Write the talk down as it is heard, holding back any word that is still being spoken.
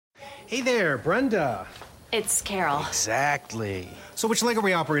Hey there, Brenda. It's Carol. Exactly. So which leg are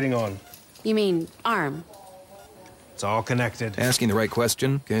we operating on? You mean arm? It's all connected. Asking the right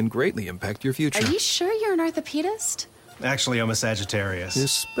question can greatly impact your future. Are you sure you're an orthopedist? Actually, I'm a Sagittarius.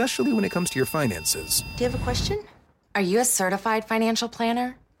 Especially when it comes to your finances. Do you have a question? Are you a certified financial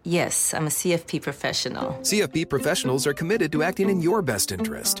planner? Yes, I'm a CFP professional. CFP professionals are committed to acting in your best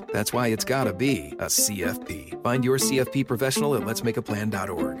interest. That's why it's gotta be a CFP. Find your CFP professional at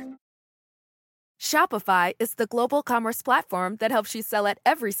letsmakeaplan.org. Shopify is the global commerce platform that helps you sell at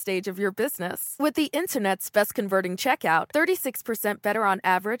every stage of your business. With the internet's best converting checkout, 36% better on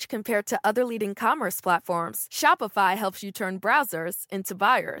average compared to other leading commerce platforms, Shopify helps you turn browsers into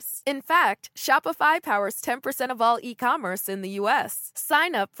buyers. In fact, Shopify powers 10% of all e-commerce in the U.S.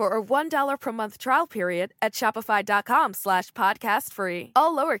 Sign up for a $1 per month trial period at shopify.com/podcastfree.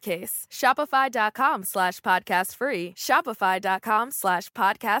 All lowercase, shopify.com/podcastfree,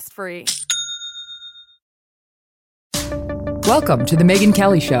 shopify.com/podcastfree. Welcome to The Megyn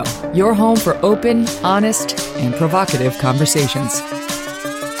Kelly Show, your home for open, honest, and provocative conversations.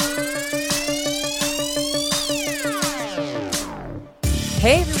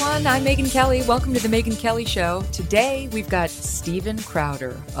 Hey everyone, I'm Megyn Kelly. Welcome to The Megyn Kelly Show. Today we've got Steven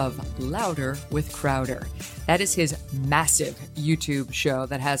Crowder of Louder with Crowder. That is his massive YouTube show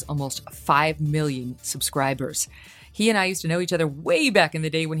that has almost 5 million subscribers. He and I used to know each other way back in the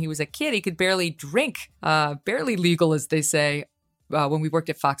day when he was a kid. He could barely drink, barely legal, as they say, when we worked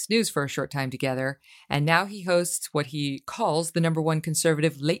at Fox News for a short time together. And now he hosts what he calls the #1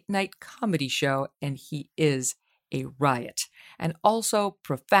 conservative late-night comedy show, and he is a riot. And also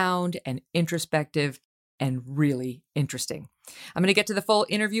profound and introspective and really interesting. I'm going to get to the full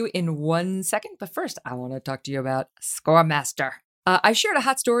interview in 1 second, but first I want to talk to you about Scoremaster. I shared a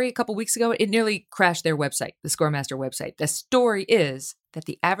hot story a couple weeks ago. It nearly crashed their website, the Scoremaster website. The story is that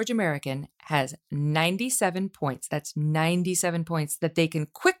the average American has 97 points. That's 97 points that they can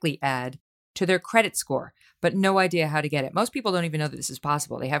quickly add to their credit score, but no idea how to get it. Most people don't even know that this is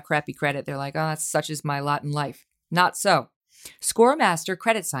possible. They have crappy credit. They're like, oh, that's such is my lot in life. Not so. Scoremaster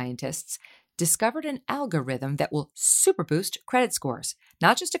credit scientists discovered an algorithm that will super boost credit scores.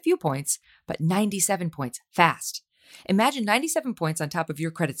 Not just a few points, but 97 points fast. Imagine 97 points on top of your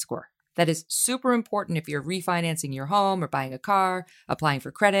credit score. That is super important if you're refinancing your home or buying a car, applying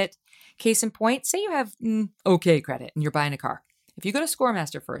for credit. Case in point, say you have okay credit and you're buying a car. If you go to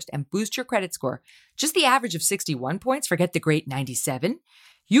Scoremaster first and boost your credit score, just the average of 61 points, forget the great 97,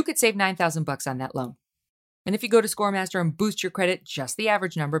 you could save $9,000 on that loan. And if you go to Scoremaster and boost your credit, just the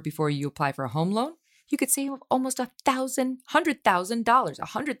average number before you apply for a home loan, you could save almost $100,000,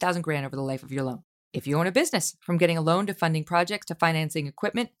 $100,000 over the life of your loan. If you own a business, from getting a loan to funding projects to financing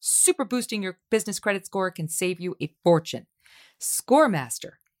equipment, super boosting your business credit score can save you a fortune.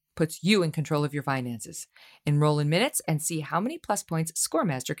 Scoremaster puts you in control of your finances. Enroll in minutes and see how many plus points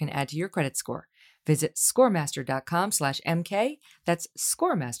Scoremaster can add to your credit score. Visit scoremaster.com/MK. That's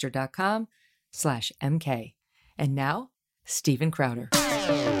scoremaster.com/MK. And now, Steven Crowder.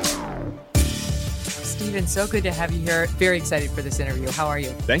 Steven, so good to have you here. Very excited for this interview. How are you?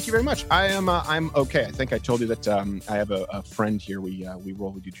 Thank you very much. I'm okay. I think I told you that I have a friend here. We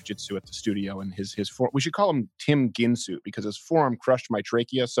do jiu-jitsu at the studio, and his we should call him Tim Ginsu because his forearm crushed my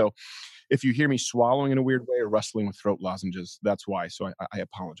trachea. So if you hear me swallowing in a weird way or rustling with throat lozenges, that's why. So I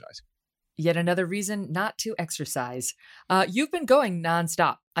apologize. Yet another reason not to exercise. You've been going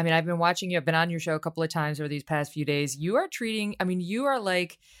nonstop. I mean, I've been watching you. I've been on your show a couple of times over these past few days. You are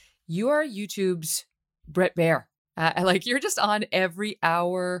YouTube's Bret Baier. You're just on every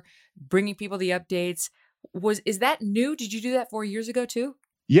hour, bringing people the updates. Is that new? Did you do that 4 years ago too?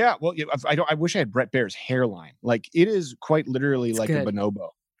 Yeah. Well, I wish I had Bret Baier's hairline. Like it is quite literally it's like good. A bonobo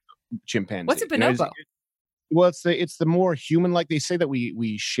chimpanzee. What's a bonobo? Well, it's the more human. Like they say that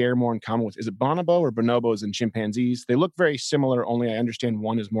we share more in common with. Is it bonobo or bonobos and chimpanzees? They look very similar. Only I understand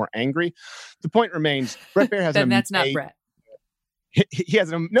one is more angry. The point remains, Bret Baier has. Then that's not Bret. He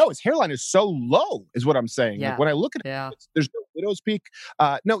has his hairline is so low, is what I'm saying. Yeah. Like when I look at it, there's no widow's peak.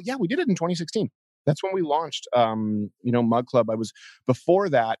 We did it in 2016. That's when we launched, Mug Club. Before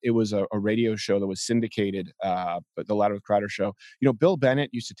that, it was a radio show that was syndicated, but the Louder with Crowder show. Bill Bennett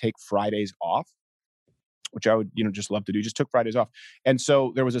used to take Fridays off, which I would, just love to do. Just took Fridays off. And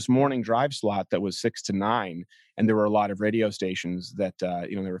so there was this morning drive slot that was 6 to 9. And there were a lot of radio stations that,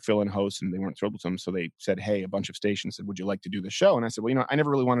 they were filling hosts and they weren't thrilled with them. So they said, hey, a bunch of stations said, would you like to do the show? And I said, well, I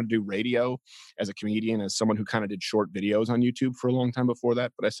never really wanted to do radio as a comedian, as someone who kind of did short videos on YouTube for a long time before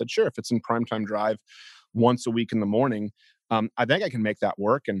that. But I said, sure, if it's in primetime drive once a week in the morning, I think I can make that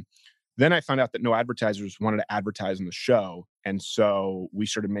work. And Then I found out that no advertisers wanted to advertise on the show. And so we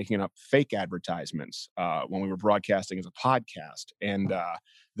started making up fake advertisements when we were broadcasting as a podcast. And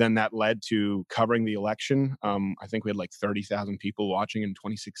then that led to covering the election. I think we had like 30,000 people watching in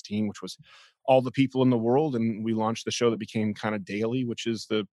 2016, which was all the people in the world. And we launched the show that became kind of daily, which is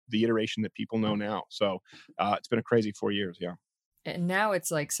the iteration that people know now. So it's been a crazy 4 years. Yeah. And now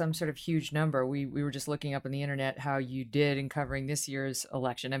it's like some sort of huge number. We were just looking up on the internet how you did in covering this year's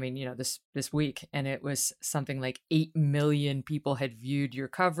election. I mean, this week, and it was something like 8 million people had viewed your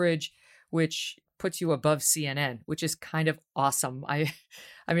coverage, which puts you above CNN, which is kind of awesome. I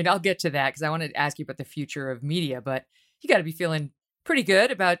mean, I'll get to that because I wanted to ask you about the future of media, but you got to be feeling pretty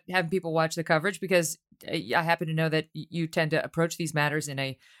good about having people watch the coverage, because I happen to know that you tend to approach these matters in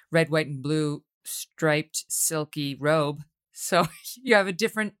a red, white, and blue striped silky robe. So you have a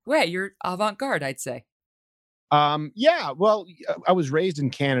different way. You're avant-garde, I'd say. Yeah, well, I was raised in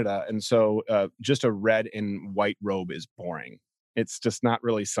Canada, and so just a red and white robe is boring. It's just not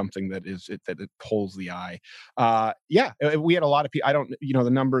really something that it pulls the eye. Yeah, we had a lot of people. I don't, the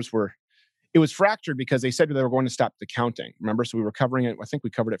numbers were. It was fractured because they said they were going to stop the counting. Remember, so we were covering it. I think we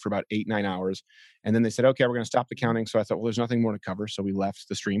covered it for about 8-9 hours, and then they said, "Okay, we're going to stop the counting." So I thought, well, there's nothing more to cover, so we left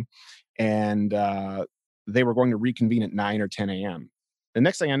the stream, and they were going to reconvene at 9 or 10 a.m. The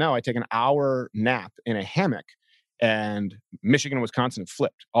next thing I know, I take an hour nap in a hammock, and Michigan and Wisconsin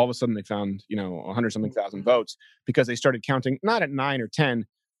flipped. All of a sudden, they found 100-something thousand votes because they started counting not at 9 or 10,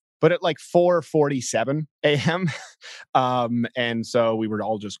 but at like 4:47 a.m. And so we were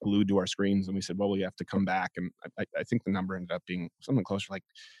all just glued to our screens, and we said, well, we have to come back. And I think the number ended up being something closer, like,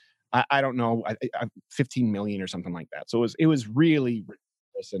 I don't know, 15 million or something like that. So it was really ridiculous.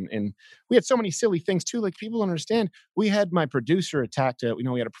 And we had so many silly things too. Like, people don't understand. We had my producer attacked.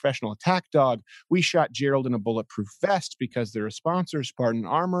 We had a professional attack dog. We shot Gerald in a bulletproof vest because they're a sponsor, Spartan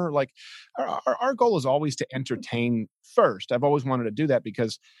Armor. Like, our goal is always to entertain first. I've always wanted to do that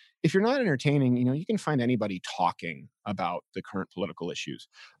because if you're not entertaining, you can find anybody talking about the current political issues.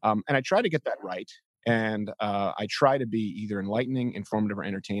 And I try to get that right. And I try to be either enlightening, informative, or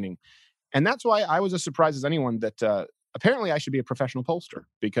entertaining. And that's why I was as surprised as anyone that apparently I should be a professional pollster,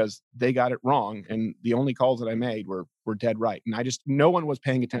 because they got it wrong. And the only calls that I made were dead right. And no one was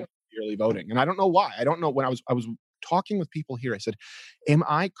paying attention to early voting. And I don't know why. I don't know. When I was talking with people here, I said, am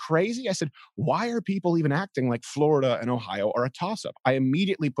I crazy? I said, why are people even acting like Florida and Ohio are a toss-up? I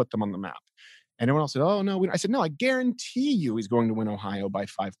immediately put them on the map. And everyone else said, oh, no. I said, no, I guarantee you he's going to win Ohio by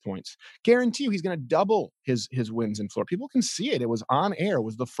 5 points. Guarantee you he's going to double his wins in Florida. People can see it. It was on air. It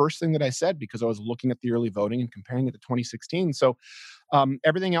was the first thing that I said because I was looking at the early voting and comparing it to 2016. So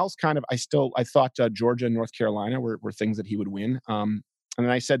everything else kind of, I thought Georgia and North Carolina were things that he would win. And then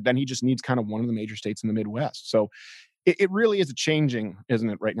I said, then he just needs kind of one of the major states in the Midwest. So it really is a changing, isn't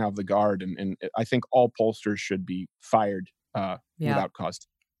it, right now, of the guard. And I think all pollsters should be fired without cause.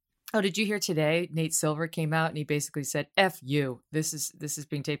 Oh, did you hear today? Nate Silver came out and he basically said, F you. This is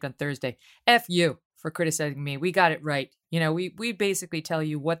being taped on Thursday. F you for criticizing me. We got it right. We basically tell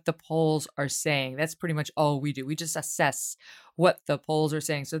you what the polls are saying. That's pretty much all we do. We just assess what the polls are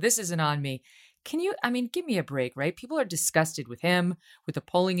saying. So this isn't on me. Give me a break, right? People are disgusted with him, with the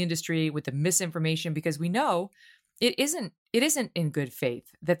polling industry, with the misinformation, because we know it isn't in good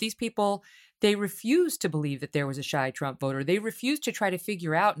faith that these people, they refuse to believe that there was a shy Trump voter. They refuse to try to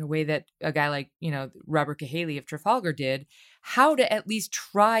figure out, in a way that a guy like, Robert Cahaley of Trafalgar did, how to at least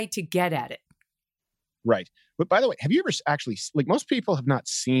try to get at it. Right. But by the way, have you ever actually, like, most people have not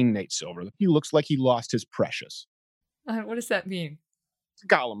seen Nate Silver. He looks like he lost his precious. What does that mean? It's a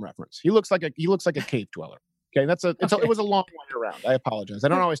Gollum reference. He looks like a cave dweller. Okay, it was a long way around. I apologize. I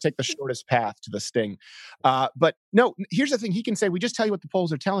don't always take the shortest path to the sting. But no, here's the thing. He can say, we just tell you what the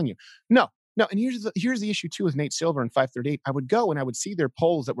polls are telling you. No. And here's the issue too with Nate Silver and 538. I would go and I would see their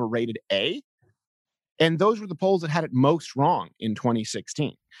polls that were rated A. And those were the polls that had it most wrong in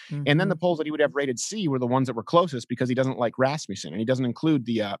 2016. Mm-hmm. And then the polls that he would have rated C were the ones that were closest, because he doesn't like Rasmussen and he doesn't include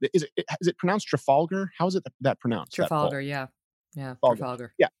the, is it pronounced Trafalgar? How is it that pronounced? Trafalgar, yeah. Yeah,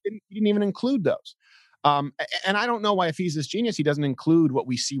 Trafalgar. Yeah, he didn't even include those. And I don't know why, if he's this genius, he doesn't include what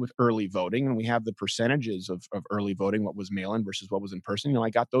we see with early voting. And we have the percentages of early voting, what was mail-in versus what was in person. I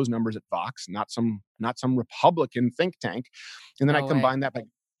got those numbers at Vox, not some Republican think tank. And then I combined that by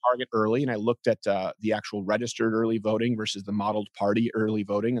Target early, and I looked at the actual registered early voting versus the modeled party early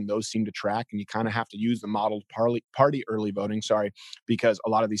voting, and those seem to track. And you kind of have to use the modeled party early voting, because a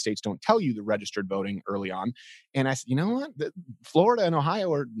lot of these states don't tell you the registered voting early on. And I said, you know what? Florida and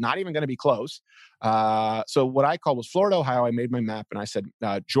Ohio are not even going to be close. So what I called was Florida, Ohio. I made my map, and I said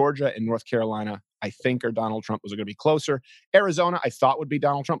Georgia and North Carolina I think, or Donald Trump was going to be closer. Arizona, I thought would be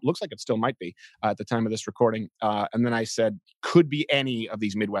Donald Trump. Looks like it still might be at the time of this recording. And then I said, could be any of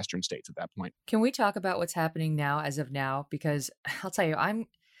these Midwestern states at that point. Can we talk about what's happening now, as of now? Because I'll tell you, I'm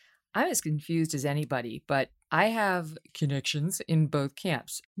as confused as anybody, but I have connections in both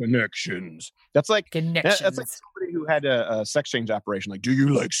camps. Connections. That's like Connections. That's like somebody who had a sex change operation. Like, do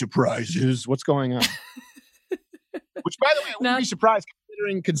you like surprises? What's going on? Which, by the way, I wouldn't be surprised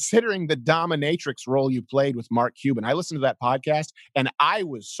considering the dominatrix role you played with Mark Cuban. I listened to that podcast, and I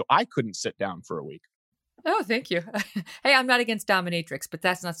couldn't sit down for a week. Oh, thank you. Hey, I'm not against dominatrix, but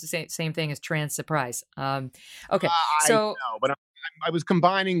that's not the same thing as trans surprise. Okay, so I know, but I was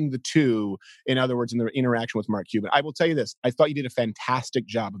combining the two. In other words, in the interaction with Mark Cuban, I will tell you this: I thought you did a fantastic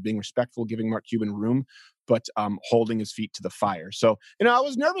job of being respectful, giving Mark Cuban room, but holding his feet to the fire. So, I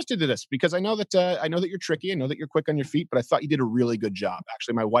was nervous to do this because I know that you're tricky. I know that you're quick on your feet, but I thought you did a really good job.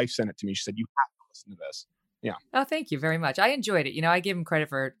 Actually, my wife sent it to me. She said, you have to listen to this. Yeah. Oh, thank you very much. I enjoyed it. I give him credit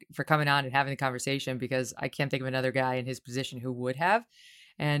for coming on and having the conversation because I can't think of another guy in his position who would have.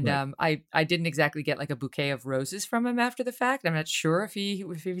 And right. I didn't exactly get like a bouquet of roses from him after the fact. I'm not sure if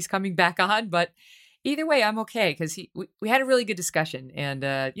he's coming back on, but either way, I'm okay because we had a really good discussion, and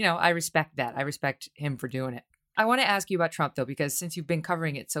I respect that. I respect him for doing it. I want to ask you about Trump though, because since you've been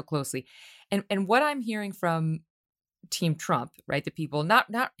covering it so closely, and what I'm hearing from Team Trump, right? The people, not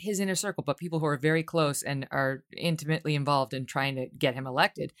his inner circle, but people who are very close and are intimately involved in trying to get him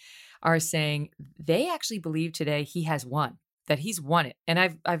elected, are saying they actually believe today he has won. That he's won it. And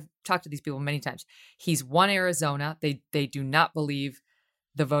I've talked to these people many times. He's won Arizona. They do not believe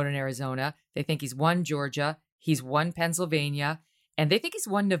the vote in Arizona. They think he's won Georgia. He's won Pennsylvania. And they think he's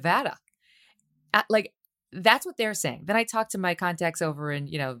won Nevada. That's what they're saying. Then I talked to my contacts over in,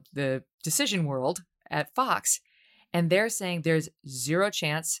 the decision world at Fox, and they're saying there's zero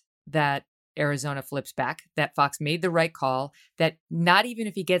chance that Arizona flips back, that Fox made the right call, that not even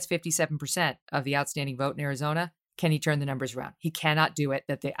if he gets 57% of the outstanding vote in Arizona, can he turn the numbers around? He cannot do it,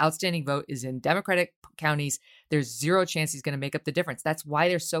 that the outstanding vote is in Democratic counties. There's zero chance he's going to make up the difference. That's why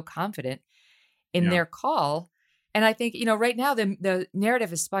they're so confident in their call. And I think, right now the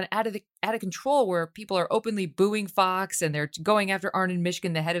narrative is spun out of control where people are openly booing Fox and they're going after Arnon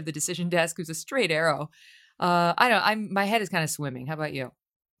Mishkin, the head of the decision desk, who's a straight arrow. My head is kind of swimming. How about you?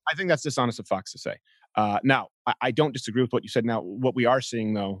 I think that's dishonest of Fox to say. Now, I don't disagree with what you said. Now, what we are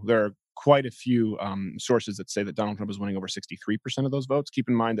seeing, though, there are quite a few sources that say that Donald Trump is winning over 63% of those votes. Keep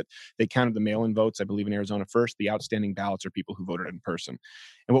in mind that they counted the mail-in votes, I believe, in Arizona first. The outstanding ballots are people who voted in person.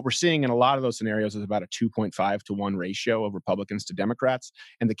 And what we're seeing in a lot of those scenarios is about a 2.5 to 1 ratio of Republicans to Democrats.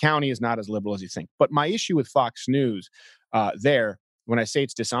 And the county is not as liberal as you think. But my issue with Fox News when I say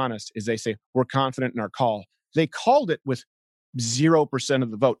it's dishonest, is they say, we're confident in our call. They called it with 0% of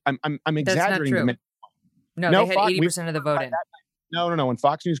the vote. I'm exaggerating. That's not true. No, they had 80% of the vote in. No. When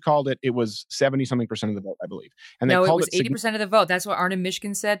Fox News called it, it was 70-something% of the vote, I believe. And they called it 80% of the vote. That's what Arnon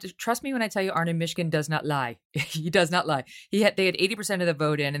Mishkin said. Trust me when I tell you, Arnon Mishkin does not lie. He does not lie. They had 80% of the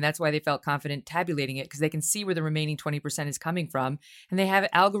vote in, and that's why they felt confident tabulating it, because they can see where the remaining 20% is coming from, and they have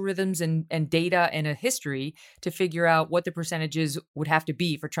algorithms and data and a history to figure out what the percentages would have to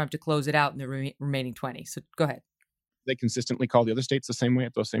be for Trump to close it out in the remaining 20. So go ahead. They consistently call the other states the same way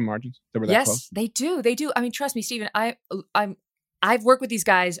at those same margins? They were that close? Yes, they do. They do. I mean, trust me, Stephen, I've worked with these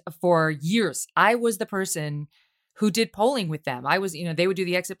guys for years. I was the person who did polling with them. I was, they would do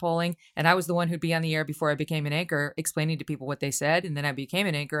the exit polling, and I was the one who'd be on the air before I became an anchor, explaining to people what they said. And then I became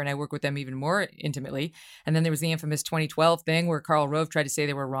an anchor, and I worked with them even more intimately. And then there was the infamous 2012 thing where Karl Rove tried to say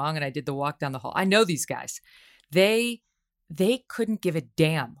they were wrong, and I did the walk down the hall. I know these guys. They couldn't give a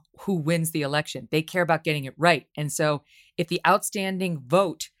damn who wins the election. They care about getting it right. And so if the outstanding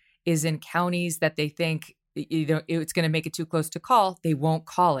vote is in counties that they think it's going to make it too close to call, they won't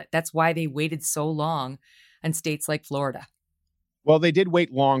call it. That's why they waited so long in states like Florida. Well, they did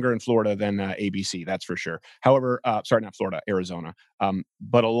wait longer in Florida than ABC, that's for sure. However, sorry, not Florida, Arizona.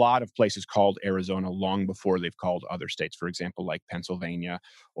 But a lot of places called Arizona long before they've called other states, for example, like Pennsylvania,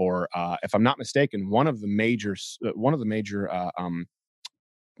 or if I'm not mistaken, one of the major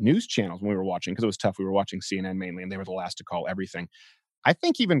news channels when we were watching, because it was tough, we were watching CNN mainly, and they were the last to call everything. I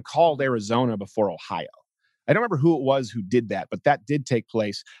think even called Arizona before Ohio. I don't remember who it was who did that, but that did take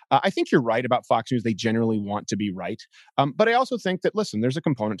place. I think you're right about Fox News. They generally want to be right. But I also think that, listen, there's a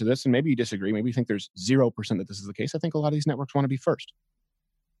component to this, and maybe you disagree. Maybe you think there's 0% that this is the case. I think a lot of these networks want to be first.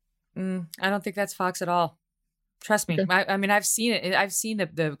 I don't think that's Fox at all. Trust me. Okay. I mean, I've seen it. I've seen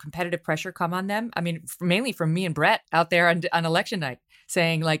the competitive pressure come on them. I mean, mainly from me and Brett out there on election night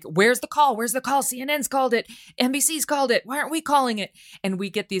saying like, where's the call? Where's the call? CNN's called it. NBC's called it. Why aren't we calling it? And we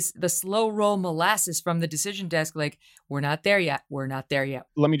get the slow roll molasses from the decision desk. Like, we're not there yet. We're not there yet.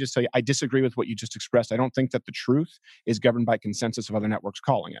 Let me just tell you, I disagree with what you just expressed. I don't think that the truth is governed by consensus of other networks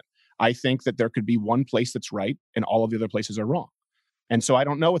calling it. I think that there could be one place that's right and all of the other places are wrong. And so I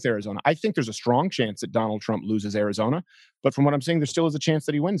don't know with Arizona. I think there's a strong chance that Donald Trump loses Arizona, but from what I'm seeing, there still is a chance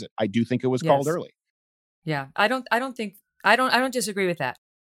that he wins it. I do think it was called early. Yeah, I don't disagree with that.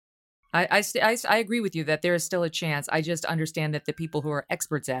 I agree with you that there is still a chance. I just understand that the people who are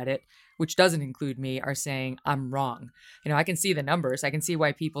experts at it, which doesn't include me, are saying I'm wrong. You know, I can see the numbers. I can see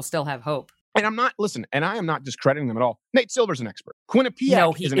why people still have hope. And I am not discrediting them at all. Nate Silver's an expert.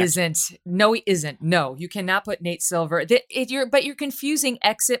 Quinnipiac is an isn't. expert. No, he isn't. No, you cannot put Nate Silver. But you're confusing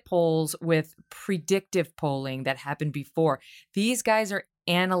exit polls with predictive polling that happened before. These guys are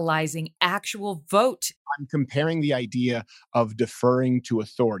analyzing actual vote. I'm comparing the idea of deferring to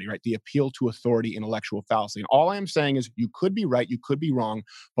authority, right? The appeal to authority, intellectual fallacy. And all I'm saying is you could be right, you could be wrong,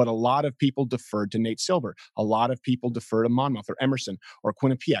 but a lot of people deferred to Nate Silver. A lot of people defer to Monmouth or Emerson or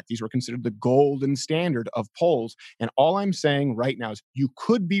Quinnipiac. These were considered the golden standard of polls. And all I'm saying right now is you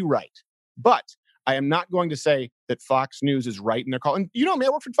could be right, but I am not going to say that Fox News is right in their call. And you know me, I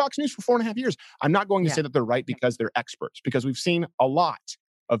worked for Fox News for 4.5 years. I'm not going to say that they're right because they're experts, because we've seen a lot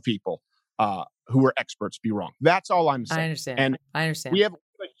of people who are experts be wrong. That's all I'm saying. I understand. And I understand. we have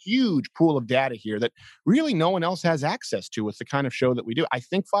a huge pool of data here that really no one else has access to with the kind of show that we do. I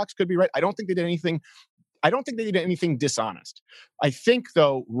think Fox could be right. I don't think they did anything dishonest. I think,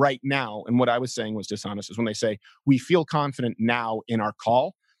 though, right now, and what I was saying was dishonest, is when they say we feel confident now in our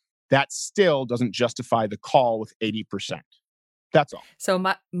call, that still doesn't justify the call with 80%. That's all. So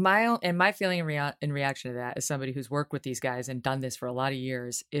my feeling in reaction to that, as somebody who's worked with these guys and done this for a lot of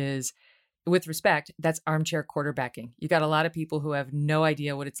years, is, with respect, that's armchair quarterbacking. You got a lot of people who have no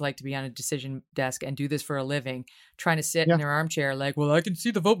idea what it's like to be on a decision desk and do this for a living, trying to sit in their armchair like, well, I can see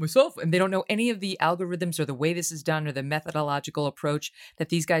the vote myself. And they don't know any of the algorithms or the way this is done or the methodological approach that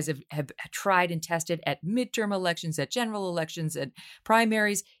these guys have tried and tested at midterm elections, at general elections, at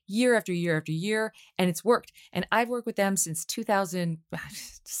primaries, year after year after year. And it's worked. And I've worked with them since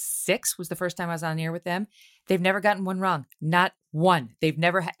 2006 was the first time I was on the air with them. They've never gotten one wrong. Not one. They've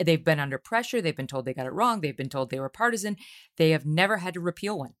been under pressure. They've been told they got it wrong. They've been told they were partisan. They have never had to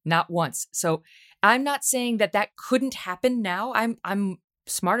repeal one. Not once. So I'm not saying that couldn't happen now. I'm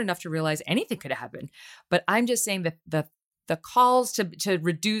smart enough to realize anything could happen. But I'm just saying that the calls to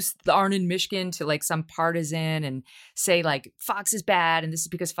reduce the Arnon Mishkin to like some partisan and say like Fox is bad and this is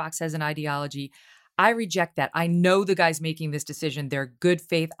because Fox has an ideology, I reject that. I know the guys making this decision, they're good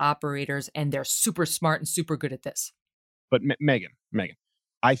faith operators and they're super smart and super good at this. But Megan,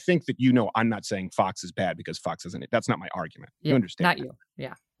 I think that I'm not saying Fox is bad because Fox isn't it. That's not my argument. Yeah, you understand? Not that. you.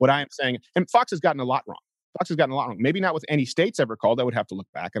 Yeah. What I am saying, and Fox has gotten a lot wrong. Maybe not with any states ever called. I would have to look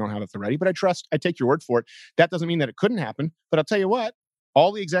back. I don't have it ready, but I take your word for it. That doesn't mean that it couldn't happen. But I'll tell you what,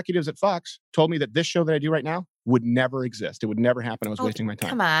 all the executives at Fox told me that this show that I do right now would never exist. It would never happen. I was wasting my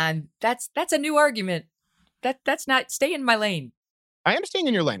time. Come on. That's a new argument. That's not, stay in my lane. I am staying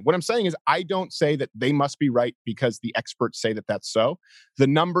in your lane. What I'm saying is I don't say that they must be right because the experts say that that's so. The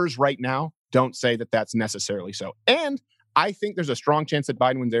numbers right now don't say that that's necessarily so. And I think there's a strong chance that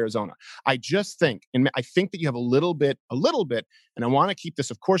Biden wins Arizona. I just think, and I think that you have a little bit, and I want to keep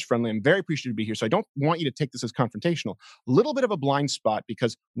this, of course, friendly. I'm very appreciative to be here, so I don't want you to take this as confrontational. A little bit of a blind spot,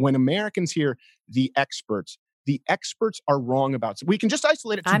 because when Americans hear the experts are wrong about. So we can just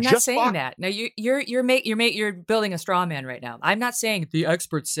isolate it to I'm not just saying Fox. that. No, you're building a straw man right now. I'm not saying the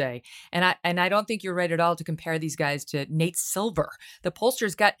experts say, and I don't think you're right at all to compare these guys to Nate Silver. The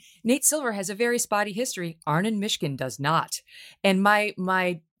pollsters Nate Silver has a very spotty history. Arnon Mishkin does not. And my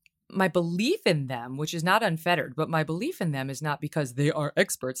belief in them, which is not unfettered, but my belief in them is not because they are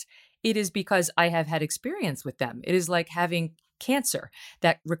experts. It is because I have had experience with them. It is like having cancer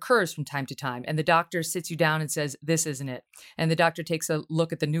that recurs from time to time. And the doctor sits you down and says, this isn't it. And the doctor takes a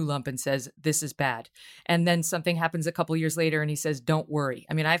look at the new lump and says, this is bad. And then something happens a couple of years later and he says, don't worry.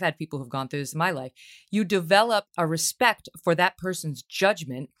 I mean, I've had people who've gone through this in my life. You develop a respect for that person's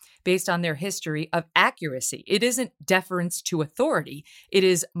judgment based on their history of accuracy. It isn't deference to authority. It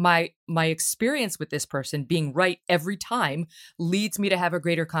is my experience with this person being right every time leads me to have a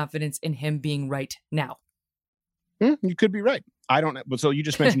greater confidence in him being right now. You could be right. I don't know. So you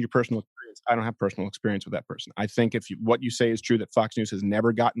just mentioned your personal experience. I don't have personal experience with that person. I think if what you say is true, that Fox News has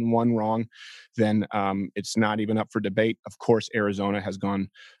never gotten one wrong, then it's not even up for debate. Of course, Arizona has gone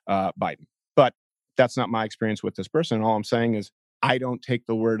Biden. But That's not my experience with this person. And all I'm saying is I don't take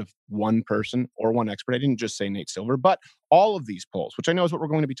the word of one person or one expert. I didn't just say Nate Silver, but all of these polls, which I know is what we're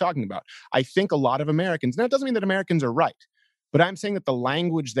going to be talking about. I think a lot of Americans, now it doesn't mean that Americans are right, but I'm saying that the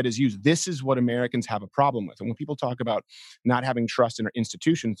language that is used, this is what Americans have a problem with. And when people talk about not having trust in our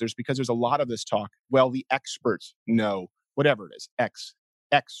institutions, because there's a lot of this talk, well, the experts know, whatever it is, X,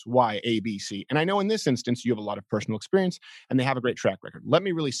 Y, A, B, C. And I know in this instance, you have a lot of personal experience and they have a great track record. Let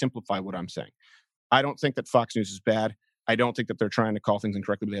me really simplify what I'm saying. I don't think that Fox News is bad. I don't think that they're trying to call things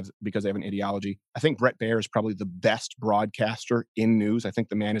incorrectly because they have an ideology. I think Bret Baier is probably the best broadcaster in news. I think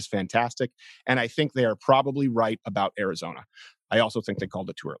the man is fantastic. And I think they are probably right about Arizona. I also think they called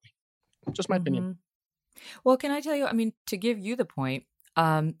it too early. Just my opinion. Well, can I tell you, I mean, to give you the point,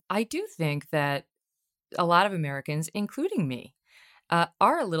 I do think that a lot of Americans, including me,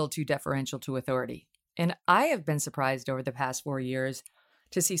 are a little too deferential to authority. And I have been surprised over the past 4 years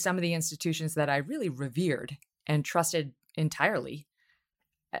to see some of the institutions that I really revered and trusted entirely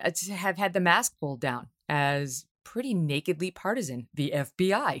have had the mask pulled down as pretty nakedly partisan. The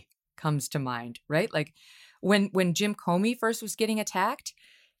FBI comes to mind, right? Like when Jim Comey first was getting attacked,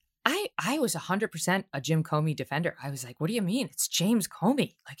 I was 100% a Jim Comey defender. I was like, what do you mean? It's James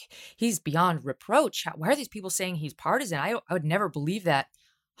Comey. Like, he's beyond reproach. Why are these people saying he's partisan? I would never believe that.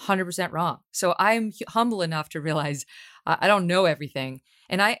 100% wrong. So I'm humble enough to realize I don't know everything.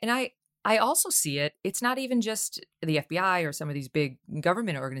 And I also see it. It's not even just the FBI or some of these big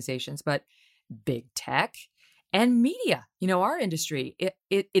government organizations, but big tech and media. You know, our industry,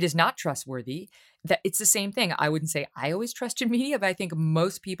 it is not trustworthy. That it's the same thing. I wouldn't say I always trusted media, but I think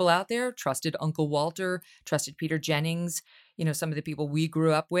most people out there trusted Uncle Walter, trusted Peter Jennings, you know, some of the people we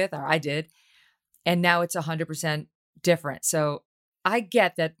grew up with, or I did. And now it's 100% different. So I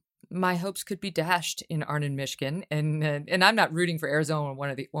get that my hopes could be dashed in Arnon, Michigan, and I'm not rooting for Arizona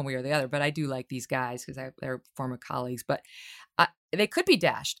one way or the other, but I do like these guys because they're former colleagues. But they could be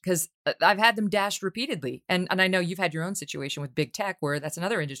dashed because I've had them dashed repeatedly, and I know you've had your own situation with big tech, where that's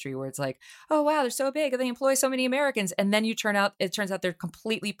another industry where it's like, oh wow, they're so big, they employ so many Americans, and then it turns out they're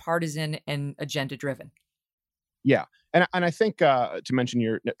completely partisan and agenda driven. Yeah, and I think to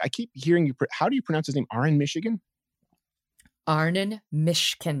mention I keep hearing you. How do you pronounce his name? Arnon, Michigan. Arnon,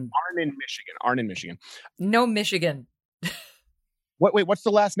 Michigan. Arnon, Michigan. No, Michigan. Wait, what's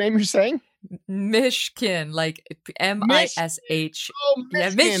the last name you're saying? Michigan, like M-I-S-H. Oh,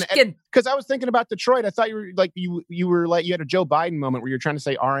 Michigan. Yeah, Michigan. Because I was thinking about Detroit. I thought you were like you had a Joe Biden moment where you're trying to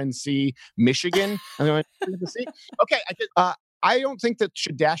say RNC, Michigan. And I went, okay, I don't think that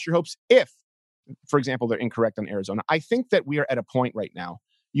should dash your hopes if, for example, they're incorrect on Arizona. I think that we are at a point right now.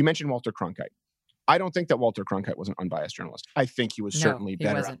 You mentioned Walter Cronkite. I don't think that Walter Cronkite was an unbiased journalist. I think he was certainly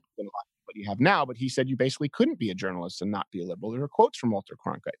better than what you have now, but he said you basically couldn't be a journalist and not be a liberal. There are quotes from Walter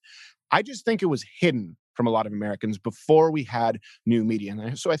Cronkite. I just think it was hidden from a lot of Americans before we had new media.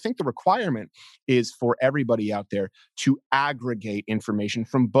 And so I think the requirement is for everybody out there to aggregate information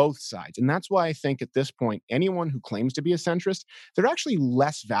from both sides. And that's why I think at this point, anyone who claims to be a centrist, they're actually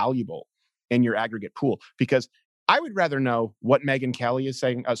less valuable in your aggregate pool, because I would rather know what Megyn Kelly is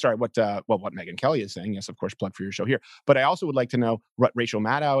saying. What Megyn Kelly is saying. Yes, of course, plug for your show here. But I also would like to know what Rachel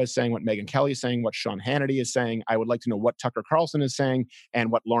Maddow is saying, what Megyn Kelly is saying, what Sean Hannity is saying. I would like to know what Tucker Carlson is saying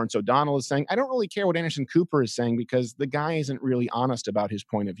and what Lawrence O'Donnell is saying. I don't really care what Anderson Cooper is saying because the guy isn't really honest about his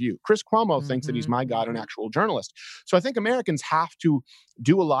point of view. Chris Cuomo thinks that he's my God, an actual journalist. So I think Americans have to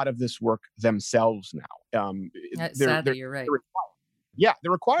do a lot of this work themselves now. Sadly, you're right.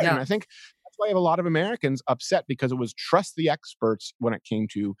 They're required. Yeah. And I think that's why I have a lot of Americans upset, because it was trust the experts when it came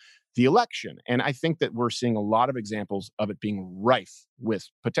to the election. And I think that we're seeing a lot of examples of it being rife with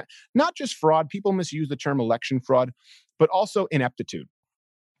not just fraud. People misuse the term election fraud, but also ineptitude.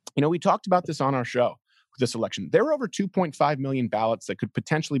 You know, we talked about this on our show. This election, there were over 2.5 million ballots that could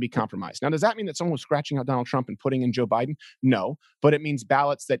potentially be compromised. Now, does that mean that someone was scratching out Donald Trump and putting in Joe Biden? No, but it means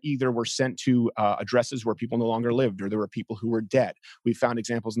ballots that either were sent to addresses where people no longer lived, or there were people who were dead. We found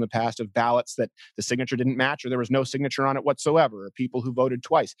examples in the past of ballots that the signature didn't match, or there was no signature on it whatsoever, or people who voted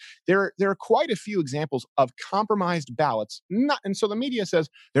twice. There are quite a few examples of compromised ballots. And so the media says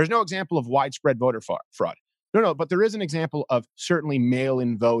there's no example of widespread voter fraud. No, but there is an example of certainly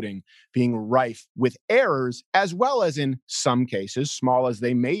mail-in voting being rife with errors, as well as in some cases, small as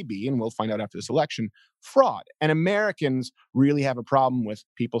they may be, and we'll find out after this election, fraud. And Americans really have a problem with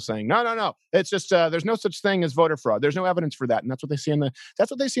people saying, no, it's just there's no such thing as voter fraud. There's no evidence for that, and that's what they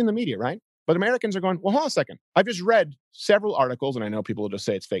see in the media, right? But Americans are going, well, hold on a second. I've just read several articles, and I know people will just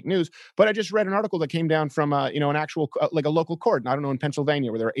say it's fake news, but I just read an article that came down from, an actual, like a local court, and I don't know, in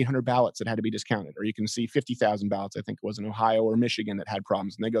Pennsylvania, where there are 800 ballots that had to be discounted. Or you can see 50,000 ballots, I think it was in Ohio or Michigan, that had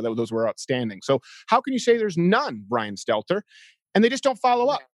problems. And they go, those were outstanding. So how can you say there's none, Brian Stelter? And they just don't follow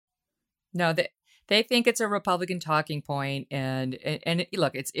up. No, they think it's a Republican talking point, and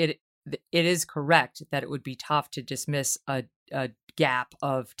look, it is correct that it would be tough to dismiss a gap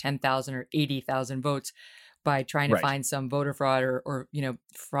of 10,000 or 80,000 votes by trying to find some voter fraud or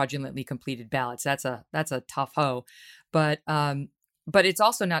fraudulently completed ballots. That's a tough hoe, but it's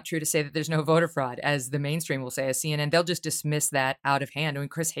also not true to say that there's no voter fraud, as the mainstream will say, as CNN. They'll just dismiss that out of hand. I mean,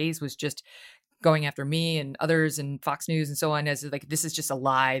 Chris Hayes was just going after me and others and Fox News and so on as like, this is just a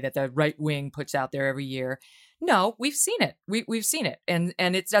lie that the right wing puts out there every year. No, we've seen it. We've seen it. And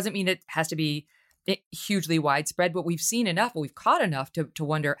it doesn't mean it has to be hugely widespread, but we've seen enough, we've caught enough to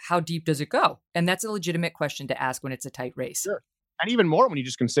wonder, how deep does it go? And that's a legitimate question to ask when it's a tight race. Sure. And even more when you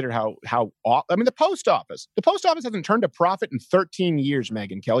just consider the post office hasn't turned a profit in 13 years,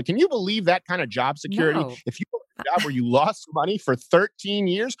 Megyn Kelly. Can you believe that kind of job security? No. If you have a job where you lost money for 13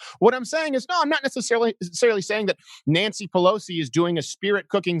 years, what I'm saying is, no, I'm not necessarily saying that Nancy Pelosi is doing a spirit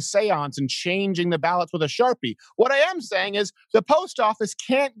cooking seance and changing the ballots with a Sharpie. What I am saying is the post office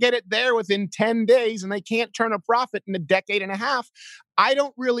can't get it there within 10 days, and they can't turn a profit in a decade and a half. I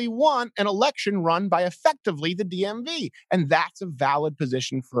don't really want an election run by effectively the DMV. And that's a valid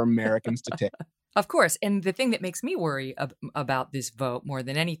position for Americans to take. Of course. And the thing that makes me worry about this vote more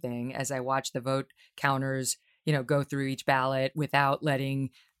than anything, as I watch the vote counters, go through each ballot without letting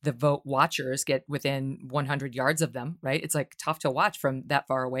the vote watchers get within 100 yards of them, right? It's like tough to watch from that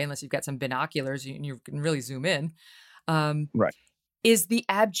far away unless you've got some binoculars and you can really zoom in. Right. Is the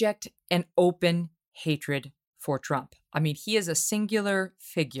abject and open hatred for Trump. I mean, he is a singular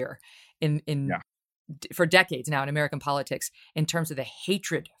figure for decades now in American politics in terms of the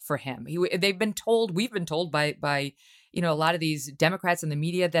hatred for him. We've been told by a lot of these Democrats in the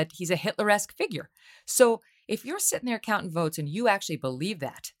media that he's a Hitler-esque figure. So if you're sitting there counting votes and you actually believe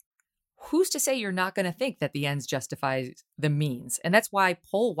that, who's to say you're not going to think that the ends justify the means? And that's why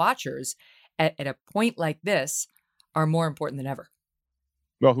poll watchers at a point like this are more important than ever.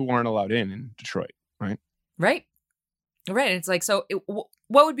 Well, who aren't allowed in Detroit, right? Right. And it's like, so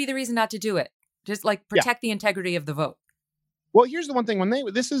what would be the reason not to do it? Just like protect the integrity of the vote. Well, here's the one thing.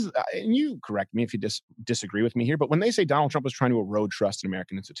 And you correct me if you disagree with me here, but when they say Donald Trump was trying to erode trust in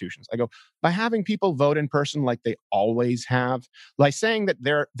American institutions, I go, by having people vote in person like they always have, like saying that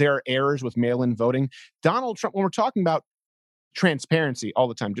there are errors with mail-in voting, Donald Trump, when we're talking about transparency all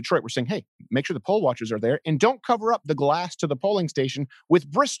the time, Detroit, we're saying, hey, make sure the poll watchers are there and don't cover up the glass to the polling station with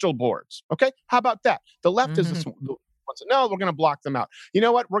Bristol boards. Okay? How about that? The left is the no, we're going to block them out. You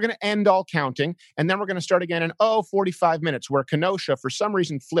know what? We're going to end all counting, and then we're going to start again in 45 minutes, where Kenosha, for some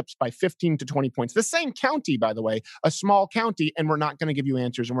reason, flips by 15 to 20 points. The same county, by the way, a small county, and we're not going to give you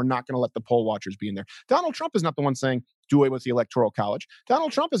answers, and we're not going to let the poll watchers be in there. Donald Trump is not the one saying, do away with the Electoral College.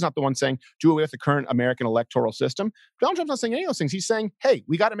 Donald Trump is not the one saying, do away with the current American electoral system. Donald Trump's not saying any of those things. He's saying, hey,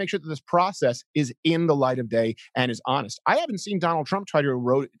 we got to make sure that this process is in the light of day and is honest. I haven't seen Donald Trump try to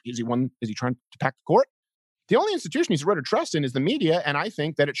erode. Is he trying to pack the court? The only institution he's eroded trust in is the media, and I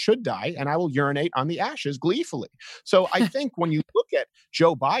think that it should die, and I will urinate on the ashes gleefully. So I think when you look at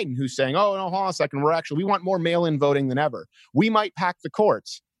Joe Biden, who's saying, oh, no, hold on a second, we want more mail-in voting than ever. We might pack the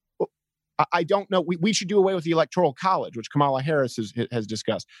courts. Well, I don't know. We should do away with the Electoral College, which Kamala Harris has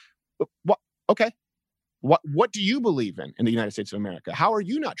discussed. What? Okay. What do you believe in the United States of America? How are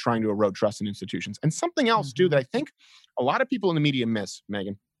you not trying to erode trust in institutions? And something else, too, that I think a lot of people in the media miss,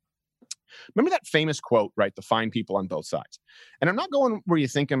 Megyn. Remember that famous quote, right? The fine people on both sides. And I'm not going where you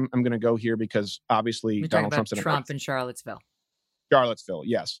think I'm going to go here, because obviously Donald Trump's in Trump in Charlottesville. Charlottesville,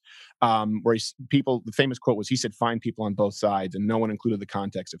 yes. Where the famous quote was, he said, "Find people on both sides," and no one included the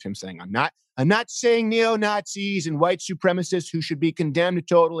context of him saying, "I'm not saying neo-Nazis and white supremacists who should be condemned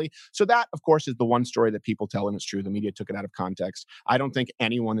totally." So that, of course, is the one story that people tell, and it's true. The media took it out of context. I don't think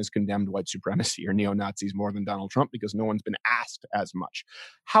anyone has condemned white supremacy or neo-Nazis more than Donald Trump, because no one's been asked as much.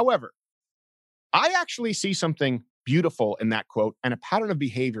 However, I actually see something beautiful in that quote and a pattern of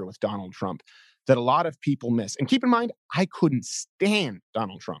behavior with Donald Trump that a lot of people miss. And keep in mind, I couldn't stand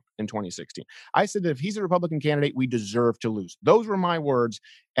Donald Trump in 2016. I said that if he's a Republican candidate, we deserve to lose. Those were my words,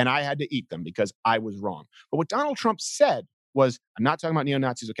 and I had to eat them because I was wrong. But what Donald Trump said was, I'm not talking about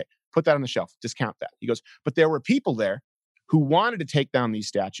neo-Nazis. Okay, put that on the shelf. Discount that. He goes, but there were people there who wanted to take down these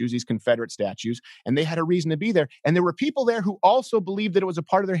statues, these Confederate statues, and they had a reason to be there. And there were people there who also believed that it was a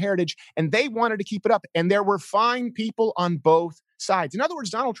part of their heritage, and they wanted to keep it up. And there were fine people on both sides. In other words,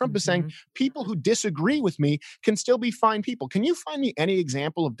 Donald Trump is saying people who disagree with me can still be fine people. Can you find me any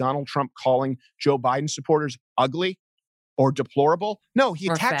example of Donald Trump calling Joe Biden supporters ugly or deplorable? No, he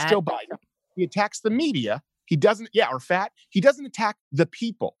attacks Joe Biden. He attacks the media. He doesn't, or fat. He doesn't attack the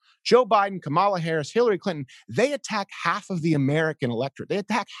people. Joe Biden, Kamala Harris, Hillary Clinton, they attack half of the American electorate. They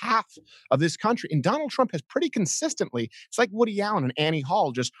attack half of this country. And Donald Trump has pretty consistently, it's like Woody Allen and Annie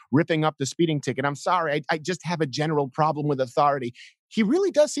Hall just ripping up the speeding ticket. I'm sorry, I just have a general problem with authority. He really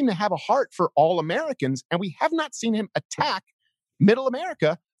does seem to have a heart for all Americans, and we have not seen him attack middle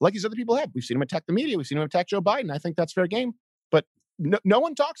America like these other people have. We've seen him attack the media. We've seen him attack Joe Biden. I think that's fair game. But no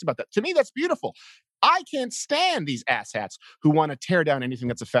one talks about that. To me, that's beautiful. I can't stand these asshats who want to tear down anything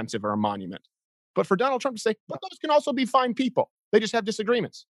that's offensive or a monument. But for Donald Trump to say, well, those can also be fine people. They just have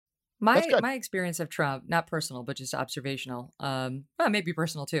disagreements. My experience of Trump, not personal, but just observational, maybe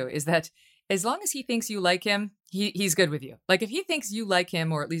personal too, is that as long as he thinks you like him, he's good with you. Like if he thinks you like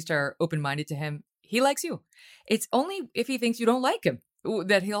him or at least are open-minded to him, he likes you. It's only if he thinks you don't like him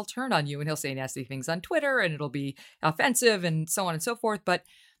that he'll turn on you and he'll say nasty things on Twitter and it'll be offensive and so on and so forth. But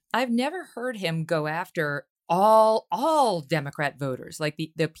I've never heard him go after all Democrat voters, like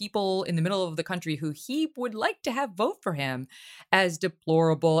the people in the middle of the country who he would like to have vote for him, as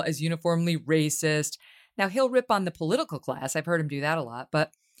deplorable, as uniformly racist. Now, he'll rip on the political class. I've heard him do that a lot.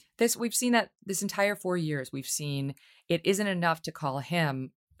 But we've seen that this entire 4 years. We've seen it isn't enough to call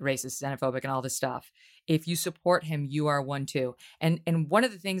him racist, xenophobic, and all this stuff. If you support him, you are one too. And one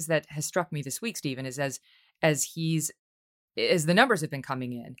of the things that has struck me this week, Stephen, is as the numbers have been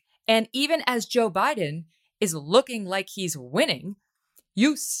coming in, and even as Joe Biden is looking like he's winning,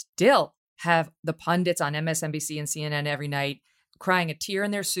 you still have the pundits on MSNBC and CNN every night crying a tear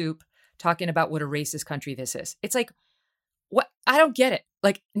in their soup, talking about what a racist country this is. It's like, what? I don't get it.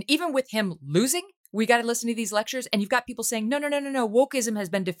 Like, even with him losing, we got to listen to these lectures, and you've got people saying, no, wokeism has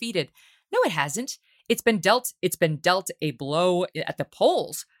been defeated. No, it hasn't. It's been dealt a blow at the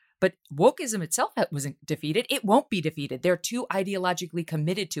polls. But wokeism itself wasn't defeated. It won't be defeated. They're too ideologically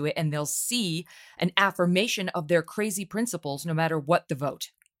committed to it, and they'll see an affirmation of their crazy principles no matter what the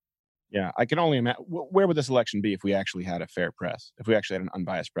vote. Yeah, I can only imagine. Where would this election be if we actually had a fair press, if we actually had an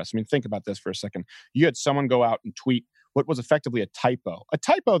unbiased press? I mean, think about this for a second. You had someone go out and tweet what was effectively a typo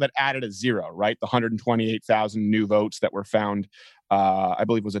that added a zero, right? The 128,000 new votes that were found. I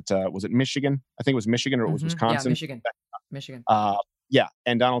believe, was it Michigan? I think it was Michigan, or it was Wisconsin. Yeah, Michigan. Yeah.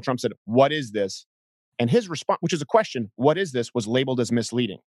 And Donald Trump said, what is this? And his response, which is a question, what is this, was labeled as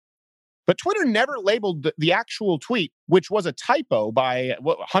misleading. But Twitter never labeled the actual tweet, which was a typo by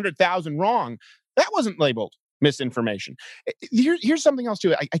 100,000 wrong. That wasn't labeled misinformation. Here's something else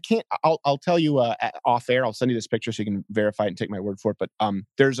too. I can't, I'll tell you off air. I'll send you this picture so you can verify it and take my word for it. But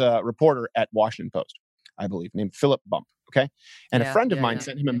there's a reporter at Washington Post, I believe, named Philip Bump. Okay. And a friend of mine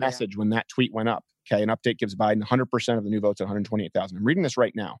sent him a message when that tweet went up. Okay. An update gives Biden 100% of the new votes at 128,000. I'm reading this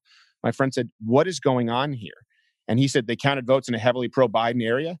right now. My friend said, what is going on here? And he said they counted votes in a heavily pro-Biden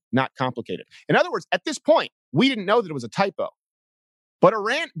area. Not complicated. In other words, at this point, we didn't know that it was a typo. But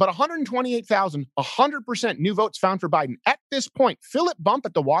 128,000, 100% new votes found for Biden. At this point, Philip Bump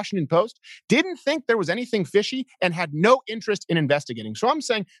at the Washington Post didn't think there was anything fishy and had no interest in investigating. So I'm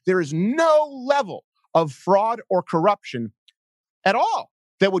saying there is no level of fraud or corruption at all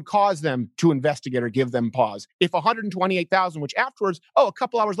that would cause them to investigate or give them pause. If 128,000, which afterwards, a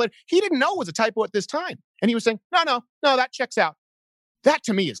couple hours later, he didn't know was a typo at this time. And he was saying, no, that checks out. That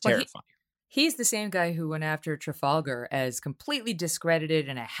to me is terrifying. He's the same guy who went after Trafalgar as completely discredited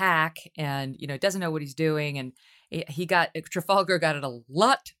and a hack and, doesn't know what he's doing. And Trafalgar got it a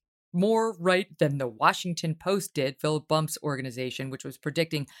lot more right than the Washington Post did, Philip Bump's organization, which was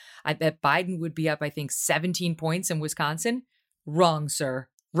predicting that Biden would be up, I think, 17 points in Wisconsin. Wrong, sir.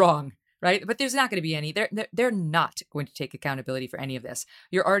 Wrong. Right? But there's not going to be any. They're not going to take accountability for any of this.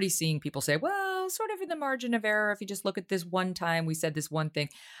 You're already seeing people say, well, sort of in the margin of error. If you just look at this one time, we said this one thing.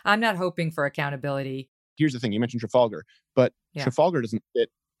 I'm not hoping for accountability. Here's the thing. You mentioned Trafalgar, but Trafalgar doesn't fit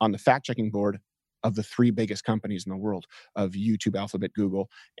on the fact-checking board of the three biggest companies in the world of YouTube, Alphabet, Google,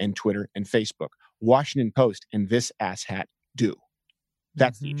 and Twitter, and Facebook. Washington Post and this asshat do.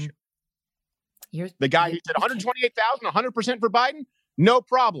 That's the issue. The guy who said 128,000, 100% for Biden, no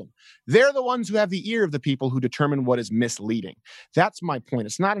problem. They're the ones who have the ear of the people who determine what is misleading. That's my point.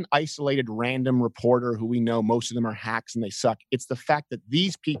 It's not an isolated random reporter who we know most of them are hacks and they suck. It's the fact that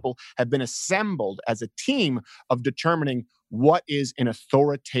these people have been assembled as a team of determining what is an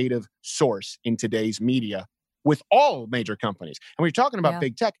authoritative source in today's media with all major companies. And when you're talking about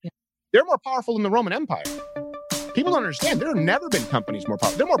big tech, they're more powerful than the Roman Empire. People don't understand. There have never been companies more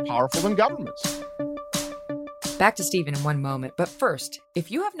powerful. They're more powerful than governments. Back to Steven in one moment. But first, if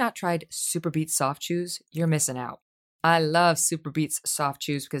you have not tried Super Beets soft chews, you're missing out. I love Super Beets soft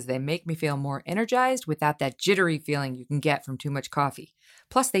chews because they make me feel more energized without that jittery feeling you can get from too much coffee.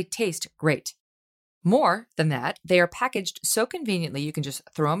 Plus, they taste great. More than that, they are packaged so conveniently you can just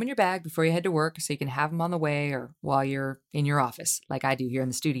throw them in your bag before you head to work so you can have them on the way or while you're in your office, like I do here in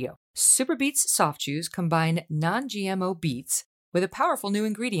the studio. Super Beets soft chews combine non-GMO beets with a powerful new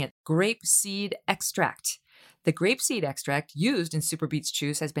ingredient, grape seed extract. The grape seed extract used in Super Beets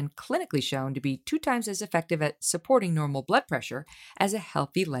chews has been clinically shown to be 2 times as effective at supporting normal blood pressure as a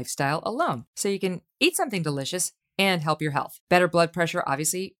healthy lifestyle alone. So you can eat something delicious and help your health. Better blood pressure,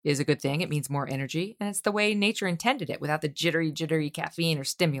 obviously, is a good thing. It means more energy, and it's the way nature intended it without the jittery caffeine or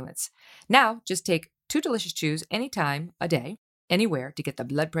stimulants. Now, just take 2 delicious chews anytime, a day, anywhere to get the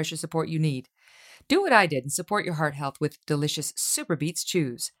blood pressure support you need. Do what I did and support your heart health with delicious Super Beets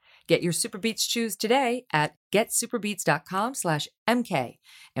chews. Get your Super Beets chews today at getsuperbeets.com/MK.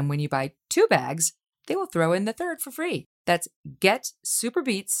 And when you buy 2 bags, they will throw in the 3rd for free. That's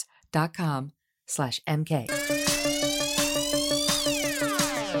getsuperbeets.com/MK.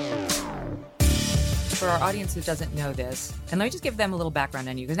 For our audience who doesn't know this, and let me just give them a little background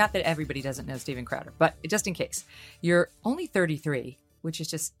on you, because not that everybody doesn't know Steven Crowder, but just in case. You're only 33, which is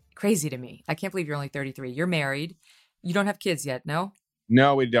just crazy to me. I can't believe you're only 33. You're married. You don't have kids yet, no?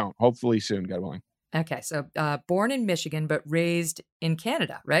 No, we don't. Hopefully soon, God willing. Okay, so born in Michigan, but raised in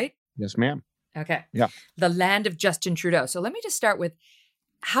Canada, right? Yes, ma'am. Okay. Yeah. The land of Justin Trudeau. So let me just start with,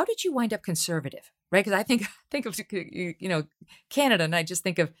 how did you wind up conservative, right? Because I think of, Canada, and I just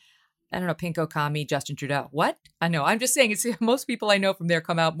think of, I don't know, Pinko Kami, Justin Trudeau. What? I know. I'm just saying, it's most people I know from there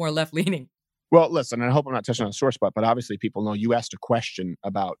come out more left-leaning. Well, listen, and I hope I'm not touching on a sore spot, but obviously people know you asked a question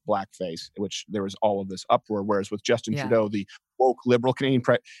about blackface, which there was all of this uproar, whereas with Justin Trudeau, the woke liberal Canadian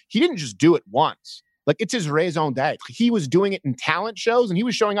he didn't just do it once. Like, it's his raison d'etre. He was doing it in talent shows, and he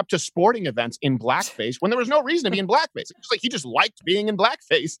was showing up to sporting events in blackface when there was no reason to be in blackface. It's like he just liked being in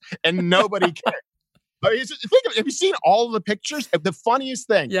blackface, and nobody cared. I mean, have you seen all of the pictures? The funniest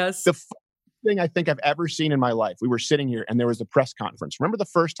thing. Yes. The thing I think I've ever seen in my life. We were sitting here and there was a press conference. Remember the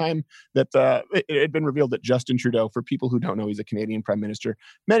first time that it had been revealed that Justin Trudeau, for people who don't know, he's a Canadian prime minister.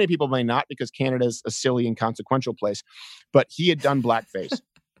 Many people may not, because Canada's a silly, inconsequential place, but he had done blackface. And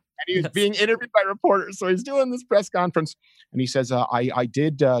he was being interviewed by reporters. So he's doing this press conference and he says, I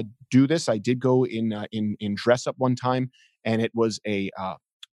did do this. I did go in dress up one time, and it was a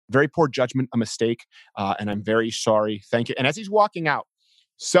very poor judgment, a mistake. And I'm very sorry. Thank you. And as he's walking out,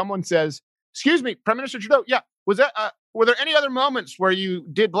 someone says, "Excuse me, Prime Minister Trudeau. Yeah, was that? Were there any other moments where you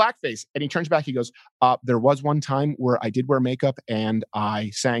did blackface?" And he turns back. He goes, "There was one time where I did wear makeup and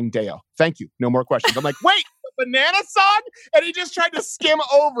I sang Deo. Thank you. No more questions." I'm like, wait, the Banana song? And he just tried to skim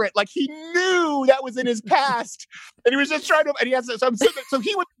over it, like he knew that was in his past, and he was just trying to. And he has. So I'm sitting there, so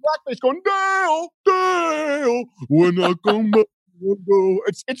he was blackface going, "Deo, Deo, when I come back."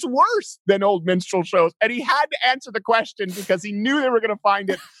 It's worse than old minstrel shows, and he had to answer the question because he knew they were going to find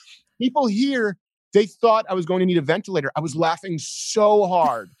it. People here, they thought I was going to need a ventilator. I was laughing so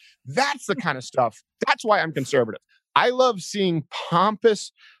hard. That's the kind of stuff. That's why I'm conservative. I love seeing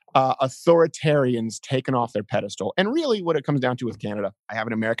pompous authoritarians taken off their pedestal. And really what it comes down to with Canada, I have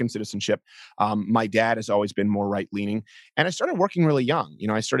an American citizenship. My dad has always been more right-leaning. And I started working really young.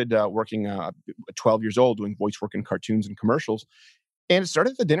 I started working 12 years old, doing voice work in cartoons and commercials. And it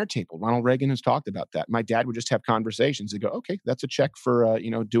started at the dinner table. Ronald Reagan has talked about that. My dad would just have conversations. He'd go, "Okay, that's a check for,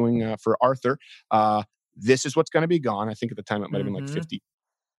 doing for Arthur. This is what's going to be gone." I think at the time it might have been like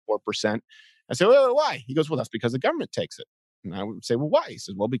 54%. I said, "Well, why?" He goes, "Well, that's because the government takes it." And I would say, "Well, why?" He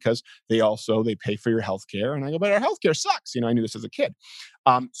says, "Well, because they pay for your health care." And I go, "But our health care sucks." I knew this as a kid.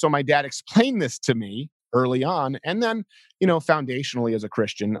 So my dad explained this to me early on. And then, foundationally as a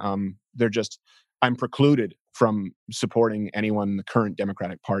Christian, I'm precluded from supporting anyone in the current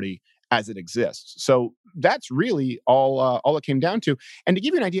Democratic Party as it exists. So that's really all it came down to. And to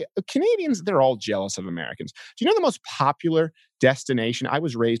give you an idea, Canadians, they're all jealous of Americans. Do you know the most popular destination? I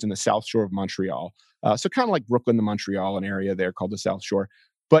was raised in the South Shore of Montreal. So kind of like Brooklyn to Montreal, an area there called the South Shore.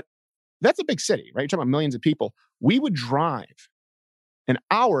 But that's a big city, right? You're talking about millions of people. We would drive an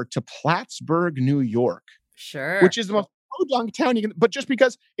hour to Plattsburgh, New York. Sure. Which is the most podunk town but just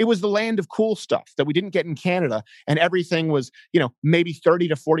because it was the land of cool stuff that we didn't get in Canada, and everything was, maybe 30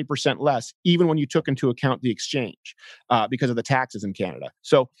 to 40% less, even when you took into account the exchange, because of the taxes in Canada.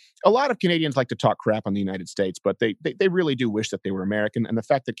 So a lot of Canadians like to talk crap on the United States, but they really do wish that they were American. And the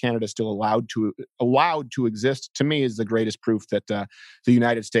fact that Canada is still allowed to exist, to me, is the greatest proof that the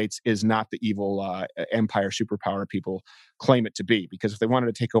United States is not the evil empire superpower people claim it to be. Because if they wanted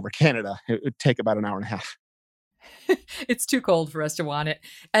to take over Canada, it would take about an hour and a half. It's too cold for us to want it.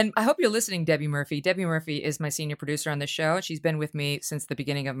 And I hope you're listening, Debbie Murphy. Debbie Murphy is my senior producer on the show. She's been with me since the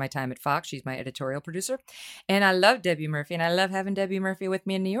beginning of my time at Fox. She's my editorial producer. And I love Debbie Murphy, and I love having Debbie Murphy with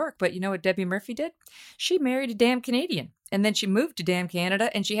me in New York. But you know what Debbie Murphy did? She married a damn Canadian. And then she moved to damn Canada,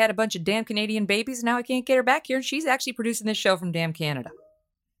 and she had a bunch of damn Canadian babies. And now I can't get her back here. And she's actually producing this show from damn Canada.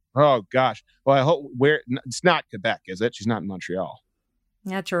 Oh, gosh. Well, I hope it's not Quebec, is it? She's not in Montreal.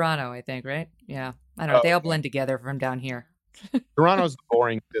 Yeah, Toronto, I think, right? Yeah. I don't know. They all blend together from down here. Toronto's the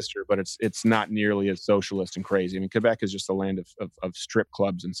boring sister, but it's not nearly as socialist and crazy. I mean, Quebec is just a land of strip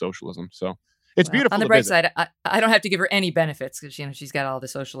clubs and socialism. So it's beautiful. On the bright side, I don't have to give her any benefits because she's got all the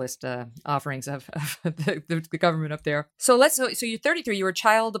socialist offerings of the government up there. So you're 33. You were a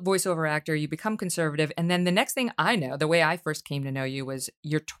child voiceover actor. You become conservative, and then the next thing I know, the way I first came to know you was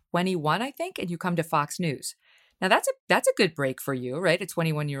you're 21, I think, and you come to Fox News. Now that's a good break for you, right? A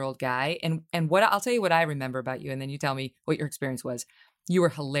 21-year-old guy. And what I'll tell you what I remember about you, and then you tell me what your experience was. You were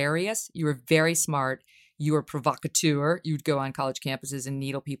hilarious. You were very smart. You were provocateur. You'd go on college campuses and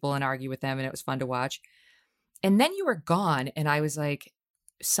needle people and argue with them, and it was fun to watch. And then you were gone, and I was like,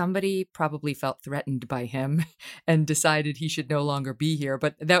 somebody probably felt threatened by him and decided he should no longer be here.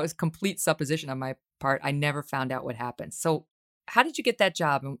 But that was complete supposition on my part. I never found out what happened. So how did you get that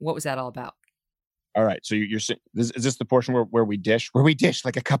job, and what was that all about? All right. So is this the portion where we dish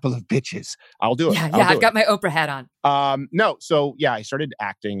like a couple of bitches? I'll do it. Yeah. I've got my Oprah hat on. No. So yeah, I started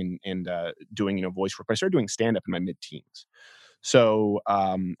acting and doing, voice work, but I started doing stand-up in my mid-teens. So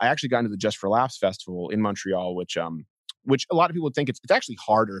I actually got into the Just for Laughs festival in Montreal, which a lot of people would think it's actually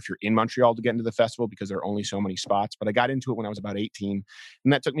harder if you're in Montreal to get into the festival because there are only so many spots. But I got into it when I was about 18.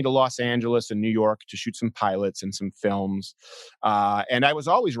 And that took me to Los Angeles and New York to shoot some pilots and some films. And I was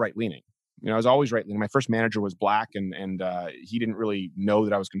always right-leaning. I was always right-leaning. My first manager was black, and he didn't really know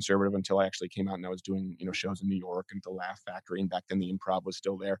that I was conservative until I actually came out and I was doing shows in New York and the Laugh Factory, and back then the Improv was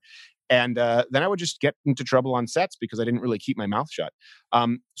still there. And then I would just get into trouble on sets because I didn't really keep my mouth shut.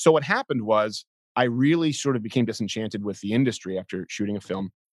 So what happened was I really sort of became disenchanted with the industry after shooting a film,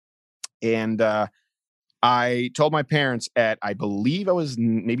 and I told my parents I believe I was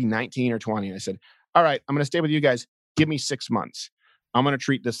maybe 19 or 20, and I said, "All right, I'm going to stay with you guys. Give me 6 months. I'm going to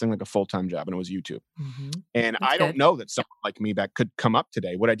treat this thing like a full-time job." And it was YouTube. Mm-hmm. And I don't know that someone like me that could come up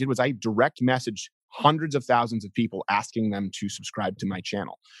today. What I did was I direct messaged hundreds of thousands of people asking them to subscribe to my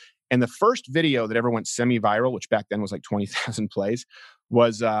channel. And the first video that ever went semi-viral, which back then was like 20,000 plays,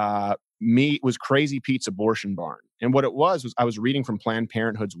 was Crazy Pete's Abortion Barn. And what it was I was reading from Planned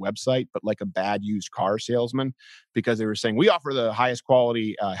Parenthood's website, but like a bad used car salesman, because they were saying, we offer the highest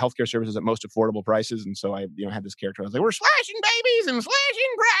quality healthcare services at most affordable prices. And so I had this character. I was like, we're slashing babies and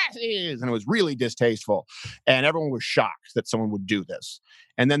slashing prices. And it was really distasteful. And everyone was shocked that someone would do this.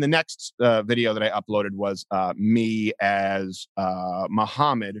 And then the next video that I uploaded was me as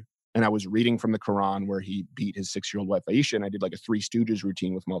Muhammad. And I was reading from the Quran where he beat his 6-year-old wife, Aisha. And I did like a Three Stooges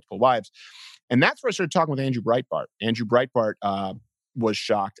routine with multiple wives. And that's where I started talking with Andrew Breitbart. Andrew Breitbart was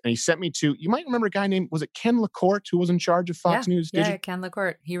shocked. And he sent me to, you might remember a guy named, was it Ken LaCourte, who was in charge of Fox News? Yeah, Ken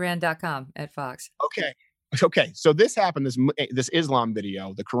LaCourte. He ran .com at Fox. Okay. So this happened, this Islam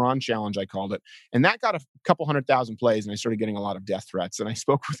video, the Quran challenge, I called it. And that got a couple 100,000 plays. And I started getting a lot of death threats. And I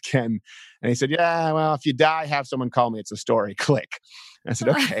spoke with Ken and he said, yeah, well, if you die, have someone call me. It's a story. Click. And I said,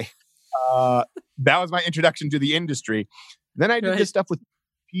 okay. That was my introduction to the industry. Then I did this stuff with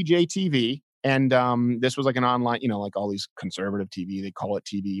PJTV. And this was like an online, like all these conservative TV, they call it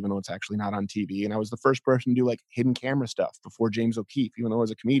TV, even though it's actually not on TV. And I was the first person to do like hidden camera stuff before James O'Keefe, even though I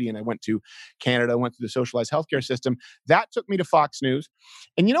was a comedian. I went to Canada, went through the socialized healthcare system. That took me to Fox News.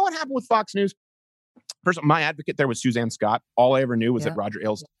 And you know what happened with Fox News? First, my advocate there was Suzanne Scott. All I ever knew was that Roger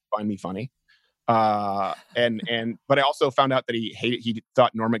Ailes find me funny. But I also found out that he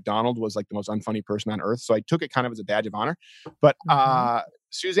thought Norm Macdonald was like the most unfunny person on earth. So I took it kind of as a badge of honor. But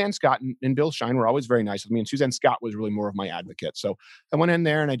Suzanne Scott and Bill Shine were always very nice with me. And Suzanne Scott was really more of my advocate. So I went in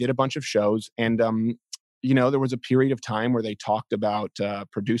there and I did a bunch of shows. And, there was a period of time where they talked about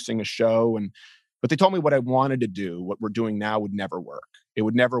producing a show. But they told me what I wanted to do, what we're doing now, would never work. It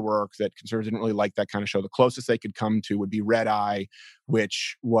would never work, that conservatives didn't really like that kind of show. The closest they could come to would be Red Eye,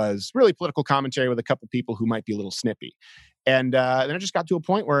 which was really political commentary with a couple people who might be a little snippy. And then it just got to a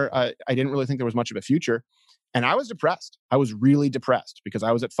point where I didn't really think there was much of a future. And I was depressed. I was really depressed because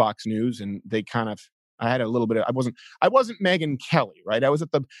I was at Fox News and I had a little bit of, I wasn't Megyn Kelly, right? I was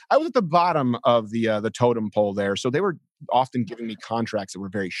at the bottom of the totem pole there. So they were often giving me contracts that were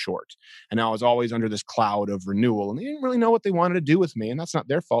very short. And I was always under this cloud of renewal, and they didn't really know what they wanted to do with me. And that's not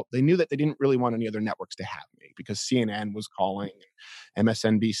their fault. They knew that they didn't really want any other networks to have me because CNN was calling,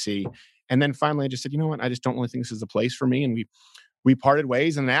 MSNBC. And then finally I just said, you know what? I just don't really think this is the place for me. And we parted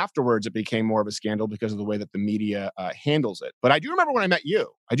ways. And afterwards, it became more of a scandal because of the way that the media handles it. But I do remember when I met you.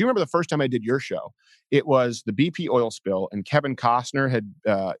 I do remember the first time I did your show. It was the BP oil spill, and Kevin Costner had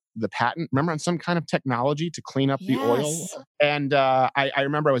the patent, remember, on some kind of technology to clean up the oil. And I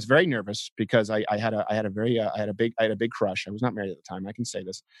remember I was very nervous because I had a big crush. I was not married at the time. I can say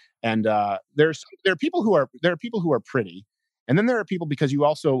this. And there are people who are pretty. And then there are people, because you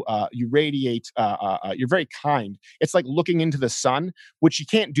also you radiate, you're very kind. It's like looking into the sun, which you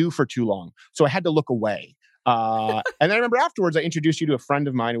can't do for too long. So I had to look away. And then I remember afterwards, I introduced you to a friend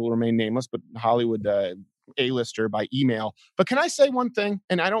of mine who will remain nameless, but Hollywood A-lister by email. But can I say one thing?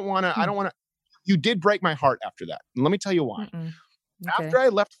 And I don't want to, you did break my heart after that. And let me tell you why. Okay. After I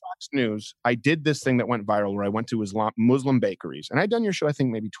left Fox News, I did this thing that went viral where I went to Muslim bakeries. And I'd done your show, I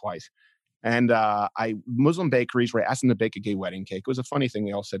think, maybe twice. And Muslim bakeries where I asked them to bake a gay wedding cake. It was a funny thing.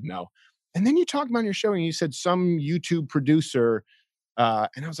 They all said no. And then you talked about your show and you said some YouTube producer.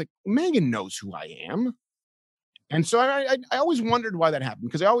 And I was like, Megan knows who I am. And so I always wondered why that happened,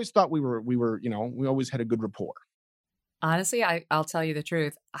 because I always thought we always had a good rapport. Honestly, I'll tell you the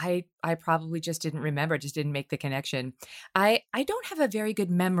truth. I probably just didn't remember, just didn't make the connection. I don't have a very good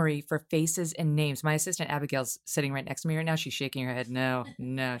memory for faces and names. My assistant Abigail's sitting right next to me right now. She's shaking her head. No,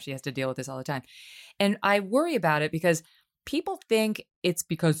 she has to deal with this all the time. And I worry about it because people think it's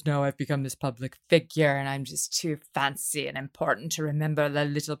because now I've become this public figure and I'm just too fancy and important to remember the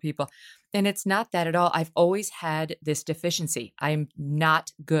little people. And it's not that at all. I've always had this deficiency. I'm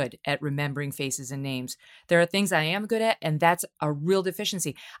not good at remembering faces and names. There are things I am good at, and that's a real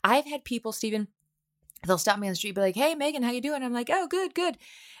deficiency. I've had people, Stephen, they'll stop me on the street and be like, hey, Megan, how you doing? I'm like, oh, good.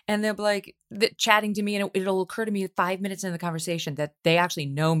 And they'll be like chatting to me, and it'll occur to me 5 minutes into the conversation that they actually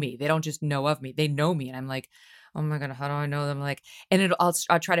know me. They don't just know of me. They know me. And I'm like, oh my God, how do I know them? Like, and I'll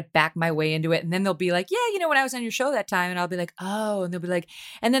try to back my way into it. And then they'll be like, yeah, when I was on your show that time. And I'll be like, oh, and they'll be like,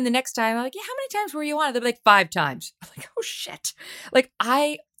 and then the next time I'm like, yeah, how many times were you on it? They'll be like 5 times. I'm like, oh shit. Like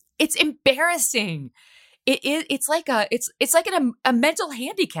it's embarrassing. It's like a mental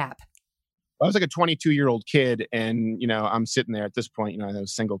handicap. I was like a 22-year-old kid, and I'm sitting there at this point. I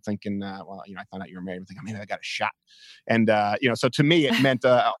was single, thinking, I found out you were married. I'm thinking, maybe I got a shot, and so to me, it meant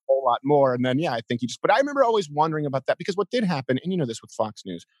a whole lot more. And then, I think But I remember always wondering about that, because what did happen, and you know this with Fox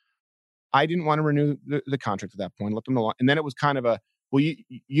News, I didn't want to renew the contract at that point. Let them know, and then it was kind of well,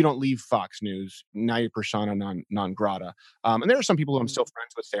 you don't leave Fox News. Now you're persona non grata. And there are some people who I'm still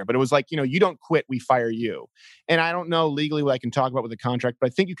friends with there, but it was like, you don't quit, we fire you. And I don't know legally what I can talk about with the contract, but I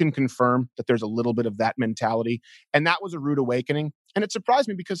think you can confirm that there's a little bit of that mentality. And that was a rude awakening. And it surprised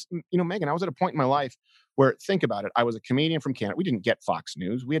me because, Megan, I was at a point in my life where, think about it, I was a comedian from Canada. We didn't get Fox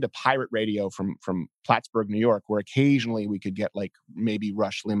News. We had to pirate radio from Plattsburgh, New York, where occasionally we could get like maybe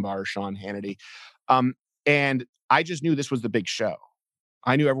Rush Limbaugh or Sean Hannity. And I just knew this was the big show.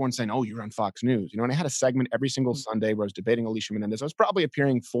 I knew everyone saying, oh, you're on Fox News. And I had a segment every single Sunday where I was debating Alicia Menendez. I was probably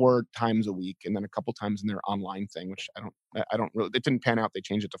appearing 4 times a week, and then a couple times in their online thing, which I don't really, it didn't pan out. They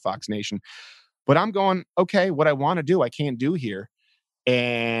changed it to Fox Nation. But I'm going, okay, what I want to do, I can't do here.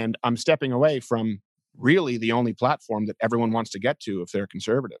 And I'm stepping away from really the only platform that everyone wants to get to if they're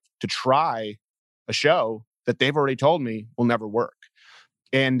conservative, to try a show that they've already told me will never work.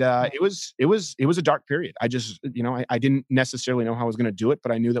 And it was a dark period. I just, I didn't necessarily know how I was going to do it, but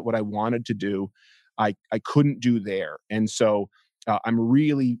I knew that what I wanted to do, I couldn't do there. And so I'm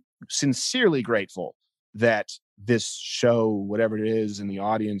really sincerely grateful that this show, whatever it is, and the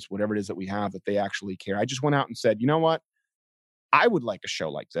audience, whatever it is that we have, that they actually care. I just went out and said, you know what? I would like a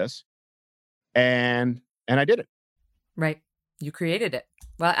show like this. And I did it. Right. You created it.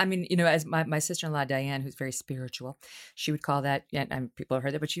 Well, I mean, as my sister-in-law, Diane, who's very spiritual, she would call that, and people have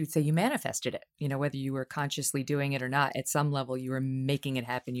heard that, but she would say you manifested it. Whether you were consciously doing it or not, at some level, you were making it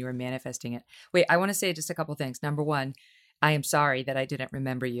happen. You were manifesting it. Wait, I want to say just a couple things. Number one, I am sorry that I didn't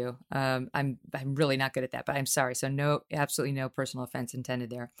remember you. I'm really not good at that, but I'm sorry. So absolutely no personal offense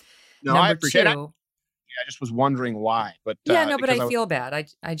intended there. No, I appreciate it. I just was wondering why, but but I feel bad.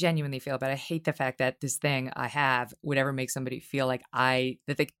 I genuinely feel bad. I hate the fact that this thing I have would ever make somebody feel like that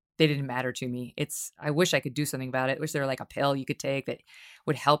they didn't matter to me. I wish I could do something about it. I wish there were like a pill you could take that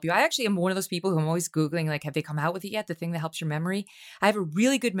would help you. I actually am one of those people who I'm always Googling, like, have they come out with it yet? The thing that helps your memory. I have a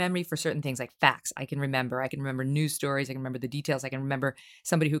really good memory for certain things, like facts. I can remember news stories. I can remember the details. I can remember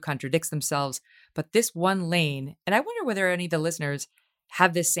somebody who contradicts themselves. But this one lane, and I wonder whether any of the listeners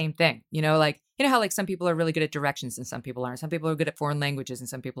have this same thing, how like some people are really good at directions and some people aren't. Some people are good at foreign languages and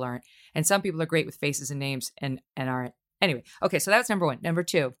some people aren't. And some people are great with faces and names and aren't. Anyway, okay, so that's number one. Number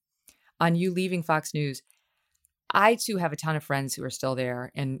two, on you leaving Fox News, I too have a ton of friends who are still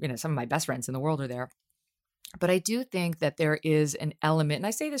there, and some of my best friends in the world are there. But I do think that there is an element, and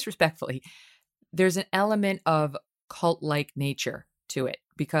I say this respectfully, there's an element of cult-like nature to it,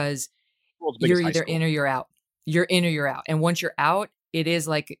 because you're either in or you're out. You're in or you're out. And once you're out, it is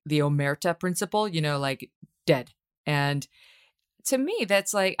like the Omerta principle, like dead. And to me,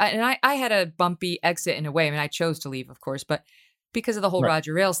 that's like, and I had a bumpy exit in a way. I mean, I chose to leave, of course, but because of the whole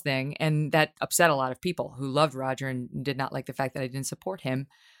Roger Ailes thing, and that upset a lot of people who loved Roger and did not like the fact that I didn't support him.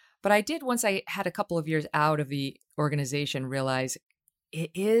 But I did, once I had a couple of years out of the organization, realize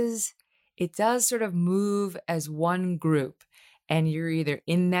it does sort of move as one group, and you're either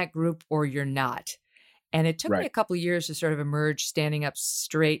in that group or you're not. And it took me a couple of years to sort of emerge standing up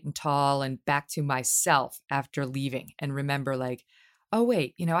straight and tall and back to myself after leaving, and remember like, oh,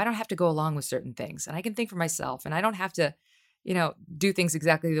 wait, I don't have to go along with certain things, and I can think for myself, and I don't have to, do things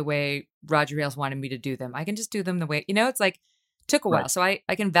exactly the way Roger Ailes wanted me to do them. I can just do them the way, it's like, took a while. So I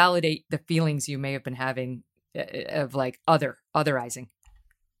can validate the feelings you may have been having of like otherizing.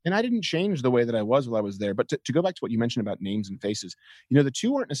 And I didn't change the way that I was while I was there. But to go back to what you mentioned about names and faces, the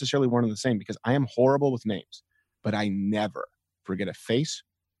two aren't necessarily one and the same, because I am horrible with names, but I never forget a face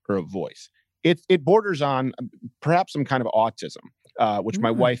or a voice. It borders on perhaps some kind of autism, which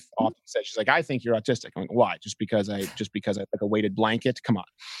my wife often says. She's like, I think you're autistic. I'm like, why? Just because I like a weighted blanket? Come on.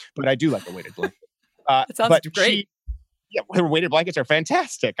 But I do like a weighted blanket. That sounds great. Her weighted blankets are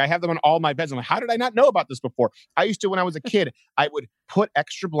fantastic. I have them on all my beds. I'm like, how did I not know about this before? I used to, when I was a kid, I would put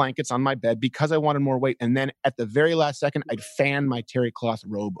extra blankets on my bed because I wanted more weight. And then at the very last second, I'd fan my terry cloth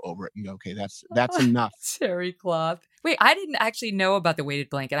robe over it and go, okay, that's enough. Terry cloth. Wait, I didn't actually know about the weighted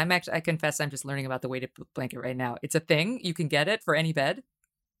blanket. I confess I'm just learning about the weighted blanket right now. It's a thing. You can get it for any bed.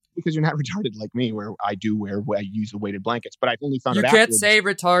 Because you're not retarded like me, where I use the weighted blankets, but I've only found it out. You can't say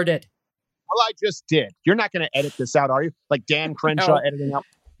retarded. Well, I just did. You're not going to edit this out, are you? Like Dan Crenshaw editing out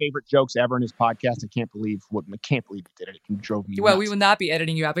my favorite jokes ever in his podcast. I can't believe he did it. It drove me nuts. Well, we will not be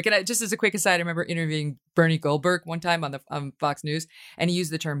editing you out. But just as a quick aside, I remember interviewing Bernie Goldberg one time on Fox News, and he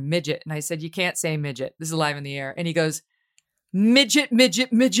used the term midget. And I said, you can't say midget. This is live in the air. And he goes, midget,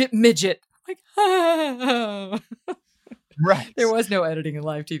 midget, midget, midget. I'm like, oh. Right. There was no editing in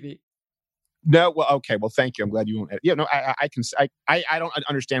live TV. No, well, okay. Well, thank you. I'm glad you won't. Yeah, no, I don't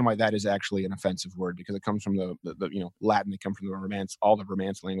understand why that is actually an offensive word, because it comes from the Latin. It comes from the Romance. All the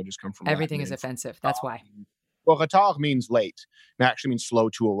Romance languages come from everything Latin. Is offensive. That's why. Well, retard means late. It actually means slow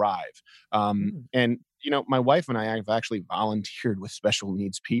to arrive. And my wife and I have actually volunteered with special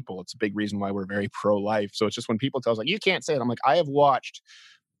needs people. It's a big reason why we're very pro-life. So it's just when people tell us like, you can't say it, I'm like, I have watched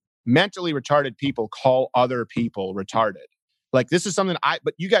mentally retarded people call other people retarded. Like, this is something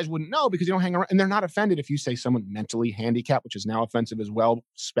but you guys wouldn't know because you don't hang around, and they're not offended if you say someone mentally handicapped, which is now offensive as well,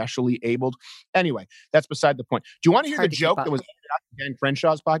 specially abled. Anyway, that's beside the point. Do you want to hear the joke that was on Dan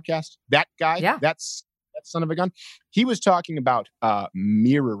Crenshaw's podcast? That guy, that son of a gun. He was talking about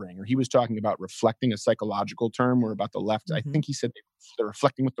mirroring, or he was talking about reflecting, a psychological term, or about the left. I think he said they're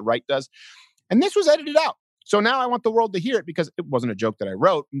reflecting what the right does. And this was edited out. So now I want the world to hear it, because it wasn't a joke that I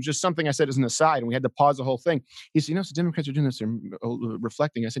wrote. It was just something I said as an aside, and we had to pause the whole thing. He said, so Democrats are doing this, they're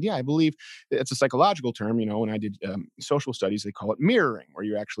reflecting. I said, yeah, I believe it's a psychological term. When I did social studies, they call it mirroring, where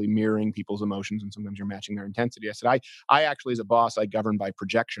you're actually mirroring people's emotions, and sometimes you're matching their intensity. I said, I actually, as a boss, I govern by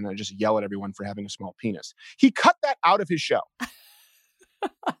projection. I just yell at everyone for having a small penis. He cut that out of his show.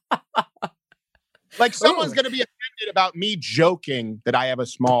 Like, someone's going to be offended about me joking that I have a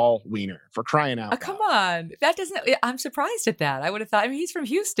small wiener, for crying out loud. Come on. That doesn't, I'm surprised at that. I would have thought, he's from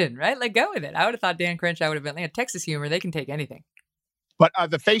Houston, right? Like, go with it. I would have thought Dan Crenshaw would have been like, Texas humor. They can take anything. But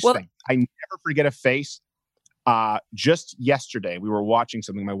the face thing, I never forget a face. Just yesterday, we were watching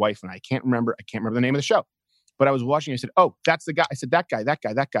something, my wife and I can't remember the name of the show. But I was watching, I said, oh, that's the guy. I said, that guy.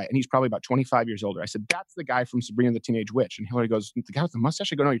 And he's probably about 25 years older. I said, that's the guy from Sabrina the Teenage Witch. And Hillary goes, the guy with the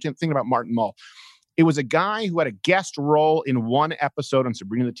mustache? I go, no, you're thinking about Martin Mull. It was a guy who had a guest role in one episode on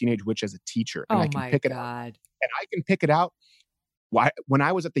Sabrina the Teenage Witch as a teacher. And I can pick it out. And I can pick it out. When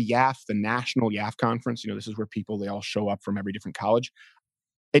I was at the YAF, the National YAF Conference, this is where they all show up from every different college.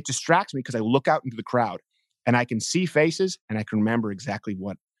 It distracts me because I look out into the crowd and I can see faces, and I can remember exactly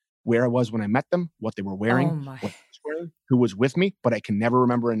where I was when I met them, what they were wearing, who was with me, but I can never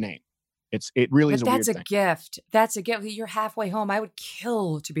remember a name. It really is a weird thing. That's a gift. That's a gift. You're halfway home. I would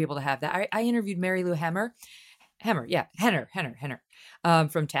kill to be able to have that. I interviewed Mary Lou Henner,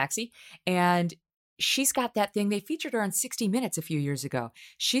 from Taxi. And she's got that thing. They featured her on 60 Minutes a few years ago.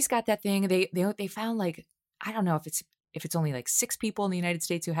 She's got that thing. They found, like, I don't know if it's only like 6 people in the United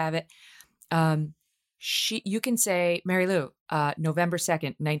States who have it. You can say, Mary Lou, November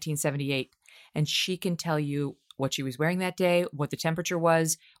 2nd, 1978, and she can tell you what she was wearing that day, what the temperature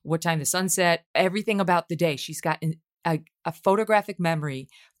was, what time the sun set, everything about the day. She's got a photographic memory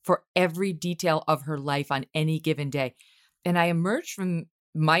for every detail of her life on any given day. And I emerged from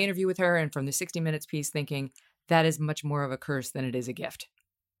my interview with her and from the 60 Minutes piece thinking that is much more of a curse than it is a gift.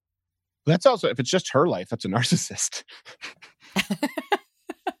 That's also, if it's just her life, that's a narcissist.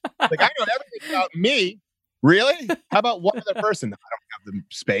 Like, I know everything about me. Really? How about one other person? I don't have the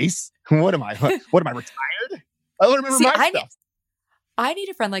space. What am I? What am I, retired? I don't remember my stuff. I need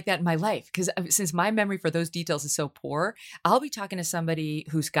a friend like that in my life because since my memory for those details is so poor, I'll be talking to somebody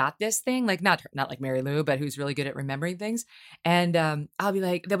who's got this thing, like not like Mary Lou, but who's really good at remembering things. And I'll be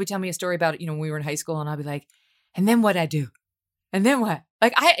like, they'll be telling me a story about, when we were in high school, and I'll be like, and then what'd I do? And then what?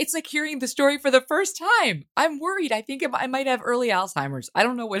 Like it's like hearing the story for the first time. I'm worried. I think I might have early Alzheimer's. I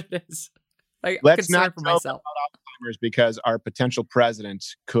don't know what it is. Like, let's not for myself about Alzheimer's because our potential president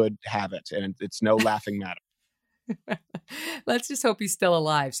could have it, and it's no laughing matter. Let's just hope he's still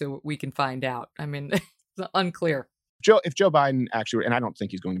alive so we can find out. I mean, it's unclear. If Joe Biden actually, and I don't think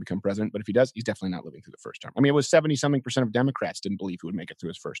he's going to become president, but if he does, he's definitely not living through the first term. I mean, it was 70-something% of Democrats didn't believe he would make it through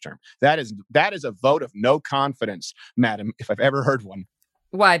his first term. That is a vote of no confidence, madam, if I've ever heard one.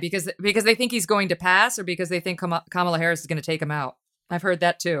 Why? Because they think he's going to pass, or because they think Kamala Harris is going to take him out? I've heard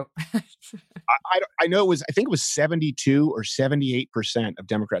that too. I know I think it was 72 or 78% of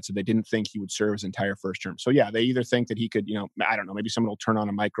Democrats said they didn't think he would serve his entire first term. So yeah, they either think that he could, I don't know, maybe someone will turn on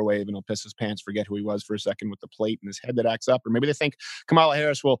a microwave and he'll piss his pants, forget who he was for a second with the plate in his head that acts up. Or maybe they think Kamala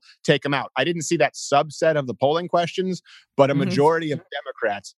Harris will take him out. I didn't see that subset of the polling questions, but a majority of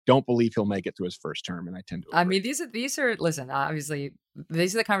Democrats don't believe he'll make it through his first term. And I tend to agree. I mean, these are, listen, obviously,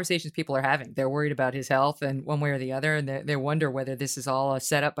 these are the conversations people are having. They're worried about his health and one way or the other. And they wonder whether this is all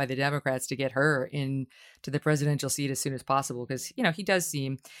set up by the Democrats to get her into the presidential seat as soon as possible. Because, he does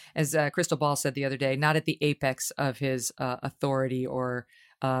seem, as Crystal Ball said the other day, not at the apex of his authority or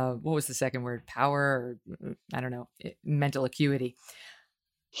what was the second word? Power, or I don't know, mental acuity.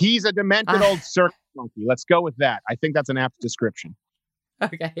 He's a demented old circus monkey. Let's go with that. I think that's an apt description.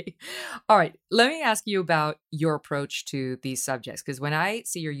 Okay. All right. Let me ask you about your approach to these subjects. Because when I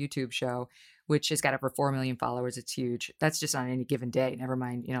see your YouTube show, which has got over 4 million followers, it's huge. That's just on any given day, never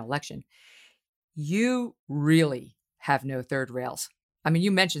mind, election. You really have no third rails. I mean,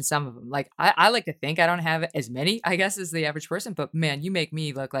 you mentioned some of them. Like, I like to think I don't have as many, I guess, as the average person. But man, you make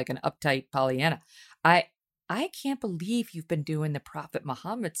me look like an uptight Pollyanna. I can't believe you've been doing the Prophet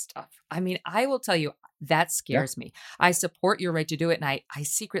Muhammad stuff. I mean, I will tell you, that scares me. I support your right to do it. And I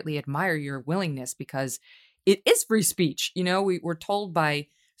secretly admire your willingness because it is free speech. We're told by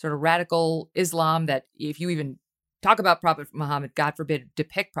sort of radical Islam that if you even talk about Prophet Muhammad, God forbid,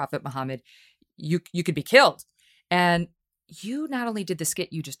 depict Prophet Muhammad, you could be killed. And you not only did the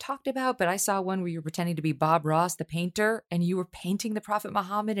skit you just talked about, but I saw one where you were pretending to be Bob Ross, the painter, and you were painting the Prophet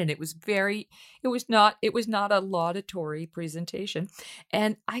Muhammad, and it was not a laudatory presentation.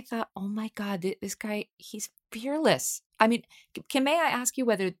 And I thought, oh my God, this guy, he's fearless. I mean, may I ask you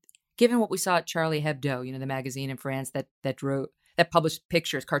whether, given what we saw at Charlie Hebdo, the magazine in France that published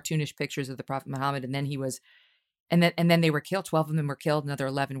pictures, cartoonish pictures of the Prophet Muhammad, and then he was, and then they were killed. 12 of them were killed. Another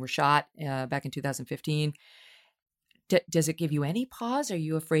 11 were shot back in 2015. Does it give you any pause? Are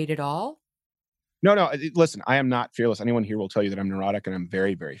you afraid at all? No. Listen, I am not fearless. Anyone here will tell you that I'm neurotic and I'm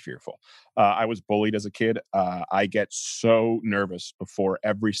very, very fearful. I was bullied as a kid. I get so nervous before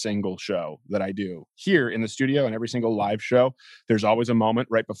every single show that I do here in the studio, and every single live show. There's always a moment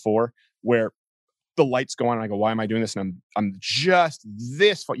right before where the lights go on and I go, why am I doing this? And I'm just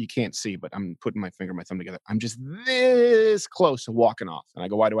this far. You can't see, but I'm putting my finger and my thumb together. I'm just this close to walking off. And I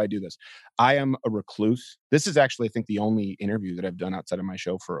go, why do I do this? I am a recluse. This is actually, I think, the only interview that I've done outside of my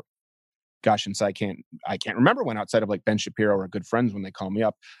show for, gosh, since I can't remember when, outside of like Ben Shapiro or Good Friends when they call me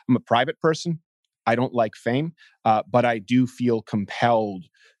up. I'm a private person. I don't like fame, but I do feel compelled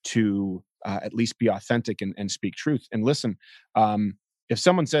to at least be authentic and speak truth. And listen, if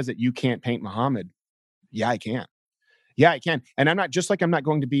someone says that you can't paint Muhammad, yeah, I can. Yeah, I can. And I'm not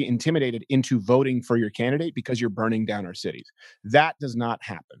going to be intimidated into voting for your candidate because you're burning down our cities. That does not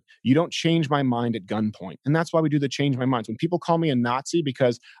happen. You don't change my mind at gunpoint. And that's why we do the Change My Minds. When people call me a Nazi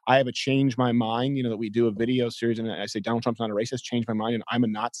because I have a Change My Mind, that we do a video series and I say Donald Trump's not a racist, change my mind, and I'm a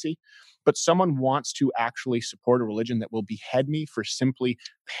Nazi. But someone wants to actually support a religion that will behead me for simply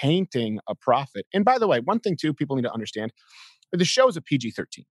painting a prophet. And by the way, one thing too, people need to understand, the show is a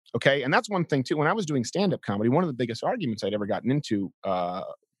PG-13. Okay. And that's one thing too. When I was doing stand-up comedy, one of the biggest arguments I'd ever gotten into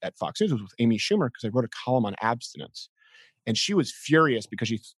at Fox News was with Amy Schumer, because I wrote a column on abstinence. And she was furious because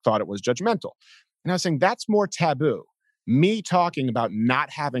she thought it was judgmental. And I was saying, that's more taboo. me talking about not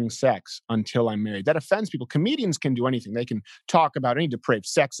having sex until I'm married. That offends people. Comedians can do anything. They can talk about any depraved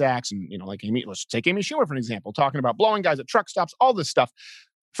sex acts and, like let's take Amy Schumer for an example, talking about blowing guys at truck stops, all this stuff.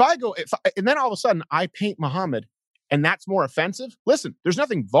 And then all of a sudden I paint Muhammad and that's more offensive. Listen, there's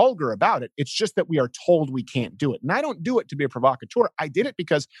nothing vulgar about it. It's just that we are told we can't do it. And I don't do it to be a provocateur. I did it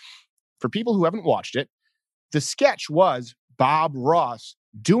because for people who haven't watched it, the sketch was Bob Ross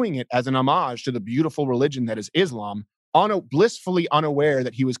doing it as an homage to the beautiful religion that is Islam, blissfully unaware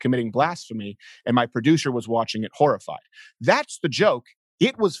that he was committing blasphemy, and my producer was watching it horrified. That's the joke.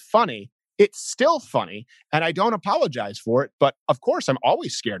 It was funny. It's still funny, and I don't apologize for it. But of course, I'm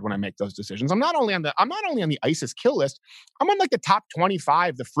always scared when I make those decisions. I'm not only on the ISIS kill list. I'm on like the top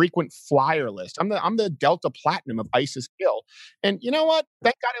 25, the frequent flyer list. I'm the Delta Platinum of ISIS kill. And you know what?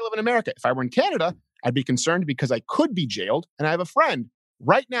 Thank God I live in America. If I were in Canada, I'd be concerned because I could be jailed, and I have a friend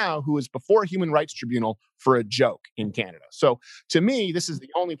right now who is before a human rights tribunal for a joke in Canada. So to me, this is the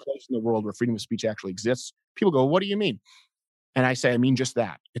only place in the world where freedom of speech actually exists. People go, what do you mean? And I say, I mean just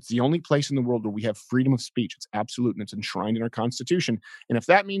that. It's the only place in the world where we have freedom of speech. It's absolute and it's enshrined in our Constitution. And if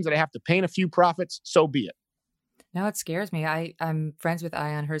that means that I have to paint a few prophets, so be it. Now it scares me. I'm friends with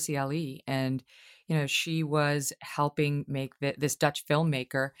Ayaan Hirsi Ali, and she was helping make this Dutch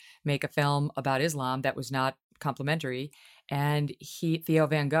filmmaker make a film about Islam that was not complimentary, and Theo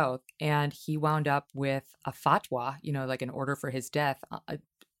van Gogh, and he wound up with a fatwa, like an order for his death,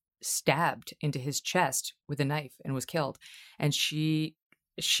 stabbed into his chest with a knife and was killed. And she's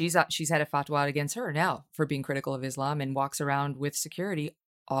had a fatwa against her now for being critical of Islam and walks around with security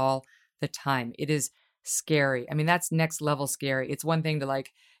all the time. It is scary. I mean, that's next level scary. It's one thing to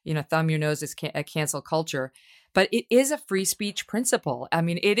thumb your nose at cancel culture, but it is a free speech principle. I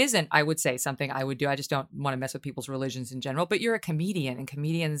mean, it isn't, I would say, something I would do. I just don't want to mess with people's religions in general. But you're a comedian, and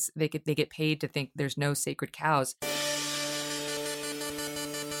comedians, they get paid to think there's no sacred cows.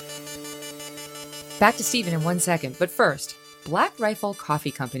 Back to Stephen in 1 second. But first, Black Rifle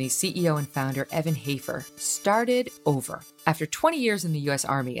Coffee Company CEO and founder Evan Hafer started over after 20 years in the U.S.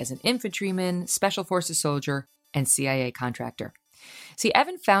 Army as an infantryman, Special Forces soldier, and CIA contractor. See,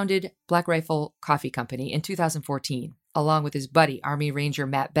 Evan founded Black Rifle Coffee Company in 2014, along with his buddy, Army Ranger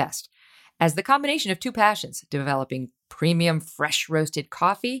Matt Best, as the combination of two passions, developing premium fresh roasted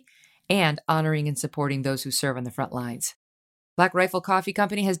coffee and honoring and supporting those who serve on the front lines. Black Rifle Coffee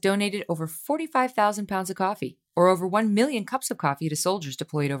Company has donated over 45,000 pounds of coffee, or over 1 million cups of coffee to soldiers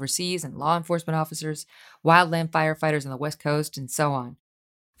deployed overseas and law enforcement officers, wildland firefighters on the West Coast, and so on.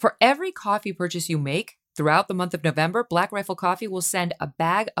 For every coffee purchase you make, throughout the month of November, Black Rifle Coffee will send a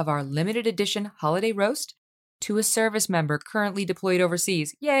bag of our limited edition holiday roast to a service member currently deployed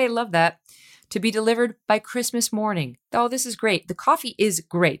overseas. Yay, love that. To be delivered by Christmas morning. Oh, this is great. The coffee is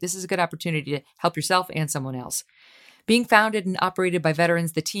great. This is a good opportunity to help yourself and someone else. Being founded and operated by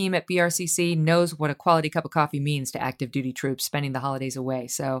veterans, the team at BRCC knows what a quality cup of coffee means to active duty troops spending the holidays away.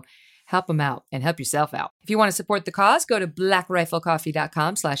 So help them out and help yourself out. If you want to support the cause, go to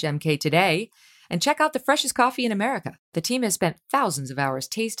blackriflecoffee.com/MK today. And check out the freshest coffee in America. The team has spent thousands of hours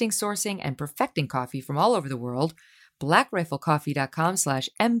tasting, sourcing, and perfecting coffee from all over the world.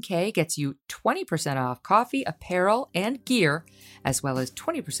 BlackRifleCoffee.com/MK gets you 20% off coffee, apparel, and gear, as well as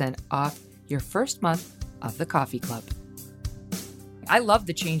 20% off your first month of the coffee club. I love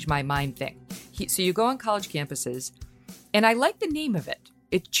the change my mind thing. So you go on college campuses, and I like the name of it.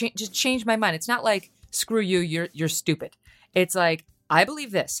 It just changed my mind. It's not like, screw you, you're stupid. It's like, I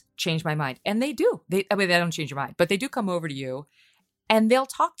believe this, change my mind. And they do. They don't change your mind, but they do come over to you and they'll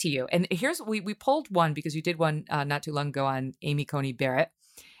talk to you. And here's, we pulled one because we did one not too long ago on Amy Coney Barrett.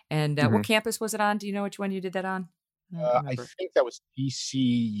 And what campus was it on? Do you know which one you did that on? I think that was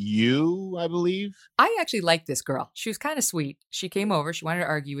TCU, I believe. I actually liked this girl. She was kind of sweet. She came over. She wanted to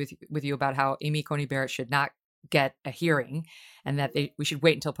argue with you about how Amy Coney Barrett should not get a hearing and that we should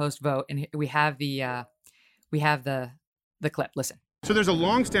wait until post-vote. And we have the clip. Listen. So there's a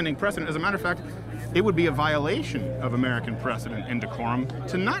long-standing precedent. As a matter of fact, it would be a violation of American precedent and decorum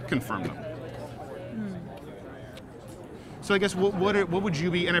to not confirm them. So I guess what would you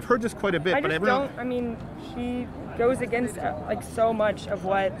be? And I've heard this quite a bit, she goes against so much of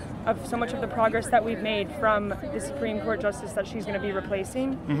the progress that we've made from the Supreme Court justice that she's going to be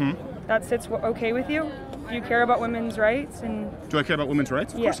replacing. Mm-hmm. That sits okay with you? Do you care about women's rights? And do I care about women's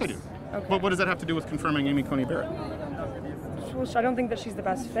rights? Of yes. course I do. Okay. But what does that have to do with confirming Amy Coney Barrett? Well, I don't think that she's the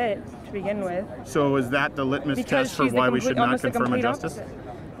best fit to begin with. So is that the litmus test for why we should not confirm a justice?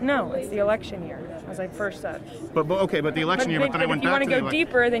 Opposite. No, it's the election year, as I first said. But the election year. But then I went back to the election. If you want to go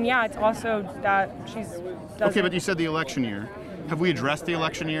deeper, then yeah, it's also that she's. Okay, but you said the election year. Have we addressed the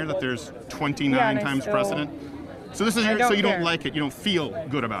election year that there's 29 times precedent? So this is I so don't you care. don't like it. You don't feel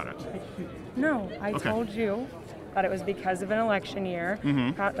good about it. No, I Okay. told you that it was because of an election year.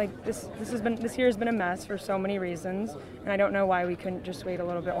 Like this year has been a mess for so many reasons, and I don't know why we couldn't just wait a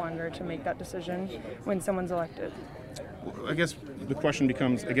little bit longer to make that decision when someone's elected. I guess the question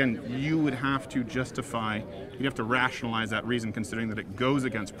becomes, again, you would have to justify, you'd have to rationalize that reason considering that it goes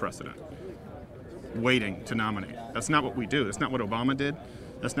against precedent, waiting to nominate. That's not what we do. That's not what Obama did.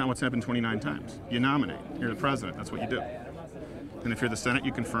 That's not what's happened 29 times. You nominate. You're the president. That's what you do. And if you're the Senate,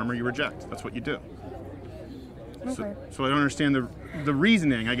 you confirm or you reject. That's what you do. Okay. So I don't understand the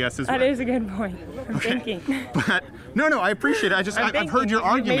reasoning, I guess. That is a good point. I'm thinking. But, no, I appreciate it. I've heard your You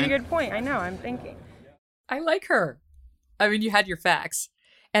argument. made a good point. I know, I'm thinking. I like her. I mean, you had your facts.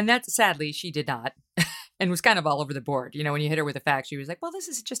 And that's, sadly, she did not. And was kind of all over the board. You know, when you hit her with the facts, she was like, well, this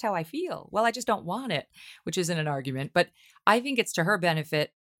is just how I feel. Well, I just don't want it, which isn't an argument. But I think it's to her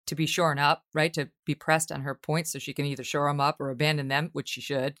benefit to be shorn up, right? To be pressed on her points so she can either shore them up or abandon them, which she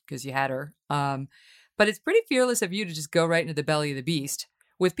should, because you had her. But it's pretty fearless of you to just go right into the belly of the beast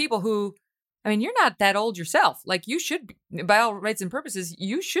with people who, I mean, you're not that old yourself. Like, you should be, by all rights and purposes,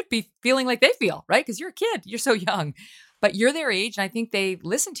 you should be feeling like they feel, right? Because you're a kid. You're so young. But you're their age, and I think they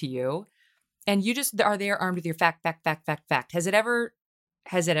listen to you. And you just are there armed with your fact. Has it ever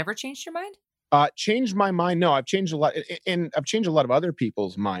changed your mind? Changed my mind? No, I've changed a lot, and I've changed a lot of other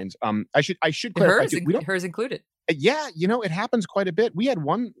people's minds. I should clarify. Hers included. Yeah, it happens quite a bit. We had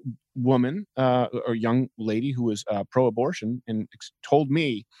one woman, or young lady, who was pro-abortion and told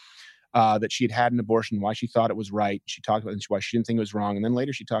me that she had an abortion, why she thought it was right. She talked about why she didn't think it was wrong, and then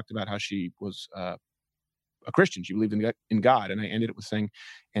later she talked about how she was a Christian. She believed in God. And I ended it with saying,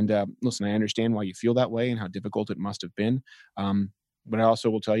 and listen, I understand why you feel that way and how difficult it must have been. But I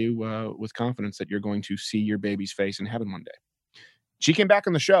also will tell you with confidence that you're going to see your baby's face in heaven one day. She came back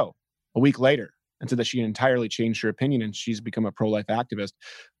on the show a week later and said that she had entirely changed her opinion and she's become a pro-life activist.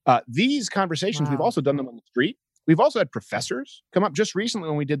 These conversations, We've also done them on the street. We've also had professors come up. Just recently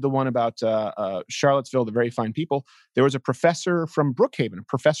when we did the one about Charlottesville, the very fine people, there was a professor from Brookhaven, a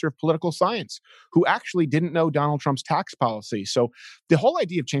professor of political science, who actually didn't know Donald Trump's tax policy. So the whole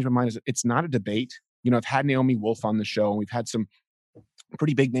idea of Change My Mind is it's not a debate. I've had Naomi Wolf on the show, and we've had some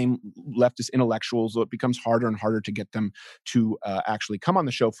pretty big name leftist intellectuals, so it becomes harder and harder to get them to actually come on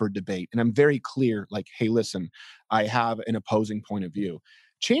the show for a debate. And I'm very clear, like, hey, listen, I have an opposing point of view.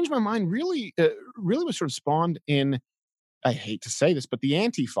 Change My Mind really was sort of spawned in, I hate to say this, but the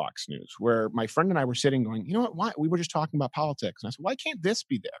anti-Fox News, where my friend and I were sitting going, you know what, why? We were just talking about politics. And I said, why can't this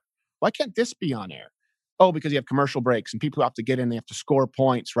be there? Why can't this be on air? Oh, because you have commercial breaks and people who have to get in, they have to score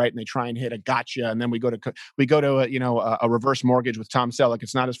points, right? And they try and hit a gotcha. And then we go to a reverse mortgage with Tom Selleck.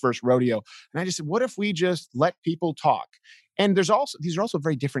 It's not his first rodeo. And I just said, what if we just let people talk? And these are also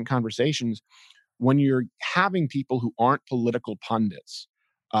very different conversations when you're having people who aren't political pundits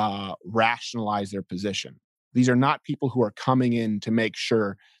rationalize their position. These are not people who are coming in to make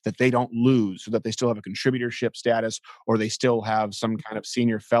sure that they don't lose, so that they still have a contributorship status or they still have some kind of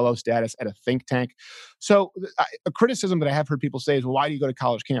senior fellow status at a think tank. So a criticism that I have heard people say is, well, why do you go to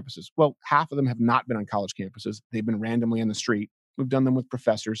college campuses? Well, half of them have not been on college campuses. They've been randomly in the street. We've done them with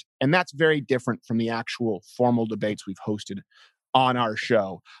professors. And that's very different from the actual formal debates we've hosted on our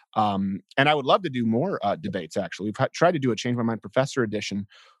show. And I would love to do more debates, actually. We've tried to do a Change My Mind Professor edition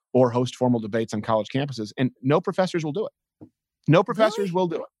or host formal debates on college campuses, and no professors will do it. No professors will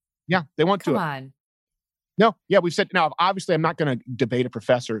do it. Yeah, they won't do it. Come on. No, yeah, we've said, now, obviously, I'm not going to debate a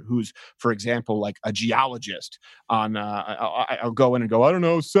professor who's, for example, like a geologist on, I'll go in and go, I don't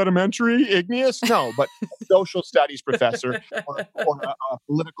know, sedimentary, igneous? No, but a social studies professor or a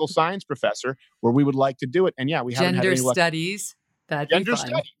political science professor where we would like to do it. And yeah, we haven't had any luck. Studies. That'd Gender be fun.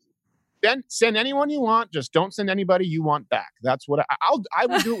 studies. Then send anyone you want. Just don't send anybody you want back. That's what I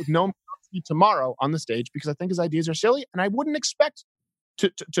will do it with Noam Chomsky tomorrow on the stage, because I think his ideas are silly and I wouldn't expect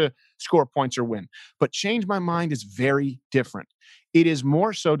to score points or win. But Change My Mind is very different. It is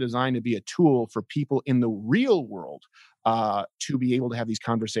more so designed to be a tool for people in the real world to be able to have these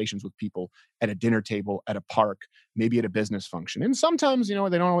conversations with people at a dinner table, at a park, maybe at a business function. And sometimes, they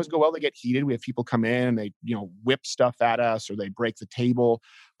don't always go well. They get heated. We have people come in and they, whip stuff at us or they break the table.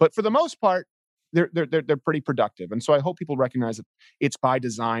 But for the most part, they're pretty productive. And so I hope people recognize that it's by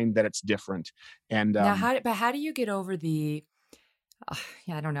design, that it's different. And now, how do you get over the?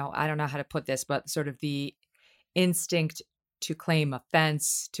 I don't know how to put this, but sort of the instinct to claim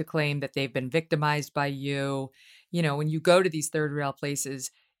offense, to claim that they've been victimized by you. When you go to these third rail places,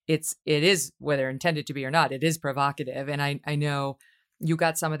 it is, whether intended to be or not, it is provocative. And I know you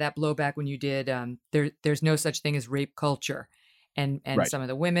got some of that blowback when you did, there's no such thing as rape culture. And Right. some of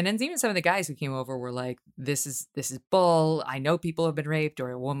the women and even some of the guys who came over were like, this is bull. I know people have been raped,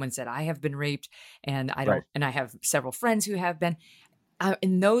 or a woman said, I have been raped, and I don't, Right. and I have several friends who have been.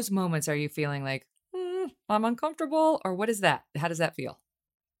 In those moments, are you feeling like, I'm uncomfortable, or what is that? How does that feel?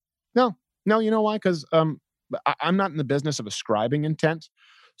 No, you know why? Because I'm not in the business of ascribing intent,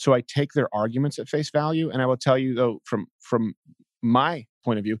 so I take their arguments at face value. And I will tell you, though, from my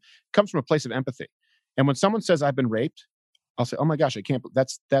point of view, it comes from a place of empathy. And when someone says I've been raped, I'll say, "Oh my gosh, I can't.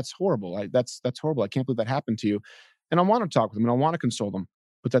 That's horrible. That's horrible. I can't believe that happened to you." And I want to talk with them, and I want to console them.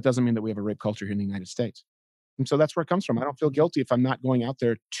 But that doesn't mean that we have a rape culture here in the United States. And so that's where it comes from. I don't feel guilty if I'm not going out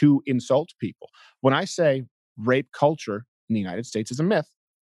there to insult people. When I say rape culture in the United States is a myth,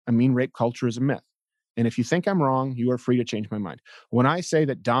 I mean rape culture is a myth. And if you think I'm wrong, you are free to change my mind. When I say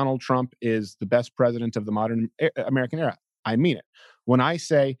that Donald Trump is the best president of the modern American era, I mean it. When I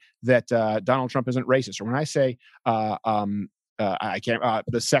say that Donald Trump isn't racist, or when I say I can't,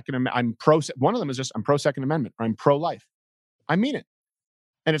 the Second, I'm pro. One of them is just I'm pro Second Amendment, or I'm pro life. I mean it.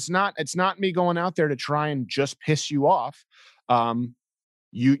 And it's not me going out there to try and just piss you off.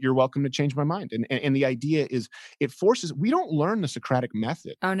 You're welcome to change my mind. And the idea is we don't learn the Socratic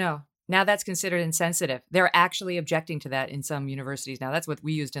method. Oh, no. Now that's considered insensitive. They're actually objecting to that in some universities. Now that's what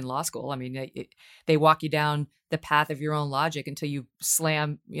we used in law school. I mean, they walk you down the path of your own logic until you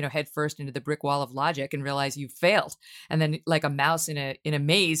slam, head first into the brick wall of logic and realize you've failed. And then like a mouse in a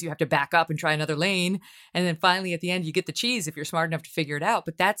maze, you have to back up and try another lane. And then finally at the end, you get the cheese if you're smart enough to figure it out.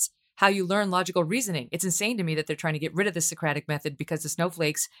 But that's how you learn logical reasoning. It's insane to me that they're trying to get rid of the Socratic method because the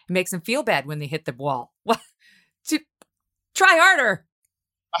snowflakes, it makes them feel bad when they hit the wall. Well, try harder.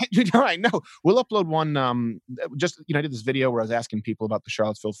 I know. We'll upload one. I did this video where I was asking people about the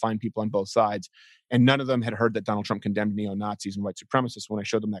Charlottesville, fine people on both sides, and none of them had heard that Donald Trump condemned neo-Nazis and white supremacists. When I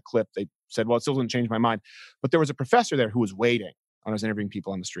showed them that clip, they said, well, it still doesn't change my mind. But there was a professor there who was waiting when I was interviewing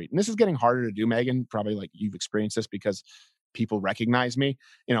people on the street. And this is getting harder to do, Megan, probably like you've experienced this because people recognize me.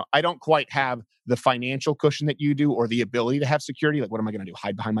 I don't quite have the financial cushion that you do or the ability to have security. Like, what am I going to do?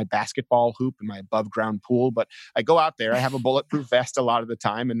 Hide behind my basketball hoop and my above ground pool? But I go out there, I have a bulletproof vest a lot of the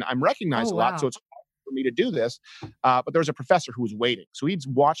time, and I'm recognized a lot. So it's hard for me to do this. But there was a professor who was waiting. So he'd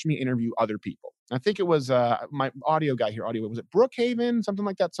watch me interview other people. I think it was my audio guy here. Was it Brookhaven? Something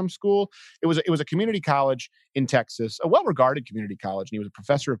like that, some school. It was a community college in Texas, a well-regarded community college. And he was a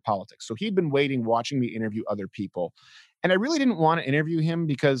professor of politics. So he'd been waiting, watching me interview other people. And I really didn't want to interview him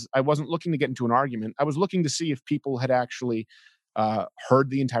because I wasn't looking to get into an argument. I was looking to see if people had actually heard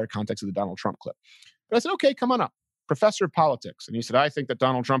the entire context of the Donald Trump clip. But I said, okay, come on up. Professor of politics. And he said, I think that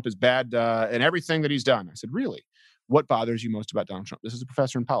Donald Trump is bad in everything that he's done. I said, really? What bothers you most about Donald Trump? This is a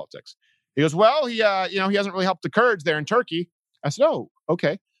professor in politics. He goes, well, he hasn't really helped the Kurds there in Turkey. I said, oh,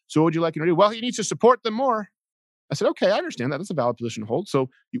 okay. So what would you like him to do? Well, he needs to support them more. I said, okay, I understand that. That's a valid position to hold. So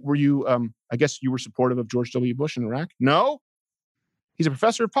were you, I guess you were supportive of George W. Bush in Iraq? No. He's a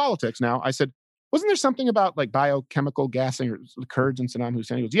professor of politics now. I said, wasn't there something about like biochemical gassing or the Kurds and Saddam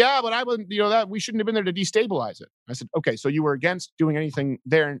Hussein? He goes, yeah, but I wouldn't, that we shouldn't have been there to destabilize it. I said, okay, so you were against doing anything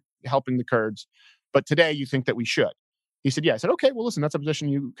there helping the Kurds, but today you think that we should. He said, yeah. I said, okay, well, listen, that's a position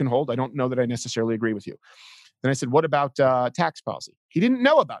you can hold. I don't know that I necessarily agree with you. Then I said, what about tax policy? He didn't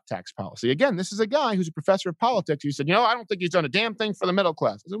know about tax policy. Again, this is a guy who's a professor of politics. He said, I don't think he's done a damn thing for the middle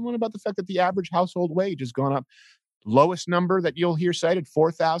class. I said, what about the fact that the average household wage has gone up? Lowest number that you'll hear cited,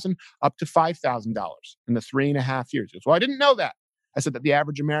 $4,000 up to $5,000 in the 3.5 years. He goes, well, I didn't know that. I said that the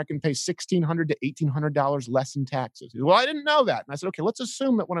average American pays $1,600 to $1,800 less in taxes. He goes, well, I didn't know that. And I said, okay, let's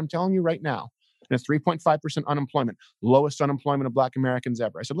assume that what I'm telling you right now, and a 3.5% unemployment, lowest unemployment of Black Americans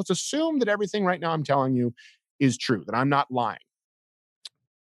ever. I said, let's assume that everything right now I'm telling you is true, that I'm not lying.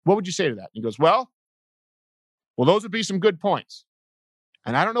 What would you say to that? And he goes, well, those would be some good points.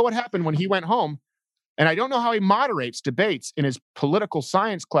 And I don't know what happened when he went home, and I don't know how he moderates debates in his political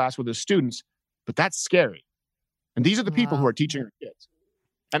science class with his students, but that's scary. And these are the people who are teaching our kids.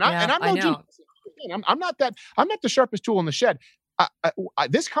 And I'm no genius. I'm not the sharpest tool in the shed.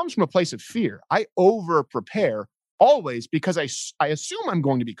 This comes from a place of fear. I over prepare always because I assume I'm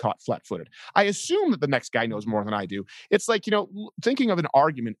going to be caught flat-footed. I assume that the next guy knows more than I do. It's like, thinking of an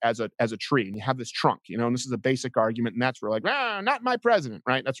argument as a tree, and you have this trunk, and this is a basic argument, and that's where like, not my president,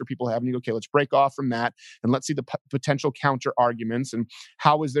 right? That's where people have, and you go, okay, let's break off from that, and let's see the potential counter arguments, and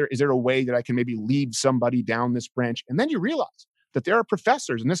is there a way that I can maybe lead somebody down this branch? And then you realize that there are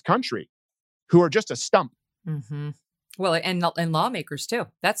professors in this country who are just a stump. Mm-hmm. Well, and lawmakers too.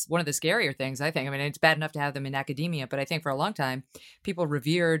 That's one of the scarier things, I think. I mean, it's bad enough to have them in academia, but I think for a long time, people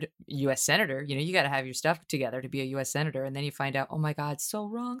revered U.S. senator. You know, you got to have your stuff together to be a U.S. senator, and then you find out, oh my God, so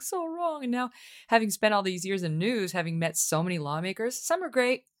wrong, so wrong. And now, having spent all these years in news, having met so many lawmakers, some are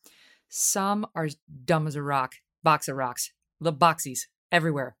great, some are dumb as a rock, box of rocks, the boxies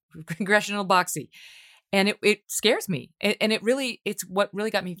everywhere, congressional boxy. And it scares me. And it's what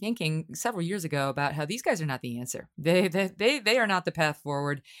really got me thinking several years ago about how these guys are not the answer. They are not the path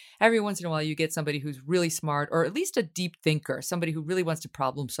forward. Every once in a while, you get somebody who's really smart, or at least a deep thinker, somebody who really wants to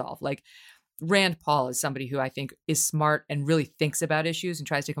problem solve. Like Rand Paul is somebody who I think is smart and really thinks about issues and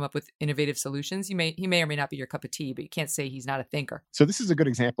tries to come up with innovative solutions. He may or may not be your cup of tea, but you can't say he's not a thinker. So this is a good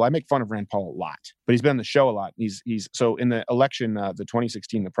example. I make fun of Rand Paul a lot, but he's been on the show a lot. He's so in the election, the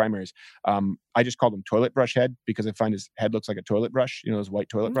 2016, the primaries, I just called him toilet brush head because I find his head looks like a toilet brush, you know, those white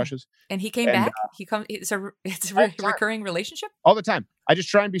toilet brushes. And he came back. It's a recurring relationship all the time. I just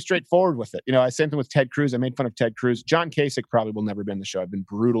try and be straightforward with it. You know, I same thing with Ted Cruz. I made fun of Ted Cruz. John Kasich probably will never be on the show. I've been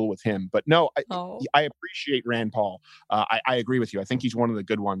brutal with him, but no, I appreciate Rand Paul. I agree with you. I think he's one of the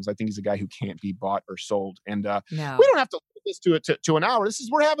good ones. I think he's a guy who can't be bought or sold. And we don't have to limit this to an hour.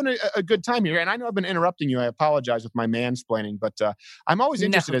 We're having a good time here. And I know I've been interrupting you. I apologize with my mansplaining, but I'm always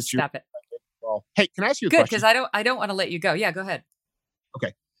interested as to. Stop it. Well, hey, can I ask you a question? Good, because I don't want to let you go. Yeah, go ahead.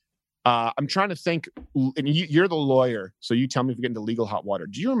 Okay. I'm trying to think, and you're the lawyer, so you tell me if we get into legal hot water.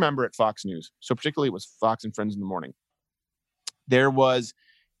 Do you remember at Fox News, so particularly it was Fox and Friends in the Morning, there was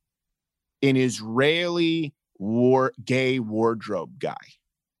an Israeli gay wardrobe guy.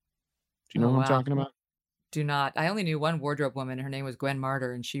 Do you know who I'm talking about? Do not. I only knew one wardrobe woman. Her name was Gwen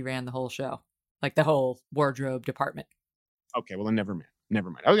Martyr, and she ran the whole show, like the whole wardrobe department. Okay, well, then never mind.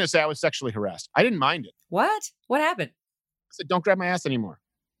 I was going to say I was sexually harassed. I didn't mind it. What? What happened? I said, don't grab my ass anymore.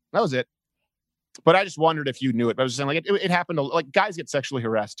 That was it. But I just wondered if you knew it. I was just saying, like, it happened. Like, guys get sexually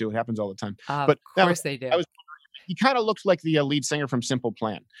harassed too. It happens all the time. But of course they do. He kind of looked like the lead singer from Simple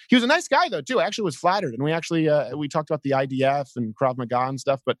Plan. He was a nice guy though too. I actually was flattered, and we actually we talked about the IDF and Krav Maga and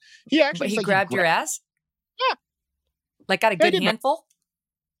stuff. But he actually grabbed your ass. Yeah, like got a good handful.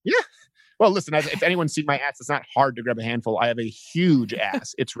 Yeah. Well, listen, if anyone's seen my ass, it's not hard to grab a handful. I have a huge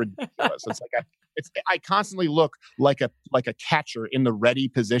ass. It's ridiculous. It's like I constantly look like a catcher in the ready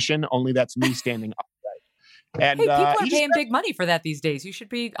position. Only that's me standing upright. And hey, people are paying big money for that these days. You should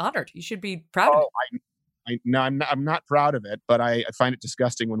be honored. You should be proud of it. No, I'm not proud of it, but I find it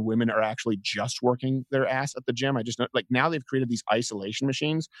disgusting when women are actually just working their ass at the gym. I just know, like, now they've created these isolation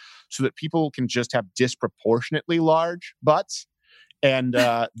machines so that people can just have disproportionately large butts, and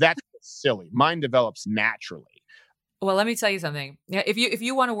that's silly. Mine develops naturally. Well, let me tell you something. Yeah, if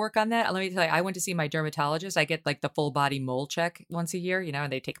you want to work on that, let me tell you, I went to see my dermatologist. I get like the full body mole check once a year, you know,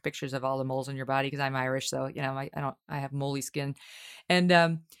 and they take pictures of all the moles on your body because I'm Irish, so you know, I have moley skin,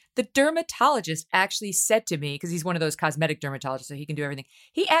 and the dermatologist actually said to me, because he's one of those cosmetic dermatologists, so he can do everything.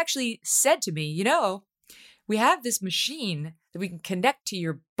 He actually said to me, you know, we have this machine that we can connect to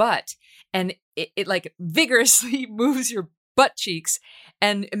your butt, and it like vigorously moves your butt cheeks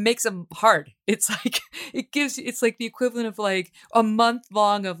and it makes them hard. It's like it's like the equivalent of like a month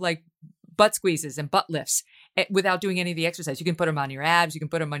long of like butt squeezes and butt lifts without doing any of the exercise. You can put them on your abs, you can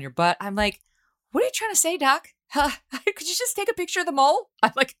put them on your butt. I'm like, what are you trying to say, Doc? Could you just take a picture of the mole?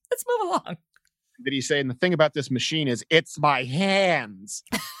 I'm like, let's move along. Did he say, and the thing about this machine is it's my hands.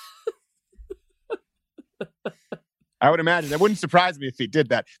 I would imagine. It wouldn't surprise me if he did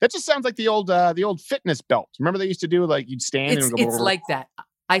that. That just sounds like the old fitness belt. Remember they used to do, like, you'd stand and go. It's like that.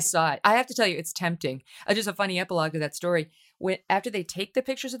 I saw it. I have to tell you, it's tempting. Just a funny epilogue to that story. After they take the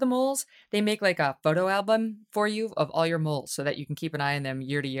pictures of the moles, they make like a photo album for you of all your moles so that you can keep an eye on them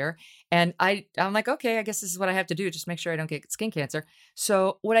year to year. And I'm like, okay, I guess this is what I have to do. Just make sure I don't get skin cancer.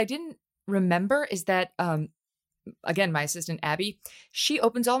 So what I didn't remember is that, again, my assistant, Abby, she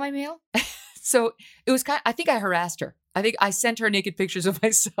opens all my mail. So it was I think I harassed her. I think I sent her naked pictures of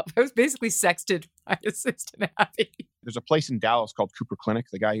myself. I was basically sexted my assistant, Abby. There's a place in Dallas called Cooper Clinic.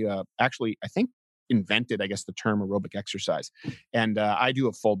 The guy actually, I think, invented, I guess, the term aerobic exercise. And I do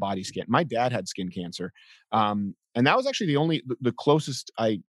a full body scan. My dad had skin cancer. And that was actually the closest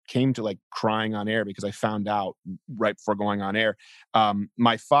I came to like crying on air, because I found out right before going on air.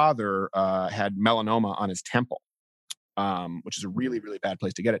 My father had melanoma on his temple. Which is a really, really bad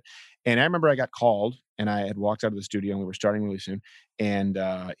place to get it. And I remember I got called and I had walked out of the studio and we were starting really soon. And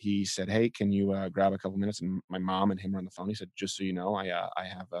he said, hey, can you grab a couple minutes? And my mom and him were on the phone. He said, just so you know, I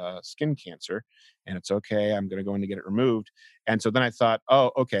have skin cancer and it's okay. I'm going to go in to get it removed. And so then I thought, oh,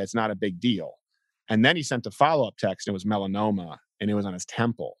 okay, it's not a big deal. And then he sent a follow-up text and it was melanoma and it was on his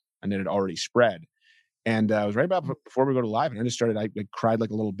temple and it had already spread. And it was right about before we go to live, and I just started. I cried like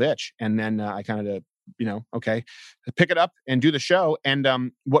a little bitch, and then I kind of, okay, pick it up and do the show. And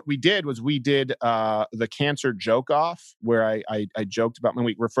what we did was we did the cancer joke off, where I joked about when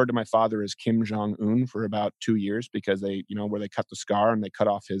we referred to my father as Kim Jong Un for about 2 years because they, where they cut the scar and they cut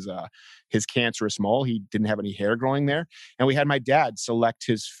off his cancerous mole. He didn't have any hair growing there, and we had my dad select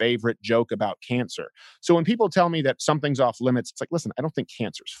his favorite joke about cancer. So when people tell me that something's off limits, it's like, listen, I don't think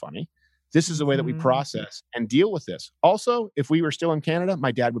cancer's funny. This is the way that we process and deal with this. Also, if we were still in Canada,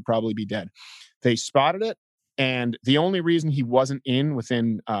 my dad would probably be dead. They spotted it, and the only reason he wasn't in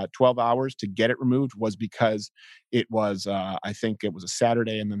within 12 hours to get it removed was because it was, I think it was a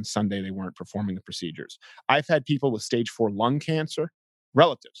Saturday, and then Sunday they weren't performing the procedures. I've had people with stage 4 lung cancer,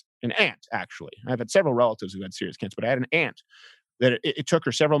 relatives, an aunt actually. I've had several relatives who had serious cancer, but I had an aunt that it took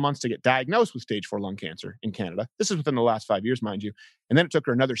her several months to get diagnosed with stage 4 lung cancer in Canada. This is within the last 5 years, mind you. And then it took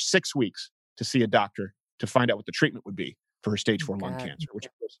her another 6 weeks to see a doctor to find out what the treatment would be for her stage 4 lung cancer, which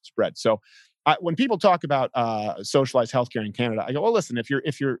of course spread. So when people talk about socialized healthcare in Canada, I go, well, listen, if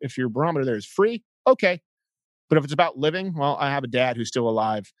your barometer there is free, okay. But if it's about living, well, I have a dad who's still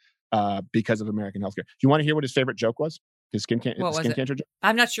alive because of American healthcare. Do you want to hear what his favorite joke was? His skin cancer joke?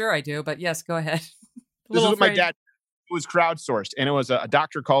 I'm not sure I do, but yes, go ahead. This is what my dad. It was crowdsourced, and it was a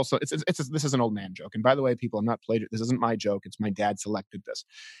doctor call. So this is an old man joke. And by the way, people, I'm not played it. This isn't my joke. It's my dad selected this.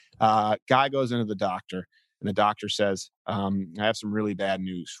 Guy goes into the doctor, and the doctor says, I have some really bad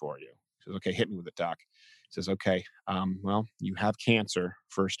news for you. He says, okay, hit me with it, doc. He says, okay, well, you have cancer,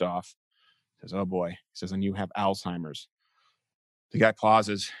 first off. He says, oh boy. He says, and you have Alzheimer's. The guy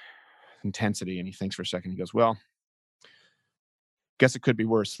pauses, intensity, and he thinks for a second. He goes, well, guess it could be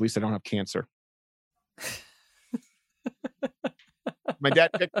worse. At least I don't have cancer. My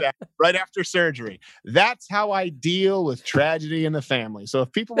dad picked that right after surgery. That's how I deal with tragedy in the family. So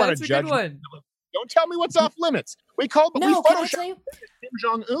if people want to judge me, don't tell me what's off limits. We photoshopped Kim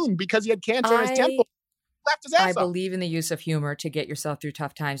Jong-un because he had cancer on his temple. Left his ass I off. believe in the use of humor to get yourself through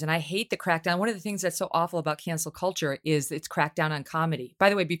tough times. And I hate the crackdown. One of the things that's so awful about cancel culture is its crackdown on comedy. By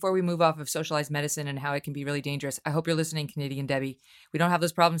the way, before we move off of socialized medicine and how it can be really dangerous, I hope you're listening, Canadian Debbie. We don't have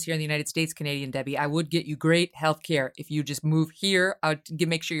those problems here in the United States, Canadian Debbie. I would get you great health care if you just move here. I would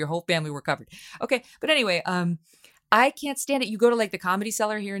make sure your whole family were covered. Okay. But anyway, I can't stand it. You go to like the Comedy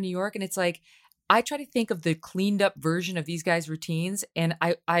Cellar here in New York, and it's like, I try to think of the cleaned up version of these guys' routines, and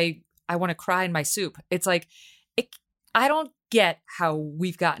I want to cry in my soup. It's like, I don't get how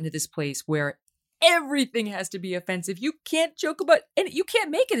we've gotten to this place where everything has to be offensive. You can't joke about, and you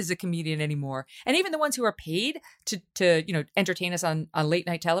can't make it as a comedian anymore. And even the ones who are paid to entertain us on late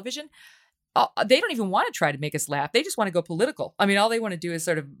night television, they don't even want to try to make us laugh. They just want to go political. I mean, all they want to do is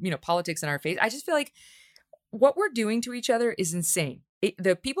sort of, politics in our face. I just feel like what we're doing to each other is insane.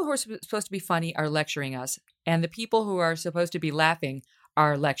 The people who are supposed to be funny are lecturing us, and the people who are supposed to be laughing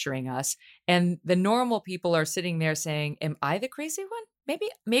are lecturing us, and the normal people are sitting there saying, am I the crazy one?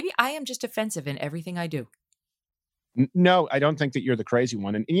 Maybe I am just offensive in everything I do. No, I don't think that you're the crazy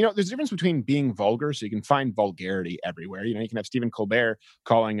one. And there's a difference between being vulgar, so you can find vulgarity everywhere. You can have Stephen Colbert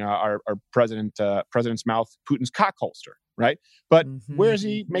calling our president's mouth Putin's cock holster, right? But where is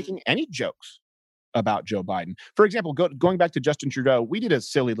he making any jokes about Joe Biden? For example, going back to Justin Trudeau, we did a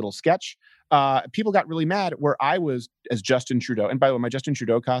silly little sketch. People got really mad where I was as Justin Trudeau. And by the way, my Justin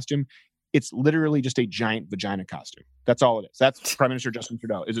Trudeau costume, it's literally just a giant vagina costume. That's all it is. That's Prime Minister Justin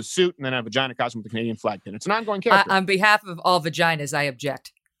Trudeau. Is a suit and then a vagina costume with a Canadian flag pin. It's an ongoing character. On behalf of all vaginas, I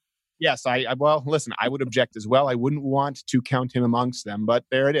object. Yes, well, listen, I would object as well. I wouldn't want to count him amongst them, but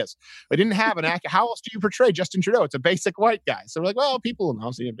there it is. I didn't have an act. How else do you portray Justin Trudeau? It's a basic white guy. So we're like, well, people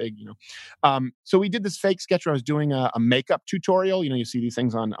will see a big, So we did this fake sketch where I was doing a makeup tutorial. You see these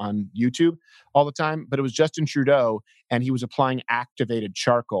things on YouTube all the time, but it was Justin Trudeau, and he was applying activated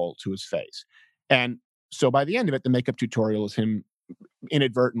charcoal to his face. And so by the end of it, the makeup tutorial is him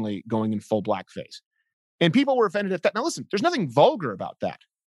inadvertently going in full blackface. And people were offended at that. Now listen, there's nothing vulgar about that.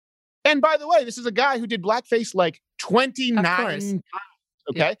 And by the way, this is a guy who did blackface like 29 times.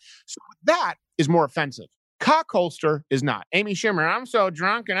 Okay. Yeah. So that is more offensive. Cock holster is not. Amy Schumer, I'm so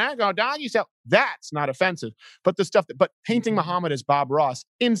drunk and I go doggy style. That's not offensive. But but painting Muhammad as Bob Ross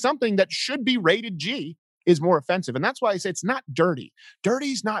in something that should be rated G is more offensive. And that's why I say it's not dirty.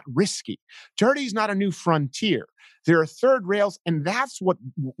 Dirty's not risky. Dirty's not a new frontier. There are third rails, and that's what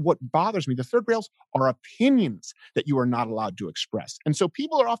bothers me. The third rails are opinions that you are not allowed to express. And so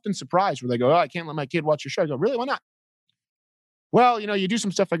people are often surprised where they go, oh, I can't let my kid watch your show. I go, really? Why not? Well, you do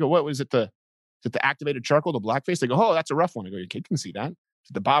some stuff. I go, what was it? The activated charcoal, the blackface? They go, oh, that's a rough one. I go, your kid can see that. Is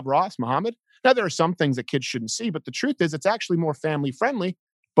it the Bob Ross, Muhammad? Now, there are some things that kids shouldn't see, but the truth is it's actually more family friendly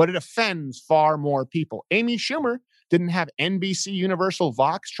but it offends far more people. Amy Schumer didn't have NBC Universal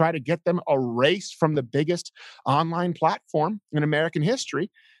Vox try to get them erased from the biggest online platform in American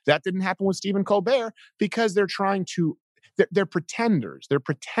history. That didn't happen with Stephen Colbert because they're pretenders. They're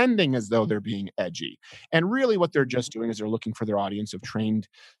pretending as though they're being edgy. And really what they're just doing is they're looking for their audience of trained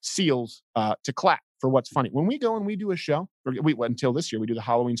seals to clap for what's funny. When we go and we do a show, until this year, we do the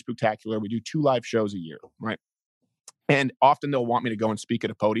Halloween Spooktacular. We do 2 live shows a year, right? And often they'll want me to go and speak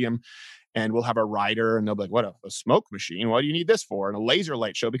at a podium, and we'll have a rider and they'll be like, what, a smoke machine? What do you need this for? And a laser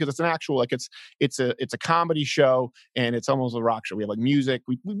light show, because it's an actual, like it's a comedy show and it's almost a rock show. We have like music.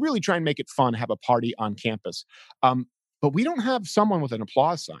 We really try and make it fun, have a party on campus. But we don't have someone with an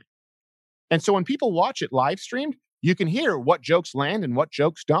applause sign. And so when people watch it live streamed, you can hear what jokes land and what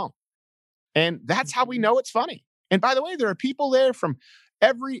jokes don't. And that's how we know it's funny. And by the way, there are people there from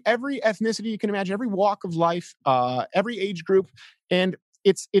every ethnicity you can imagine, every walk of life, every age group. And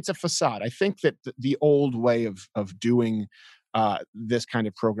it's a facade. I think that the old way of doing this kind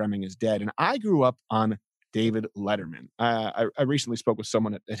of programming is dead. And I grew up on David Letterman. I recently spoke with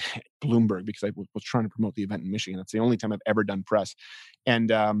someone at Bloomberg because I was trying to promote the event in Michigan. That's the only time I've ever done press.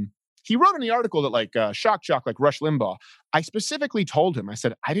 And he wrote in the article that like shock jock like Rush Limbaugh. I specifically told him, I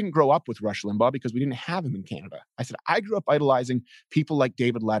said, I didn't grow up with Rush Limbaugh because we didn't have him in Canada. I said, I grew up idolizing people like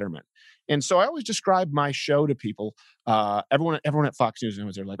David Letterman. And so I always describe my show to people. Everyone at Fox News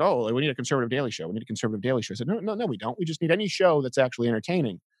was there like, oh, we need a conservative daily show. We need a conservative daily show. I said, no, we don't. We just need any show that's actually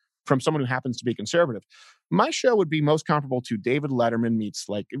entertaining from someone who happens to be conservative. My show would be most comparable to David Letterman meets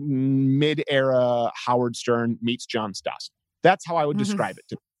like mid-era Howard Stern meets John Stossel. That's how I would describe it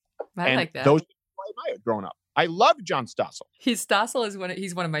to me. I like that. Those people I admired growing up. I loved John Stossel. Stossel is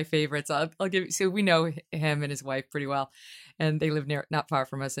he's one of my favorites. I'll give you, so we know him and his wife pretty well, and they live not far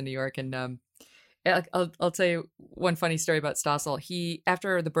from us in New York. And I'll tell you one funny story about Stossel. He,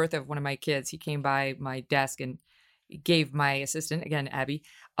 after the birth of one of my kids, he came by my desk and gave my assistant, again, Abby,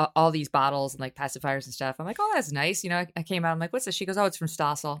 all these bottles and like pacifiers and stuff. I'm like, oh, that's nice. You know, I came out, I'm like, what's this? She goes, oh, it's from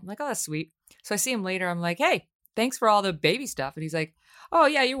Stossel. I'm like, oh, that's sweet. So I see him later. I'm like, hey, thanks for all the baby stuff. And he's like, oh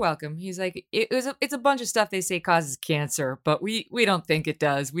yeah, you're welcome. He's like, it's a bunch of stuff they say causes cancer, but we don't think it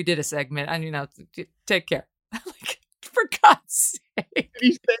does. We did a segment and, you know, take care. I'm like, for God's sake.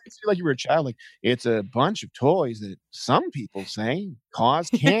 He's saying like you were a child, like it's a bunch of toys that some people say cause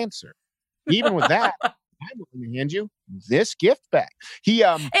cancer. Even with that, I'm going to hand you this gift bag. He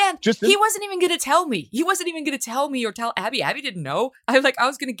wasn't even going to tell me. He wasn't even going to tell me or tell Abby. Abby didn't know. I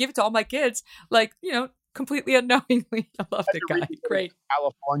was going to give it to all my kids, like, you know, completely unknowingly. I love the guy. Great.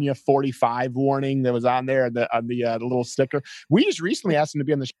 California 45 warning that was on there on the little sticker. We just recently asked him to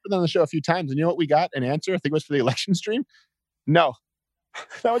be on the show a few times, and you know what we got? An answer. I think it was for the election stream. No.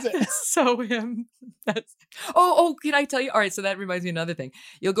 That was it. So him. Can I tell you? All right, so that reminds me of another thing.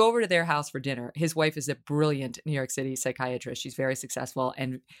 You'll go over to their house for dinner. His wife is a brilliant New York City psychiatrist. She's very successful.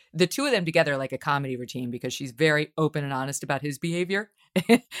 And the two of them together are like a comedy routine because she's very open and honest about his behavior.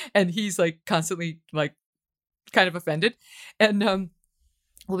 And he's like constantly like kind of offended. And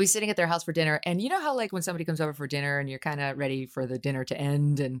we'll be sitting at their house for dinner. And you know how like when somebody comes over for dinner and you're kind of ready for the dinner to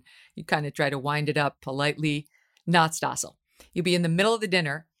end and you kind of try to wind it up politely? Not Stossel. You'll be in the middle of the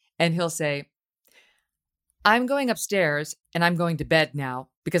dinner and he'll say, I'm going upstairs and I'm going to bed now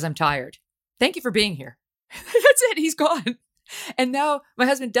because I'm tired. Thank you for being here. That's it. He's gone. And now my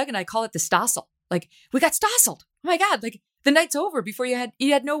husband Doug and I call it the Stossel. Like, we got Stosseled. Oh my God. Like the night's over before you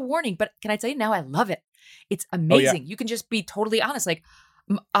had no warning. But can I tell you now, I love it. It's amazing. Oh, yeah. You can just be totally honest. Like,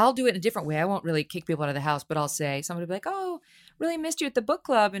 I'll do it in a different way. I won't really kick people out of the house, but I'll say, somebody will be like, oh, really missed you at the book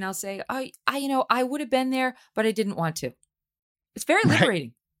club. And I'll say, I would have been there, but I didn't want to. It's very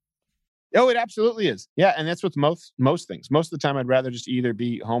liberating. Right. Oh, it absolutely is. Yeah. And that's with most things. Most of the time, I'd rather just either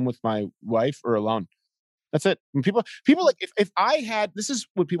be home with my wife or alone. That's it. When people like, if I had, this is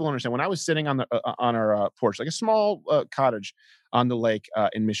what people understand. When I was sitting on our porch, like a small cottage on the lake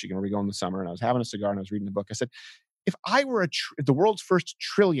in Michigan, where we go in the summer, and I was having a cigar and I was reading a book, I said, if I were the world's first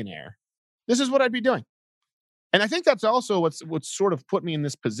trillionaire, this is what I'd be doing. And I think that's also what's sort of put me in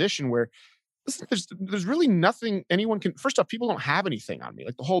this position where, listen, there's really nothing anyone can. First off, people don't have anything on me,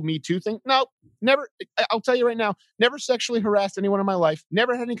 like the whole Me Too thing. No, never. I'll tell you right now, never sexually harassed anyone in my life.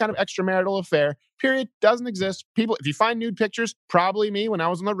 Never had any kind of extramarital affair. Period. Doesn't exist. People, if you find nude pictures, probably me when I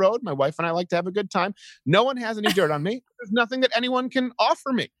was on the road. My wife and I like to have a good time. No one has any dirt on me. There's nothing that anyone can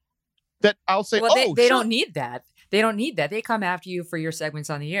offer me that I'll say. Well, they don't need that. They don't need that. They come after you for your segments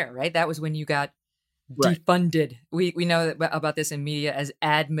on the air, right? That was when you got defunded. We know about this in media as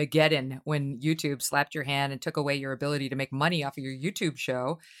Admageddon, when YouTube slapped your hand and took away your ability to make money off of your YouTube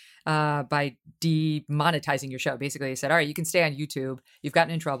show. by demonetizing your show. Basically, they said, all right, you can stay on YouTube. You've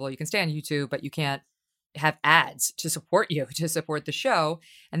gotten in trouble. You can stay on YouTube, but you can't have ads to support you, to support the show.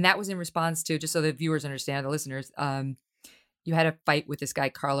 And that was in response to, just so the viewers understand, the listeners, you had a fight with this guy,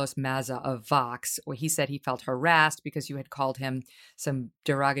 Carlos Maza of Vox, where he said he felt harassed because you had called him some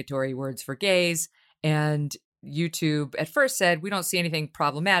derogatory words for gays. And YouTube at first said, we don't see anything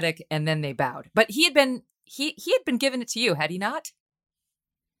problematic. And then they bowed. But he had been given it to you, had he not?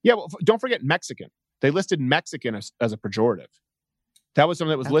 Yeah, well, don't forget Mexican. They listed Mexican as a pejorative. That was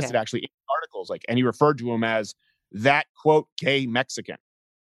something that was listed actually in articles, and he referred to him as that, quote, gay Mexican.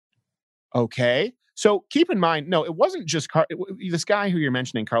 Okay. So keep in mind, no, it wasn't just this guy who you're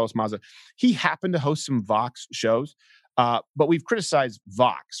mentioning, Carlos Maza. He happened to host some Vox shows, but we've criticized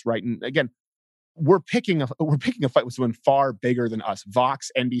Vox, right? And again, we're picking a fight with someone far bigger than us.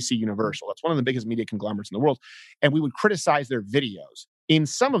 Vox, NBC Universal. That's one of the biggest media conglomerates in the world. And we would criticize their videos. In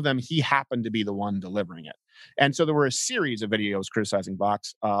some of them, he happened to be the one delivering it. And so there were a series of videos criticizing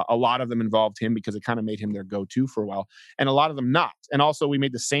Vox. A lot of them involved him because it kind of made him their go-to for a while. And a lot of them not. And also we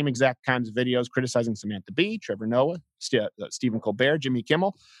made the same exact kinds of videos criticizing Samantha Bee, Trevor Noah, Stephen Colbert, Jimmy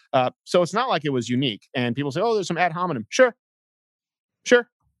Kimmel. So it's not like it was unique. And people say, oh, there's some ad hominem. Sure.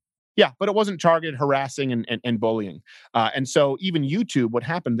 Yeah, but it wasn't targeted harassing and bullying. And so even YouTube, what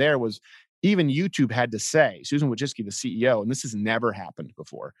happened there was even YouTube had to say, Susan Wojcicki, the CEO, and this has never happened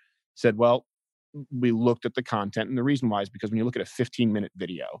before, said, well, we looked at the content, and the reason why is because when you look at a 15-minute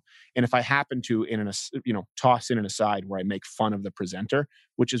video, and if I happen to toss in an aside where I make fun of the presenter,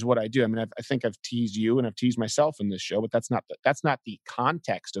 which is what I do. I mean, I think I've teased you and I've teased myself in this show, but that's not the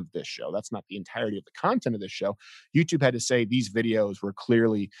context of this show. That's not the entirety of the content of this show. YouTube had to say these videos were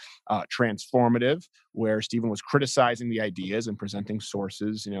clearly transformative, where Stephen was criticizing the ideas and presenting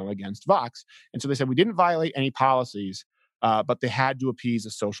sources, against Vox. And so they said we didn't violate any policies. But they had to appease a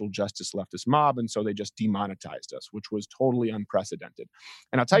social justice leftist mob, and so they just demonetized us, which was totally unprecedented.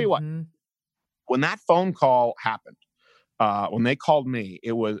 And I'll tell you what, when that phone call happened, when they called me,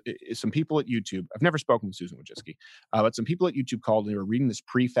 it was some people at YouTube. I've never spoken with Susan Wojcicki, but some people at YouTube called and they were reading this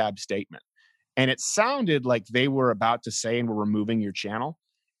prefab statement. And it sounded like they were about to say, and we're removing your channel.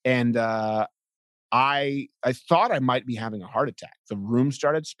 And I thought I might be having a heart attack. The room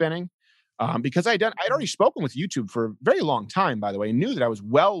started spinning. Because I'd already spoken with YouTube for a very long time, by the way, and knew that I was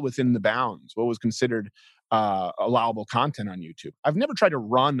well within the bounds, what was considered allowable content on YouTube. I've never tried to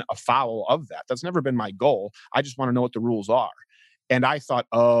run afoul of that. That's never been my goal. I just want to know what the rules are. And I thought,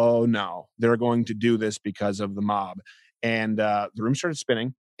 oh no, they're going to do this because of the mob. And the room started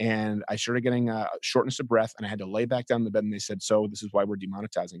spinning, and I started getting shortness of breath, and I had to lay back down in the bed, and they said, so this is why we're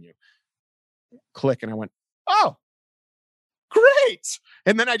demonetizing you. Click, and I went, oh, great.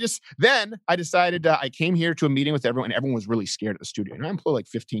 And then I decided I came here to a meeting with everyone, and everyone was really scared at the studio. And I employ like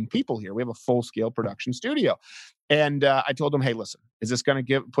 15 people here. We have a full-scale production studio. And I told them, hey, listen, is this going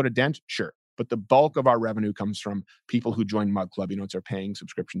to put a dent? Sure. But the bulk of our revenue comes from people who join Mug Club. It's our paying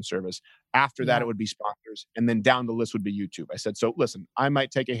subscription service. After that, it would be sponsors. And then down the list would be YouTube. I said, so listen, I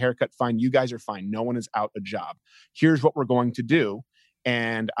might take a haircut. Fine. You guys are fine. No one is out a job. Here's what we're going to do.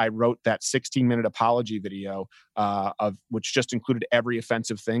 And I wrote that 16-minute apology video of which just included every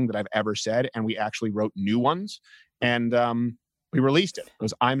offensive thing that I've ever said. And we actually wrote new ones. And we released it. It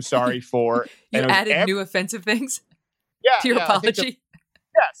was, I'm sorry for... You added new offensive things to your apology?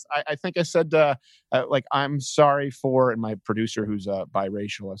 Yes. I think I said, I'm sorry for, and my producer who's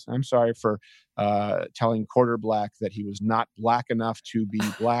biracial, I'm sorry for telling Quarter Black that he was not black enough to be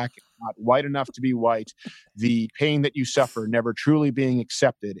black, not white enough to be white. The pain that you suffer never truly being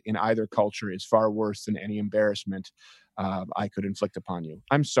accepted in either culture is far worse than any embarrassment I could inflict upon you.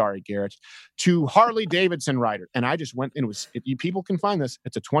 I'm sorry, Garrett. To Harley Davidson rider. And I just went, and people can find this.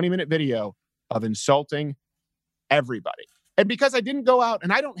 It's a 20-minute video of insulting everybody. And because I didn't go out,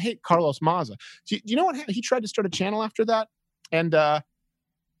 and I don't hate Carlos Maza. Do you know what? He tried to start a channel after that. And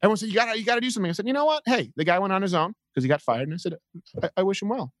everyone said, you got to do something. I said, you know what? Hey, the guy went on his own because he got fired. And I said, I wish him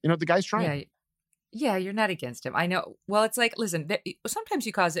well. The guy's trying. Yeah, you're not against him. I know. Well, it's like, listen, sometimes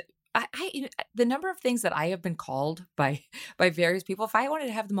you cause it. The number of things that I have been called by various people, if I wanted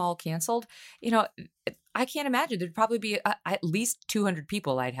to have them all canceled, I can't imagine. There'd probably be at least 200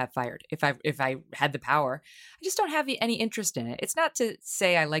 people I'd have fired if I had the power. I just don't have any interest in it. It's not to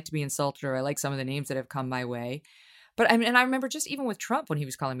say I like to be insulted or I like some of the names that have come my way. But I mean, and I remember just even with Trump when he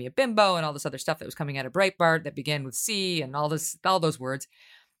was calling me a bimbo and all this other stuff that was coming out of Breitbart that began with C and all those words.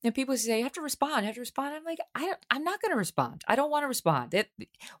 And people say, you have to respond. I'm like, I'm not going to respond. I don't want to respond.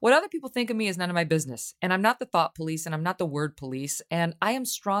 What other people think of me is none of my business. And I'm not the thought police and I'm not the word police. And I am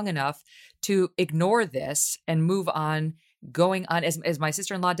strong enough to ignore this and move on going on, as my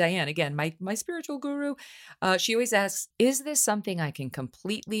sister-in-law Diane, again, my spiritual guru, she always asks, is this something I can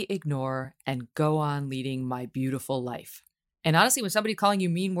completely ignore and go on leading my beautiful life? And honestly, when somebody calling you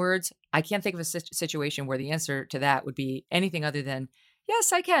mean words, I can't think of a situation where the answer to that would be anything other than,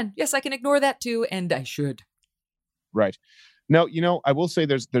 yes, I can. Yes, I can ignore that too, and I should. Right. No, I will say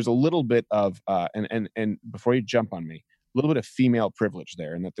there's a little bit of and before you jump on me, a little bit of female privilege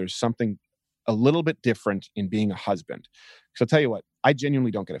there, and that there's something a little bit different in being a husband. Because I'll tell you what, I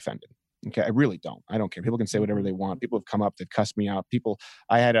genuinely don't get offended. Okay, I really don't. I don't care. People can say whatever they want. People have come up, they've cussed me out.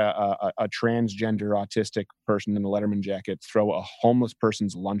 I had a transgender autistic person in a Letterman jacket throw a homeless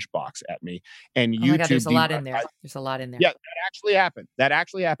person's lunchbox at me, and Oh my God, there's a lot in there. There's a lot in there. Yeah, that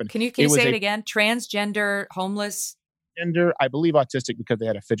actually happened. Can you say it again? Transgender, homeless. Gender, I believe autistic because they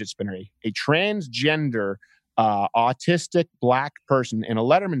had a fidget spinner. A transgender, autistic black person in a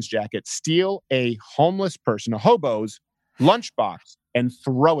Letterman's jacket steal a homeless person, a hobo's lunchbox, and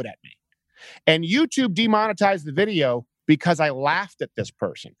throw it at me. And YouTube demonetized the video because I laughed at this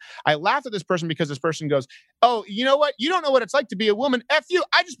person. I laughed at this person because this person goes, "Oh, you know what? You don't know what it's like to be a woman. F you.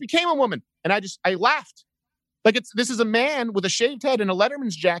 I just became a woman." And I laughed. Like this is a man with a shaved head and a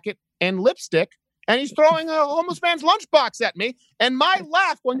Letterman's jacket and lipstick, and he's throwing a homeless man's lunchbox at me. And my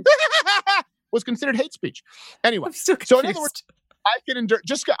laugh going was considered hate speech. Anyway, so in other words, I can endure.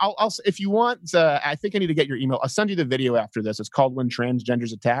 I'll if you want. I think I need to get your email. I'll send you the video after this. It's called "When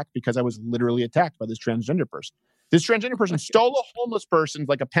Transgenders Attack" because I was literally attacked by this transgender person. This transgender person stole a homeless person's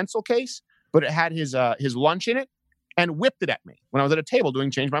like a pencil case, but it had his lunch in it, and whipped it at me when I was at a table doing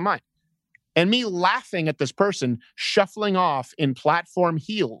Change My Mind. And me laughing at this person shuffling off in platform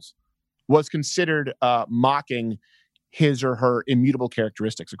heels was considered mocking his or her immutable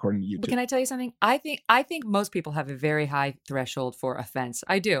characteristics, according to YouTube. But can I tell you something? I think most people have a very high threshold for offense.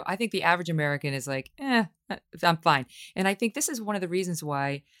 I do. I think the average American is like, I'm fine. And I think this is one of the reasons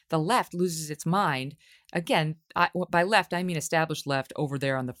why the left loses its mind. Again, by left, I mean established left over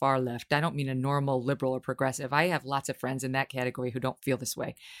there on the far left. I don't mean a normal liberal or progressive. I have lots of friends in that category who don't feel this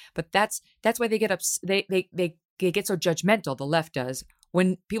way. But that's why they get they get so judgmental, the left does,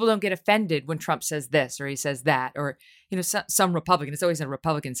 when people don't get offended when Trump says this or he says that, or, some Republican, it's always a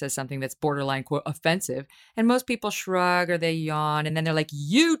Republican says something that's borderline, quote, offensive. And most people shrug or they yawn. And then they're like,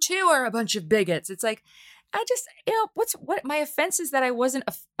 you too are a bunch of bigots. It's like, I just, what my offense is that I wasn't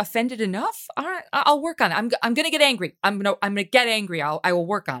offended enough. All right, I'll work on it. I'm going to get angry. I'm going to get angry. I will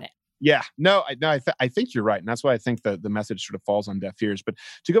work on it. Yeah, no, I think you're right. And that's why I think the message sort of falls on deaf ears. But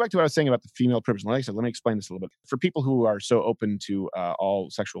to go back to what I was saying about the female privilege, like I said, let me explain this a little bit. For people who are so open to all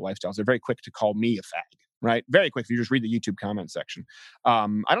sexual lifestyles, they're very quick to call me a fag, right? Very quick. If you just read the YouTube comment section. I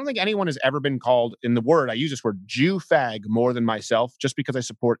don't think anyone has ever been called, in the word, I use this word, Jew fag, more than myself, just because I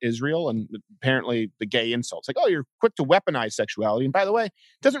support Israel and apparently the gay insults. Like, oh, you're quick to weaponize sexuality. And by the way, it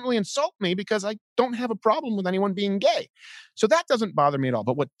doesn't really insult me because I don't have a problem with anyone being gay. So that doesn't bother me at all.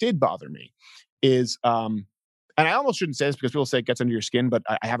 But what did bother me is, and I almost shouldn't say this because people say it gets under your skin, but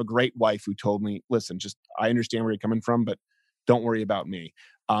I have a great wife who told me, listen, I understand where you're coming from, but don't worry about me.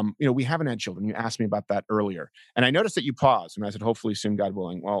 We haven't had children. You asked me about that earlier. And I noticed that you paused and I said, hopefully soon, God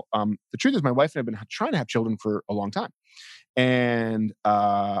willing. Well, the truth is my wife and I have been trying to have children for a long time. And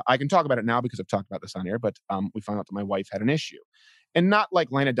I can talk about it now because I've talked about this on air, but we found out that my wife had an issue. And not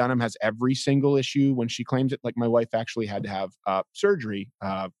like Lena Dunham has every single issue when she claims it. Like my wife actually had to have surgery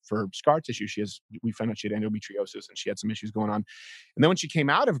for scar tissue. We found out she had endometriosis and she had some issues going on. And then when she came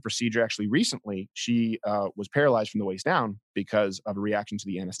out of a procedure actually recently, she was paralyzed from the waist down because of a reaction to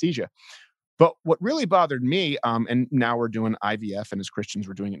the anesthesia. But what really bothered me, and now we're doing IVF, and as Christians,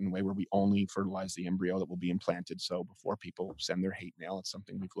 we're doing it in a way where we only fertilize the embryo that will be implanted. So before people send their hate mail, it's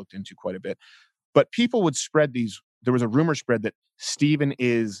something we've looked into quite a bit. But people would spread there was a rumor spread that Stephen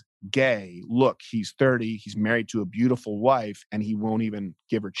is gay. Look, he's 30, he's married to a beautiful wife, and he won't even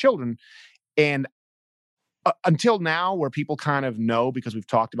give her children. And until now, where people kind of know because we've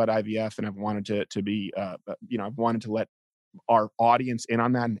talked about IVF and I've wanted to be, I've wanted to let our audience in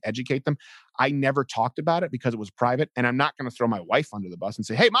on that and educate them. I never talked about it because it was private, and I'm not going to throw my wife under the bus and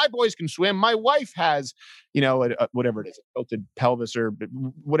say, hey, my boys can swim. My wife has, whatever it is, a tilted pelvis or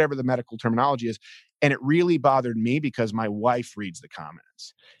whatever the medical terminology is. And it really bothered me because my wife reads the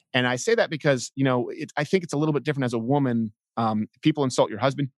comments. And I say that because, I think it's a little bit different as a woman. People insult your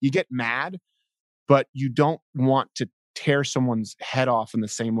husband. You get mad, but you don't want to tear someone's head off in the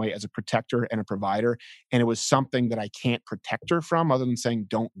same way as a protector and a provider. And it was something that I can't protect her from other than saying,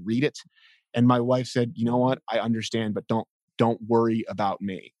 don't read it. And my wife said, you know what? I understand, but don't worry about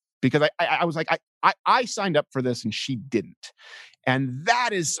me. because I was like, I signed up for this and she didn't. And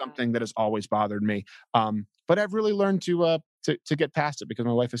that is something that has always bothered me. But I've really learned to get past it because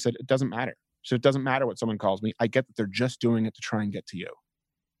my wife has said, it doesn't matter. So it doesn't matter what someone calls me. I get that they're just doing it to try and get to you.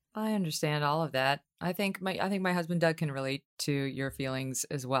 I understand all of that. I think my husband Doug can relate to your feelings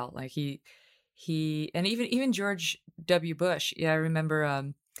as well. Like he and even George W. Bush. Yeah, I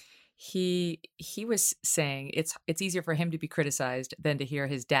remember he was saying it's easier for him to be criticized than to hear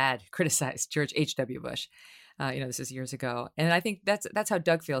his dad criticize George H.W. Bush. This is years ago. And I think that's how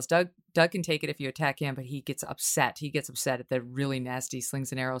Doug feels. Doug can take it if you attack him, but he gets upset. He gets upset at the really nasty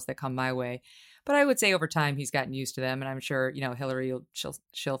slings and arrows that come my way. But I would say over time he's gotten used to them, and I'm sure Hillary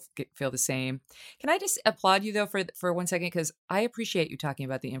she'll feel the same. Can I just applaud you though for 1 second, because I appreciate you talking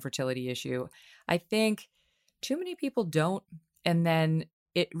about the infertility issue. I think too many people don't, and then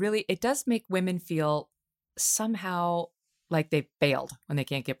it does make women feel somehow like they failed when they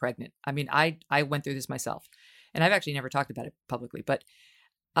can't get pregnant. I mean, I went through this myself, and I've actually never talked about it publicly, but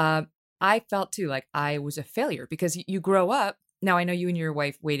I felt too like I was a failure because you grow up. Now I know you and your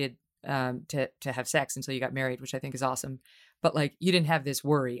wife waited to have sex until you got married, which I think is awesome. But like, you didn't have this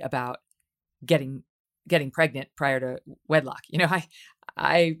worry about getting pregnant prior to wedlock.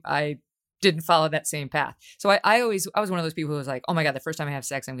 I didn't follow that same path. So I was one of those people who was like, oh my God, the first time I have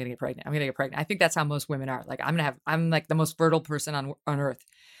sex, I'm going to get pregnant. I'm going to get pregnant. I think that's how most women are. Like, I'm like the most fertile person on earth.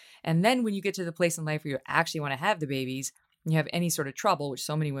 And then when you get to the place in life where you actually want to have the babies, and you have any sort of trouble, which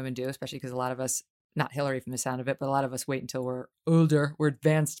so many women do, especially because a lot of us, not Hillary from the sound of it, but a lot of us wait until we're older. We're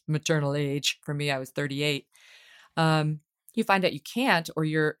advanced maternal age. For me, I was 38. You find out you can't, or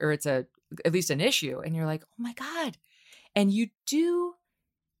it's at least an issue, and you're like, oh my God. And you do.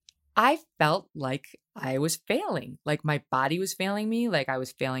 I felt like I was failing, like my body was failing me, like I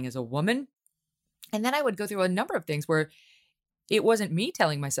was failing as a woman. And then I would go through a number of things where it wasn't me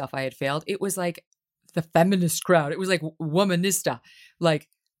telling myself I had failed. It was like the feminist crowd. It was like womanista. Like,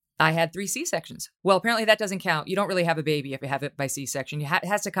 I had 3 C-sections. Well, apparently that doesn't count. You don't really have a baby if you have it by C-section. It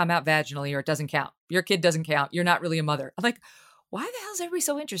has to come out vaginally or it doesn't count. Your kid doesn't count. You're not really a mother. I'm like, why the hell is everybody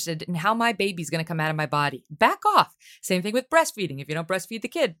so interested in how my baby's going to come out of my body? Back off. Same thing with breastfeeding. If you don't breastfeed the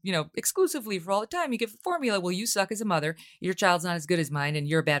kid, exclusively for all the time, you give formula. Well, you suck as a mother. Your child's not as good as mine and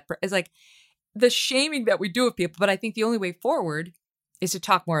you're a bad it's like the shaming that we do of people. But I think the only way forward is to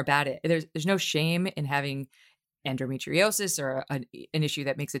talk more about it. There's no shame in having endometriosis or an issue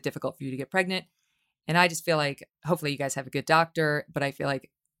that makes it difficult for you to get pregnant. And I just feel like, hopefully you guys have a good doctor, but I feel like,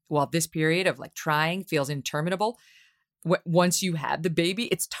 while this period of like trying feels interminable, once you have the baby,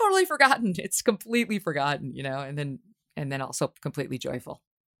 it's totally forgotten. It's completely forgotten, and then also completely joyful.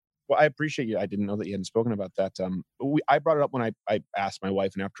 Well, I appreciate you. I didn't know that you hadn't spoken about that. I brought it up when I asked my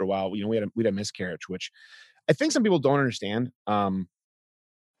wife, and after a while, we had a miscarriage, which I think some people don't understand,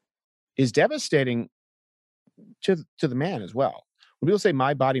 is devastating to the man as well. When people say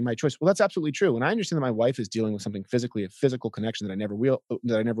my body, my choice, well, that's absolutely true. And I understand that my wife is dealing with something physically, a physical connection that I never will.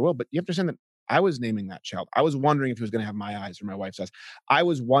 But you have to understand that I was naming that child. I was wondering if he was going to have my eyes or my wife's eyes. I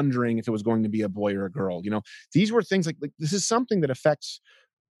was wondering if it was going to be a boy or a girl. These were things like this is something that affects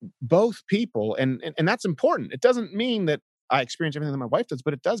both people, and that's important. It doesn't mean that I experience everything that my wife does,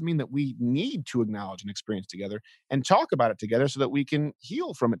 but it does mean that we need to acknowledge and experience together and talk about it together so that we can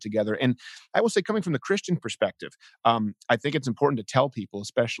heal from it together. And I will say, coming from the Christian perspective, I think it's important to tell people,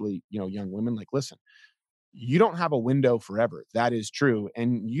 especially, young women, like, listen, you don't have a window forever. That is true.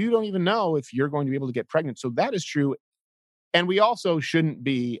 And you don't even know if you're going to be able to get pregnant. So that is true. And we also shouldn't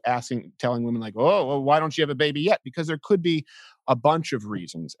be telling women like, oh, well, why don't you have a baby yet? Because there could be a bunch of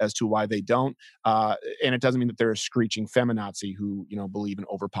reasons as to why they don't. And it doesn't mean that they're a screeching feminazi who, believe in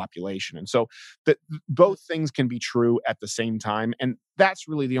overpopulation. And so both things can be true at the same time. And that's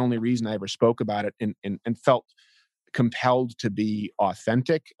really the only reason I ever spoke about it and felt compelled to be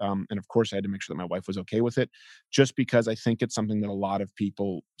authentic. And of course, I had to make sure that my wife was okay with it, just because I think it's something that a lot of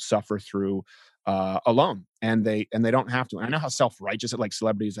people suffer through alone, and they don't have to. And I know how self-righteous it, like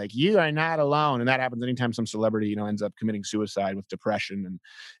celebrities, like, you are not alone, and that happens anytime some celebrity ends up committing suicide with depression,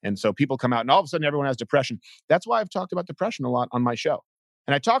 and so people come out and all of a sudden everyone has depression. That's why I've talked about depression a lot on my show.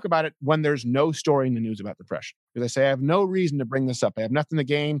 And I talk about it when there's no story in the news about depression, because I say I have no reason to bring this up. I have nothing to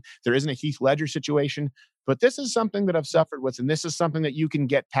gain. There isn't a Heath Ledger situation, but this is something that I've suffered with, and this is something that you can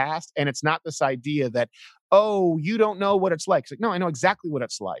get past. And it's not this idea that, oh, you don't know what it's like. It's like, no, I know exactly what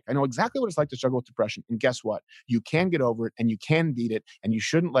it's like. I know exactly what it's like to struggle with depression. And guess what? You can get over it, and you can beat it, and you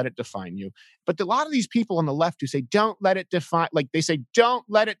shouldn't let it define you. But a lot of these people on the left who say, don't let it define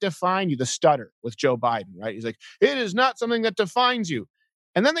you, the stutter with Joe Biden, right? He's like, it is not something that defines you.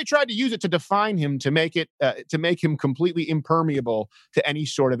 And then they tried to use it to define him, to make him completely impermeable to any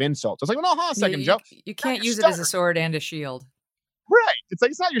sort of insult. It's like, well, no, hold on a second, Joe. You can't use it as a sword and a shield. Right. It's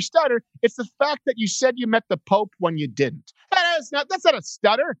like, it's not your stutter. It's the fact that you said you met the Pope when you didn't. That's not a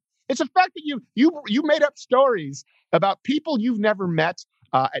stutter. It's the fact that you made up stories about people you've never met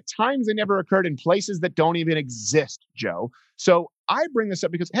at times they never occurred in places that don't even exist, Joe. So I bring this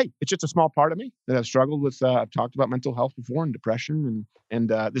up because, hey, it's just a small part of me that I've struggled with. I've talked about mental health before and depression, and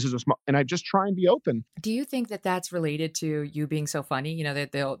this is and I just try and be open. Do you think that that's related to you being so funny? You know,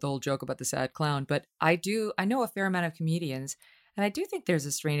 the old joke about the sad clown, but I know a fair amount of comedians, and I do think there's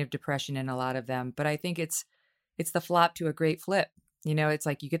a strain of depression in a lot of them, but I think it's the flop to a great flip. You know, it's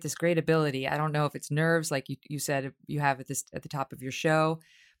like you get this great ability. I don't know if it's nerves, like you said you have at the top of your show,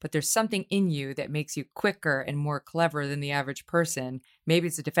 but there's something in you that makes you quicker and more clever than the average person. Maybe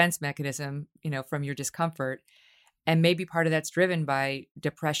it's a defense mechanism, you know, from your discomfort. And maybe part of that's driven by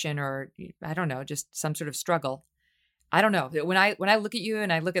depression or, I don't know, just some sort of struggle. I don't know. When I look at you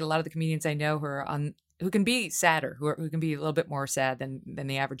and I look at a lot of the comedians I know who can be sadder, who can be a little bit more sad than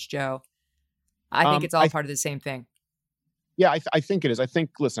the average Joe, I think it's all part of the same thing. Yeah, I think it is. I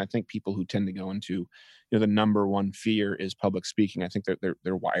think people who tend to go into, you know, the number one fear is public speaking. I think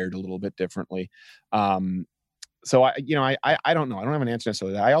they're wired a little bit differently. So I don't know. I don't have an answer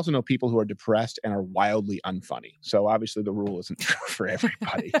necessarily. I also know people who are depressed and are wildly unfunny. So obviously the rule isn't true for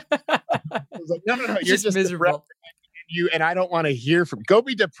everybody. I was like, no, you're just miserable. And I don't want to hear from. Go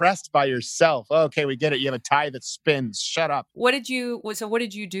be depressed by yourself. Okay, we get it. You have a tie that spins. Shut up. What did you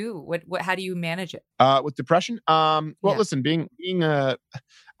do? How do you manage it? With depression? Listen, being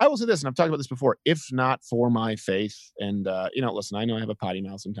I will say this, and I've talked about this before. If not for my faith, and listen, I know I have a potty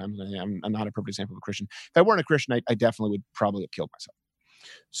mouth sometimes. And I'm not a perfect example of a Christian. If I weren't a Christian, I definitely would probably have killed myself.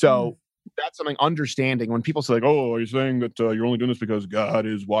 So. That's something understanding when people say like, oh, are you saying that you're only doing this because God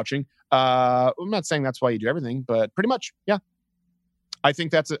is watching? I'm not saying that's why you do everything, but pretty much, yeah. I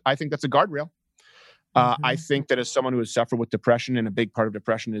think that's a guardrail. I think that as someone who has suffered with depression, and a big part of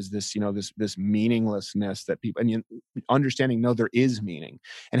depression is this, this meaninglessness that people, and understanding, no, there is meaning,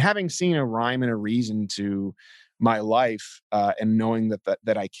 and having seen a rhyme and a reason to my life, and knowing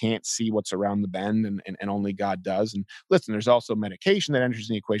that I can't see what's around the bend, and only God does. And listen, there's also medication that enters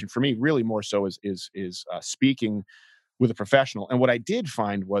in the equation for me. Really, more so is speaking with a professional. And what I did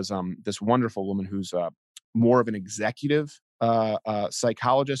find was this wonderful woman who's more of an executive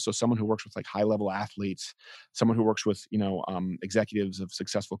psychologist, so someone who works with like high level athletes, someone who works with executives of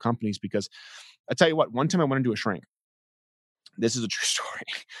successful companies. Because I tell you what, one time I went into a shrink. This is a true story.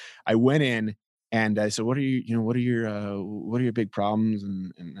 I went in. And I said, what are your big problems?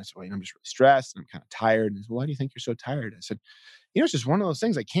 And I said, well, I'm just really stressed and I'm kind of tired. And he said, well, why do you think you're so tired? I said, it's just one of those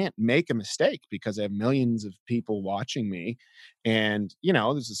things. I can't make a mistake because I have millions of people watching me. And,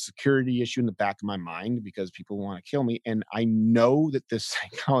 there's a security issue in the back of my mind because people want to kill me. And I know that this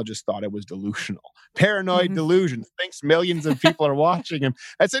psychologist thought I was delusional. Paranoid delusion. Thinks millions of people are watching him.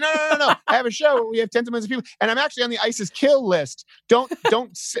 I said, no. I have a show where we have tens of millions of people. And I'm actually on the ISIS kill list. Don't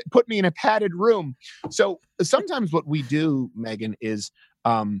put me in a padded room. So sometimes what we do, Megan, is...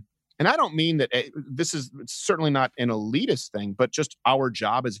 and I don't mean that it's certainly not an elitist thing, but just our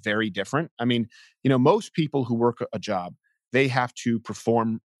job is very different. I mean, most people who work a job, they have to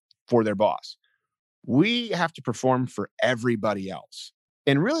perform for their boss. We have to perform for everybody else.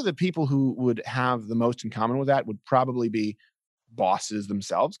 And really the people who would have the most in common with that would probably be bosses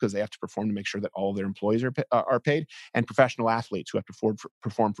themselves, because they have to perform to make sure that all of their employees are paid, and professional athletes who have to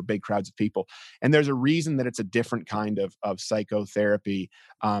perform for big crowds of people. And there's a reason that it's a different kind of psychotherapy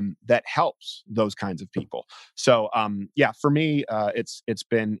that helps those kinds of people. So for me, it's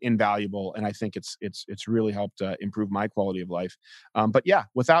been invaluable, and I think it's really helped improve my quality of life. But yeah,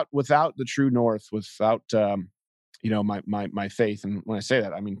 without the true north, without my faith, and when I say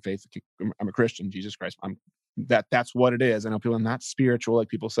that, I mean faith. I'm a Christian, Jesus Christ. That's what it is. I know people are not spiritual, like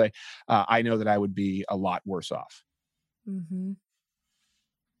people say. I know that I would be a lot worse off. Mm-hmm.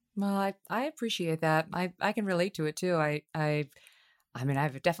 Well, I appreciate that. I can relate to it too. I've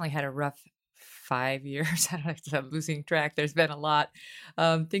definitely had a rough 5 years. I'm losing track. There's been a lot.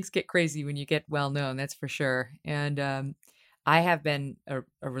 Things get crazy when you get well known, that's for sure. And I have been a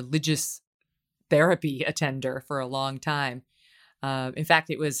religious therapy attender for a long time. In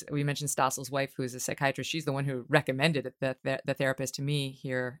fact, we mentioned Stossel's wife, who is a psychiatrist. She's the one who recommended the therapist to me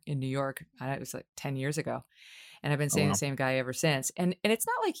here in New York. It was like 10 years ago. And I've been seeing the same guy ever since. And it's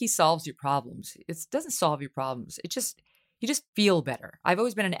not like he solves your problems. It doesn't solve your problems. You just feel better. I've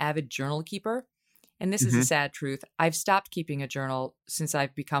always been an avid journal keeper. And this is a sad truth. I've stopped keeping a journal since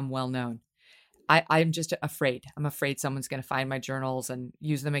I've become well known. I'm just afraid. I'm afraid someone's going to find my journals and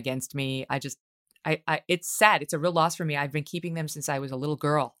use them against me. It's sad. It's a real loss for me. I've been keeping them since I was a little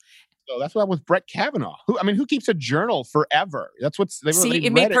girl. So that's what with Brett Kavanaugh. Who keeps a journal forever? That's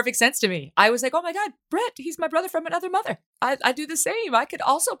It made perfect sense to me. I was like, oh my God, Brett, he's my brother from another mother. I do the same. I could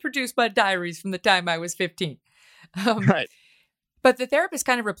also produce my diaries from the time I was 15. Right. But the therapist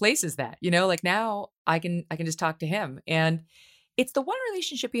kind of replaces that, like now I can just talk to him. And it's the one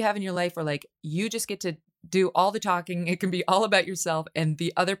relationship you have in your life where like you just get to do all the talking. It can be all about yourself and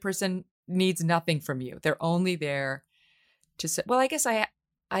the other person needs nothing from you. They're only there to say, well, I guess I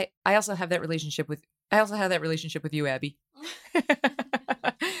also have that relationship with you, Abby.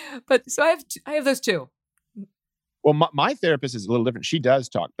 But so I have those two. Well, my therapist is a little different. She does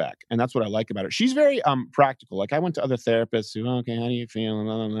talk back, and that's what I like about her. She's very practical. Like I went to other therapists who, okay, how do you feel?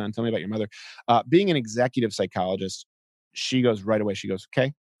 And tell me about your mother. Being an executive psychologist, she goes right away. She goes,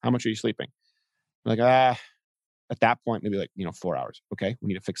 okay, how much are you sleeping? I'm like, at that point, maybe 4 hours. Okay, we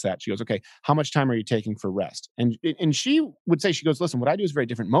need to fix that. She goes, okay, how much time are you taking for rest? And she would say, she goes, listen, what I do is very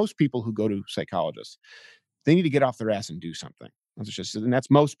different. Most people who go to psychologists, they need to get off their ass and do something. And that's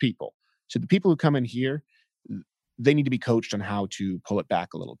most people. So the people who come in here, they need to be coached on how to pull it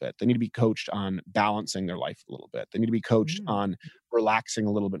back a little bit. They need to be coached on balancing their life a little bit. They need to be coached on relaxing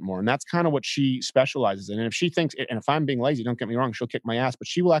a little bit more. And that's kind of what she specializes in. And if she thinks, and if I'm being lazy, don't get me wrong, she'll kick my ass, but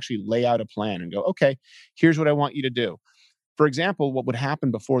she will actually lay out a plan and go, okay, here's what I want you to do. For example, what would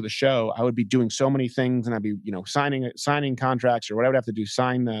happen before the show, I would be doing so many things and I'd be, signing contracts or what I would have to do,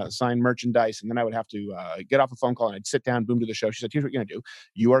 sign merchandise. And then I would have to get off a phone call and I'd sit down, boom, to the show. She said, here's what you're going to do.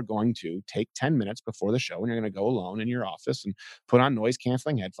 You are going to take 10 minutes before the show and you're going to go alone in your office and put on noise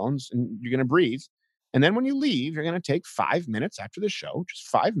canceling headphones and you're going to breathe. And then when you leave, you're going to take 5 minutes after the show, just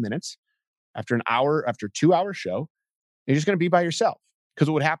 5 minutes after an hour, after a 2-hour show. You're just going to be by yourself. Because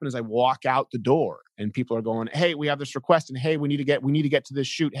what would happen is I walk out the door and people are going, hey, we have this request. And hey, we need to get to this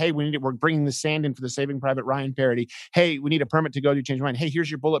shoot. Hey, we're bringing the sand in for the Saving Private Ryan parody. Hey, we need a permit to go do Change Your Mind. Hey, here's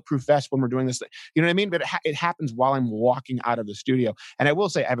your bulletproof vest when we're doing this. You know what I mean? But it happens while I'm walking out of the studio. And I will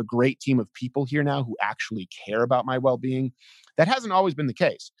say I have a great team of people here now who actually care about my well-being. That hasn't always been the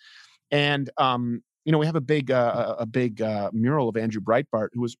case. And, we have a big mural of Andrew Breitbart,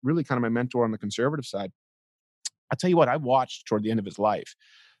 who was really kind of my mentor on the conservative side. I'll tell you what, I watched toward the end of his life.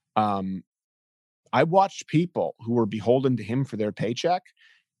 I watched people who were beholden to him for their paycheck,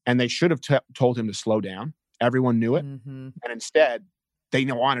 and they should have told him to slow down. Everyone knew it. Mm-hmm. And instead, they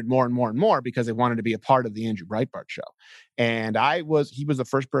wanted more and more and more because they wanted to be a part of the Andrew Breitbart show. And he was the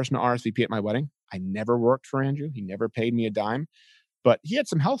first person to RSVP at my wedding. I never worked for Andrew. He never paid me a dime, but he had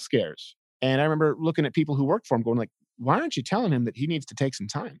some health scares. And I remember looking at people who worked for him going like, why aren't you telling him that he needs to take some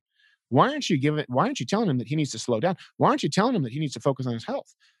time? Why aren't you telling him that he needs to slow down? Why aren't you telling him that he needs to focus on his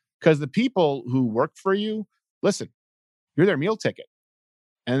health? Because the people who work for you, listen, you're their meal ticket.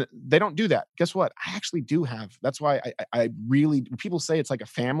 And they don't do that. Guess what? I actually do have. That's why I really, people say it's like a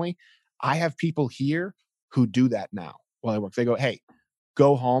family. I have people here who do that now while I work. They go, hey,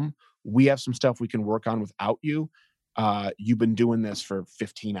 go home. We have some stuff we can work on without you. You've been doing this for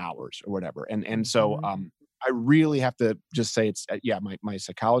 15 hours or whatever. And so, I really have to just say my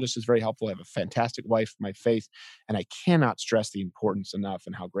psychologist is very helpful. I have a fantastic wife, my faith, and I cannot stress the importance enough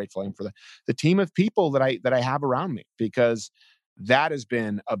and how grateful I am for the team of people that I have around me, because that has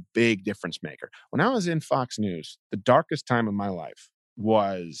been a big difference maker. When I was in Fox News, the darkest time of my life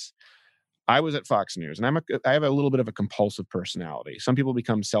was I was at Fox News, and I have a little bit of a compulsive personality. Some people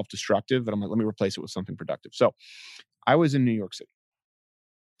become self-destructive, and I'm like, let me replace it with something productive. So I was in New York City.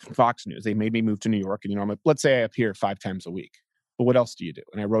 Fox News. They made me move to New York, and let's say I appear 5 times a week. But what else do you do?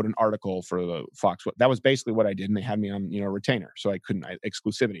 And I wrote an article for the Fox. That was basically what I did, and they had me on a retainer, so I couldn't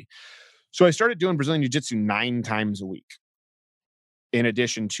exclusivity. So I started doing Brazilian Jiu-Jitsu 9 times a week, in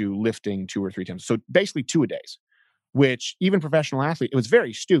addition to lifting 2 or 3 times. So basically 2 a days, which even professional athlete, it was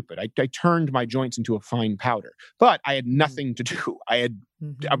very stupid. I turned my joints into a fine powder, but I had nothing to do. I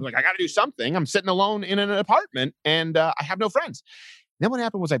was like, I got to do something. I'm sitting alone in an apartment, and I have no friends. Then what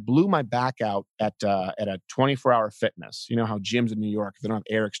happened was I blew my back out at a 24-hour fitness. You know how gyms in New York, if they don't have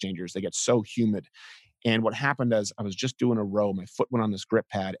air exchangers, they get so humid. And what happened is I was just doing a row. My foot went on this grip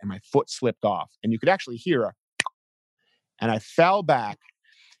pad and my foot slipped off. And you could actually hear and I fell back.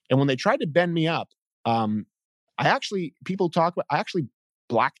 And when they tried to bend me up, I actually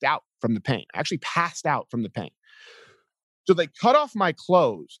blacked out from the pain. I actually passed out from the pain. So they cut off my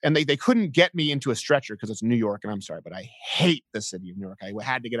clothes, and they couldn't get me into a stretcher because it's New York, and I'm sorry, but I hate the city of New York. I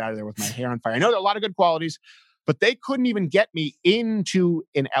had to get out of there with my hair on fire. I know there are a lot of good qualities, but they couldn't even get me into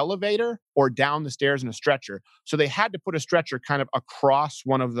an elevator or down the stairs in a stretcher. So they had to put a stretcher kind of across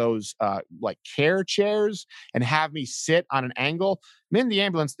one of those like care chairs and have me sit on an angle. I'm in the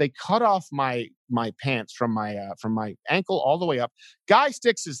ambulance. They cut off my pants from my ankle all the way up. Guy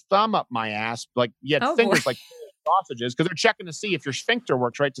sticks his thumb up my ass, like he had fingers like sausages, because they're checking to see if your sphincter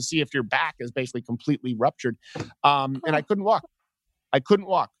works right, to see if your back is basically completely ruptured. And I couldn't walk.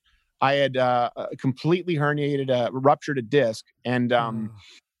 I had completely herniated, ruptured a disc, and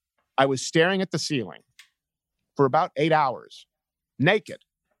I was staring at the ceiling for about 8 hours, naked,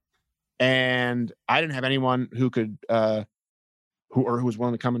 and I didn't have anyone who could, who was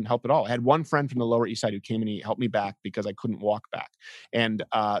willing to come and help at all. I had one friend from the Lower East Side who came and he helped me back because I couldn't walk back, and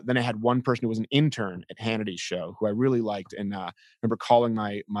then I had one person who was an intern at Hannity's show who I really liked, and I remember calling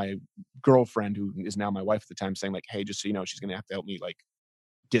my girlfriend, who is now my wife at the time, saying like, "Hey, just so you know, she's going to have to help me like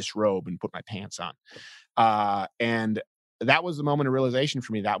disrobe and put my pants on." And that was the moment of realization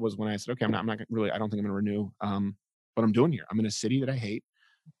for me. That was when I said, okay, I'm not really, I don't think I'm going to renew what I'm doing here. I'm in a city that I hate.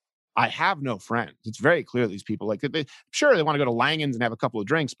 I have no friends. It's very clear these people, like, sure, they want to go to Langan's and have a couple of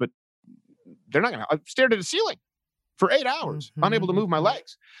drinks, but they're not going to. I stared at the ceiling for 8 hours, unable to move my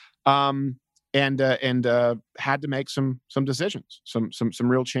legs. And had to make some decisions, some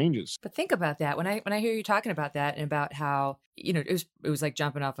real changes. But think about that. When I hear you talking about that and about how, it was like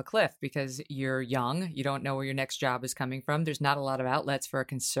jumping off a cliff, because you're young, you don't know where your next job is coming from. There's not a lot of outlets for a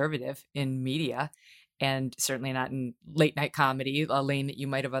conservative in media, and certainly not in late night comedy, a lane that you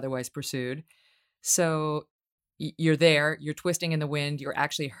might have otherwise pursued. So you're there, you're twisting in the wind, you're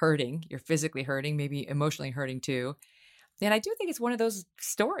actually hurting, you're physically hurting, maybe emotionally hurting too. And I do think it's one of those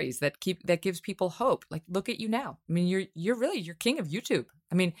stories that gives people hope. Like, look at you now. I mean, you're king of YouTube.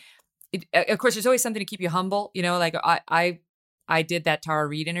 I mean, of course, there's always something to keep you humble. Like I did that Tara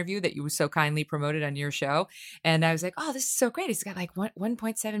Reid interview that you so kindly promoted on your show, and I was like, oh, this is so great. It's got like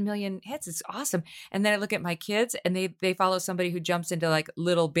 1.7 million hits. It's awesome. And then I look at my kids, and they follow somebody who jumps into like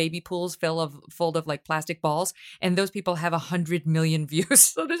little baby pools full of like plastic balls, and those people have 100 million views.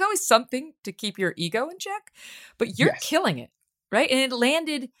 So there's always something to keep your ego in check. But you're killing it, right? And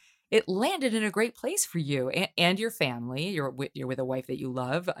it landed in a great place for you and your family. You're with a wife that you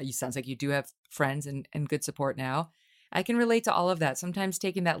love. You sounds like you do have friends and good support now. I can relate to all of that. Sometimes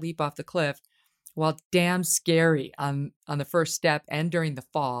taking that leap off the cliff, while damn scary on the first step and during the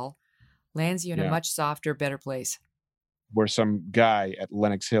fall, lands you in a much softer, better place. Where some guy at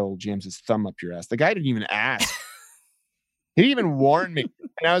Lenox Hill jams his thumb up your ass. The guy didn't even ask. He didn't even warn me.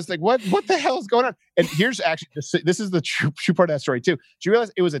 And I was like, what the hell is going on? And here's actually, this is the true part of that story too. Did you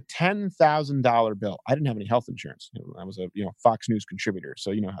realize it was a $10,000 bill? I didn't have any health insurance. I was a Fox News contributor,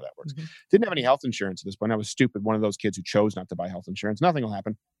 so you know how that works. Mm-hmm. Didn't have any health insurance at this point. I was stupid. One of those kids who chose not to buy health insurance. Nothing will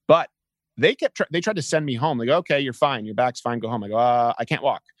happen. But they tried to send me home. They go, okay, you're fine. Your back's fine. Go home. I go, I can't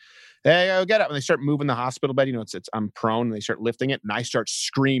walk. They go, get up. And they start moving the hospital bed. I'm prone, and they start lifting it, and I start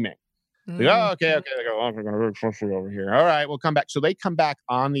screaming. They go, okay. They go, I'm going to over here. All right, we'll come back. So they come back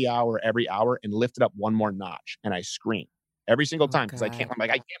on the hour, every hour, and lift it up one more notch. And I scream every single time because I can't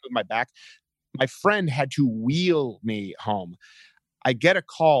move my back. My friend had to wheel me home. I get a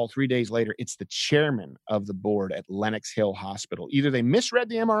call 3 days later. It's the chairman of the board at Lenox Hill Hospital. Either they misread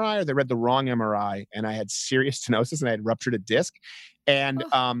the MRI or they read the wrong MRI, and I had serious stenosis and I had ruptured a disc. And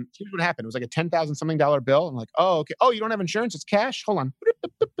here's what happened. It was like a $10,000 something bill. I'm like, oh, okay. Oh, you don't have insurance? It's cash? Hold on.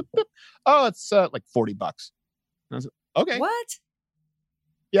 Oh, it's like $40. And I was like, okay. What?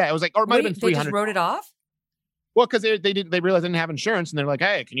 Yeah, it was like, or it might have been $300. They just wrote it off? Well, because they realized they didn't have insurance, and they're like,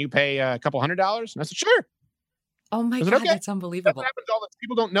 hey, can you pay a couple $100? And I said, sure. Oh my God, that's unbelievable. That happens all the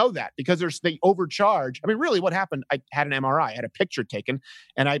people don't know that because they overcharge. I mean, really, what happened? I had an MRI, I had a picture taken,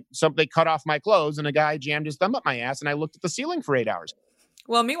 and they cut off my clothes, and a guy jammed his thumb up my ass, and I looked at the ceiling for 8 hours.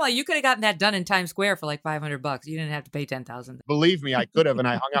 Well, meanwhile, you could have gotten that done in Times Square for like $500. You didn't have to pay $10,000. Believe me, I could have, and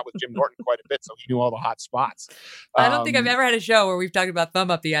I hung out with Jim Norton quite a bit, so he knew all the hot spots. I don't think I've ever had a show where we've talked about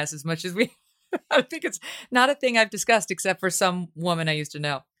thumb up the ass as much as we. I think it's not a thing I've discussed except for some woman I used to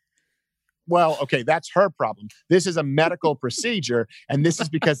know. Well, okay, that's her problem. This is a medical procedure, and this is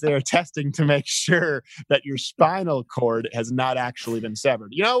because they are testing to make sure that your spinal cord has not actually been severed.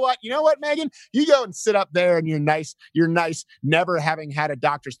 You know what, Megan? You go and sit up there in your nice, never having had a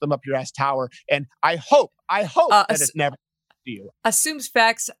doctor's thumb up your ass tower, and I hope that it's never to you. Assumes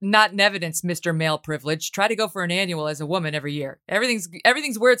facts, not evidence, Mr. Male Privilege. Try to go for an annual as a woman every year.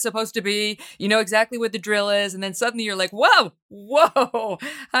 Everything's where it's supposed to be. You know exactly what the drill is, and then suddenly you're like, whoa,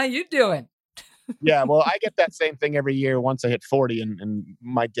 how you doing? Yeah, well, I get that same thing every year once I hit 40, and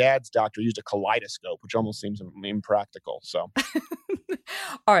my dad's doctor used a kaleidoscope, which almost seems impractical. So,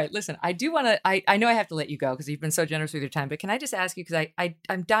 All right, listen, I do want to, I know I have to let you go because you've been so generous with your time, but can I just ask you, because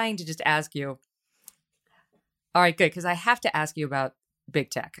I'm dying to just ask you. All right, good, because I have to ask you about big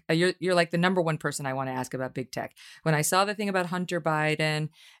tech. You're like the number one person I want to ask about big tech. When I saw the thing about Hunter Biden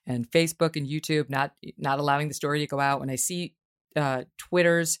and Facebook and YouTube not allowing the story to go out, when I see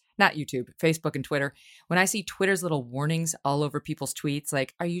Twitter's, not YouTube, Facebook and Twitter, when I see Twitter's little warnings all over people's tweets,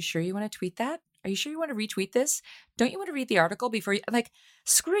 like, are you sure you want to tweet that? Are you sure you want to retweet this? Don't you want to read the article before you, like,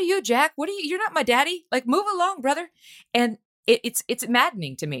 screw you, Jack. You're not my daddy. Like, move along, brother. And it's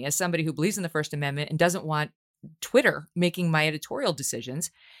maddening to me as somebody who believes in the First Amendment and doesn't want Twitter making my editorial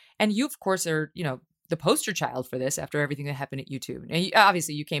decisions. And you, of course, are, the poster child for this after everything that happened at YouTube. And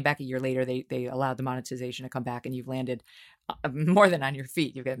obviously, you came back a year later. They allowed the monetization to come back, and you've landed more than on your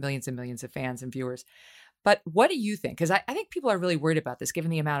feet. You've got millions and millions of fans and viewers. But what do you think? Because I think people are really worried about this, given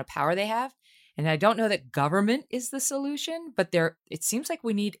the amount of power they have. And I don't know that government is the solution, but it seems like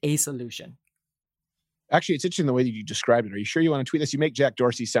we need a solution. Actually, it's interesting the way that you described it. Are you sure you want to tweet this? You make Jack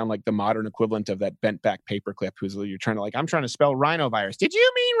Dorsey sound like the modern equivalent of that bent back paperclip you're trying to I'm trying to spell rhinovirus. Did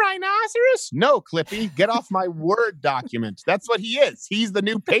you mean rhinoceros? No, Clippy, get off my Word document. That's what he is. He's the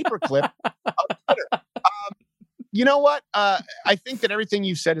new paperclip of Twitter. You know what? I think that everything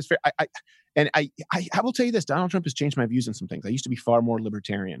you've said is fair. I will tell you this, Donald Trump has changed my views on some things. I used to be far more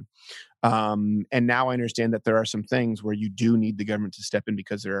libertarian. And now I understand that there are some things where you do need the government to step in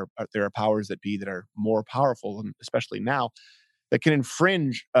because there are powers that be that are more powerful, and especially now, that can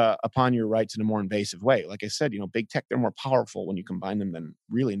infringe upon your rights in a more invasive way. Like I said, big tech, they're more powerful when you combine them than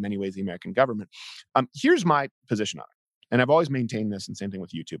really in many ways the American government. Here's my position on it. And I've always maintained this, and same thing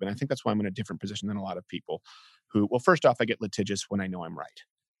with YouTube. And I think that's why I'm in a different position than a lot of people who, well, first off, I get litigious when I know I'm right.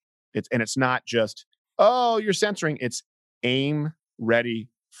 It's not just, oh, you're censoring. It's aim, ready,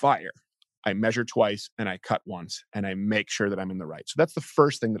 fire. I measure twice and I cut once, and I make sure that I'm in the right. So that's the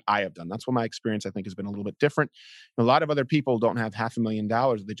first thing that I have done. That's what my experience, I think, has been a little bit different. A lot of other people don't have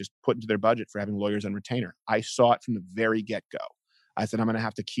 $500,000 they just put into their budget for having lawyers on retainer. I saw it from the very get-go. I said, I'm going to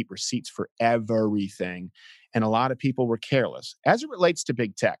have to keep receipts for everything. And a lot of people were careless. As it relates to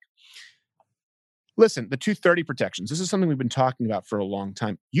big tech, listen, the 230 protections, this is something we've been talking about for a long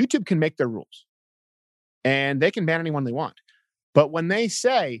time. YouTube can make their rules, and they can ban anyone they want. But when they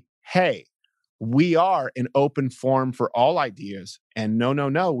say, hey, we are an open forum for all ideas, and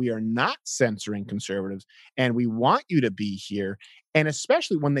no, we are not censoring conservatives, and we want you to be here, and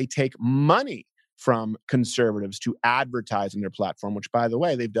especially when they take money from conservatives to advertise on their platform, which, by the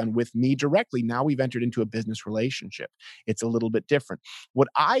way, they've done with me directly. Now we've entered into a business relationship. It's a little bit different. What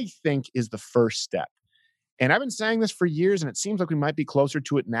I think is the first step, and I've been saying this for years, and it seems like we might be closer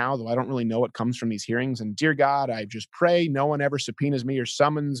to it now, though I don't really know what comes from these hearings. And dear God, I just pray no one ever subpoenas me or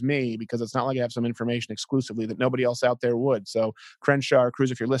summons me, because it's not like I have some information exclusively that nobody else out there would. So Crenshaw or Cruz,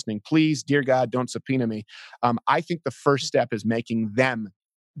 if you're listening, please, dear God, don't subpoena me. I think the first step is making them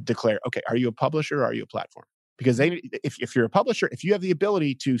declare, okay, are you a publisher or are you a platform? Because if you're a publisher, if you have the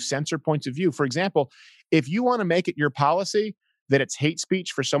ability to censor points of view, for example, if you want to make it your policy that it's hate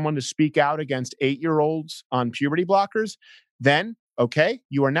speech for someone to speak out against 8-year-olds on puberty blockers, then, okay,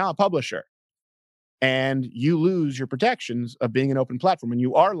 you are now a publisher. And you lose your protections of being an open platform, and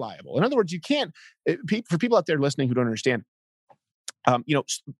you are liable. In other words, you can't, for people out there listening who don't understand,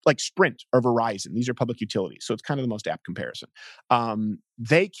 like Sprint or Verizon, these are public utilities. So it's kind of the most apt comparison.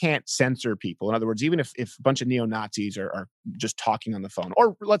 They can't censor people. In other words, even if a bunch of neo-Nazis are just talking on the phone,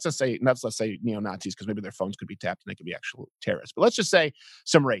 or let's say neo-Nazis, because maybe their phones could be tapped and they could be actual terrorists. But let's just say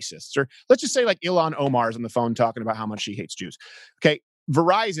some racists, or let's just say like Ilhan Omar's on the phone talking about how much she hates Jews. Okay,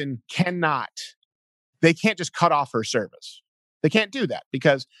 Verizon they can't just cut off her service. They can't do that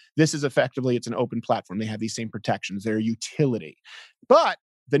because this is effectively, it's an open platform. They have these same protections. They're a utility. But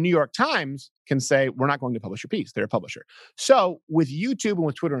the New York Times can say, we're not going to publish your piece. They're a publisher. So with YouTube and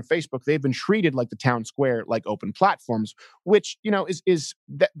with Twitter and Facebook, they've been treated like the town square, like open platforms, which,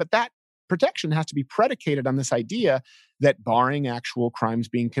 but that protection has to be predicated on this idea that barring actual crimes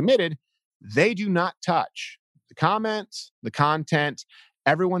being committed, they do not touch the comments, the content.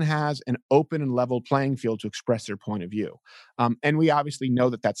 Everyone has an open and level playing field to express their point of view. And we obviously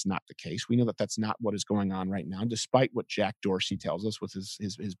know that that's not the case. We know that that's not what is going on right now, despite what Jack Dorsey tells us with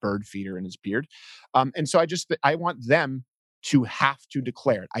his bird feeder and his beard. And so I want them to have to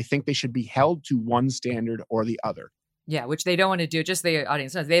declare it. I think they should be held to one standard or the other. Yeah, which they don't want to do. Just the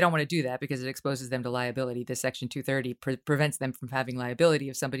audience knows they don't want to do that because it exposes them to liability. The Section 230 prevents them from having liability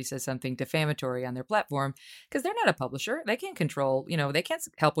if somebody says something defamatory on their platform, because they're not a publisher. They can't control, they can't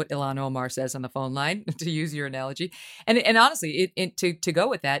help what Ilhan Omar says on the phone line, to use your analogy. And honestly, to go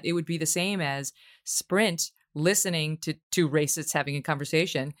with that, it would be the same as Sprint listening to two racists having a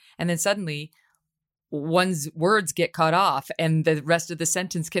conversation, and then suddenly one's words get cut off and the rest of the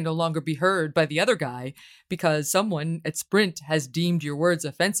sentence can no longer be heard by the other guy because someone at Sprint has deemed your words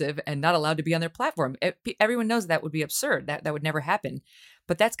offensive and not allowed to be on their platform. Everyone knows that would be absurd. That would never happen.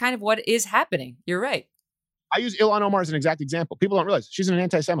 But that's kind of what is happening. You're right. I use Ilhan Omar as an exact example. People don't realize she's an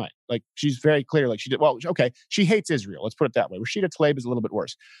anti-Semite. Like, she's very clear. Like, she hates Israel. Let's put it that way. Rashida Tlaib is a little bit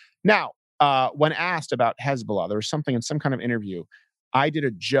worse. Now, when asked about Hezbollah, there was something in some kind of interview. I did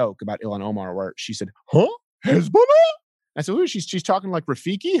a joke about Ilhan Omar where she said, "Huh? Hezbollah?" I said, "Ooh, she's talking like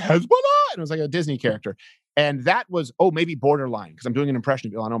Rafiki, Hezbollah?" And it was like a Disney character. And that was, maybe borderline, because I'm doing an impression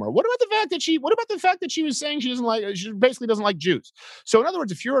of Ilhan Omar. What about the fact that she was saying she basically doesn't like Jews? So in other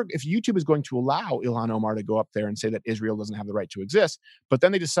words, if YouTube is going to allow Ilhan Omar to go up there and say that Israel doesn't have the right to exist, but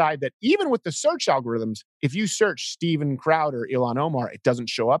then they decide that even with the search algorithms, if you search Steven Crowder, Ilhan Omar, it doesn't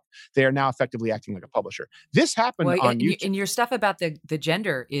show up, they are now effectively acting like a publisher. This happened on YouTube. And your stuff about the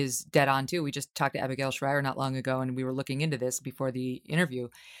gender is dead on too. We just talked to Abigail Shrier not long ago, and we were looking into this before the interview.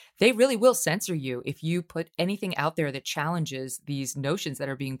 They really will censor you if you put anything out there that challenges these notions that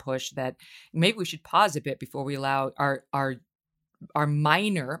are being pushed, that maybe we should pause a bit before we allow our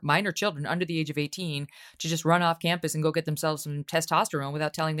minor children under the age of 18 to just run off campus and go get themselves some testosterone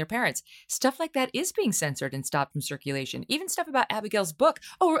without telling their parents. Stuff like that is being censored and stopped from circulation. Even stuff about Abigail's book.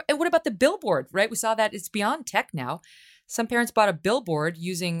 Oh, and what about the billboard, right? We saw that it's beyond tech now. Some parents bought a billboard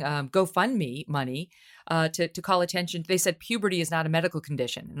using GoFundMe money to call attention. They said puberty is not a medical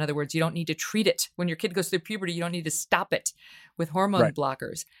condition. In other words, you don't need to treat it. When your kid goes through puberty, you don't need to stop it with hormone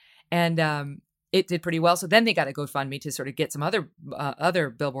blockers. And it did pretty well. So then they got a GoFundMe to sort of get some other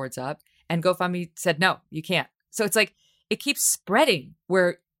billboards up. And GoFundMe said, no, you can't. So it's like it keeps spreading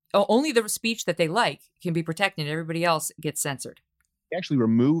where only the speech that they like can be protected and everybody else gets censored. Actually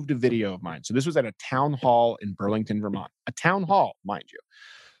removed a video of mine. So this was at a town hall in Burlington, Vermont. A town hall, mind you.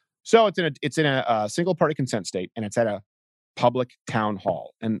 So it's in a single party consent state, and it's at a public town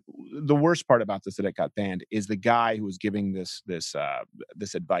hall. And the worst part about this that it got banned is the guy who was giving this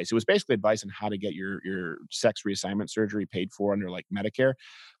advice. It was basically advice on how to get your sex reassignment surgery paid for under like Medicare.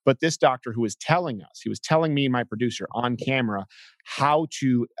 But this doctor who was telling me and my producer on camera how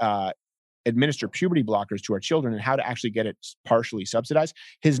to administer puberty blockers to our children and how to actually get it partially subsidized.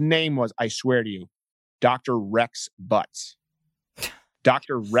 His name was, I swear to you, Dr. Rex Butts.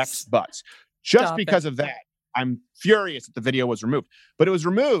 Dr. Rex Butts. Just because of that, I'm furious that the video was removed. But it was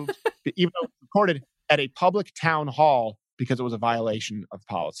removed, even though it was recorded at a public town hall, because it was a violation of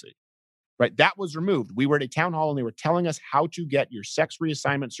policy. Right? That was removed. We were at a town hall and they were telling us how to get your sex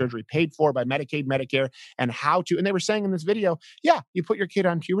reassignment surgery paid for by Medicaid, Medicare, and and they were saying in this video, yeah, you put your kid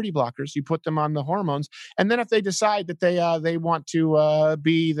on puberty blockers, you put them on the hormones, and then if they decide that they want to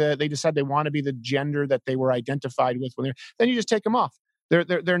be the gender that they were identified with then you just take them off.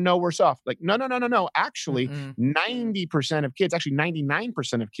 They're no worse off. Like, no. Actually, 90% of kids, actually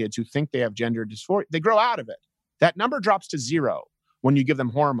 99% of kids who think they have gender dysphoria, they grow out of it. That number drops to 0 when you give them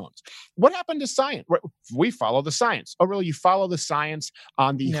hormones. What happened to science? We follow the science. Oh, really? You follow the science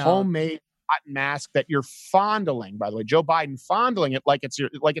on the homemade cotton mask that you're fondling, by the way. Joe Biden fondling it like it's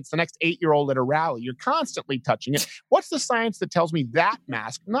the next 8-year-old at a rally. You're constantly touching it. What's the science that tells me that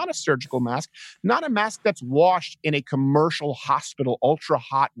mask, not a surgical mask, not a mask that's washed in a commercial hospital, ultra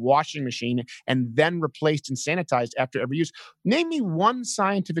hot washing machine and then replaced and sanitized after every use? Name me one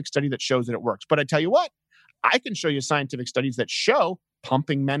scientific study that shows that it works. But I tell you what, I can show you scientific studies that show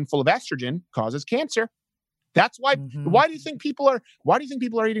pumping men full of estrogen causes cancer. That's why. Why do you think people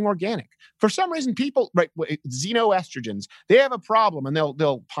are eating organic? For some reason, people, right, xenoestrogens, they have a problem, and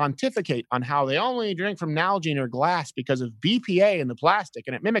they'll pontificate on how they only drink from Nalgene or glass because of BPA in the plastic,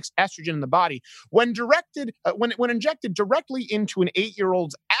 and it mimics estrogen in the body. When injected directly into an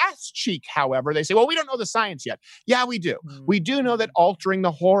 8-year-old's ass cheek, however, they say, well, we don't know the science yet. Yeah, we do. We do know that altering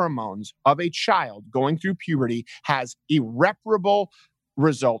the hormones of a child going through puberty has irreparable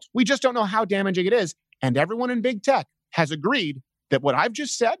results. We just don't know how damaging it is. And everyone in big tech has agreed that what I've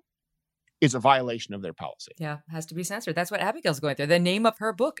just said is a violation of their policy. Yeah, has to be censored. That's what Abigail's going through. The name of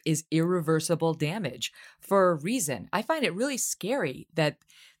her book is Irreversible Damage for a reason. I find it really scary that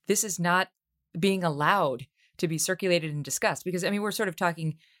this is not being allowed to be circulated and discussed, because, I mean, we're sort of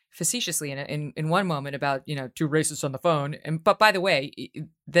talking facetiously in one moment about, two racists on the phone. But by the way,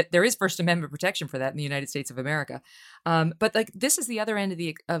 that there is First Amendment protection for that in the United States of America. But like, this is the other end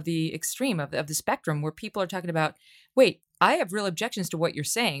of the extreme of the spectrum, where people are talking about, wait, I have real objections to what you're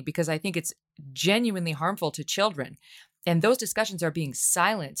saying because I think it's genuinely harmful to children. And those discussions are being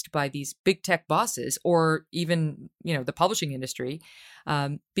silenced by these big tech bosses or even, the publishing industry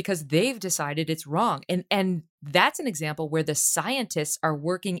because they've decided it's wrong. And that's an example where the scientists are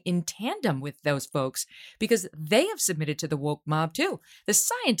working in tandem with those folks because they have submitted to the woke mob too. The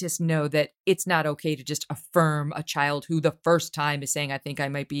scientists know that it's not okay to just affirm a child who the first time is saying, I think I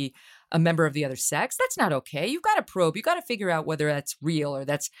might be a member of the other sex. That's not okay. You've got to probe. You've got to figure out whether that's real or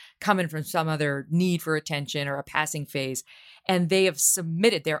that's coming from some other need for attention or a passing phase. And they have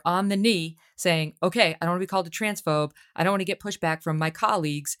submitted. They're on the knee saying, okay, I don't want to be called a transphobe. I don't want to get pushback from my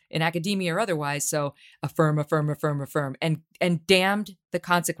colleagues in academia or otherwise. So affirm, and damned the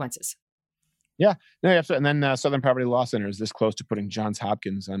consequences. Yeah, no, absolutely. And then Southern Poverty Law Center is this close to putting Johns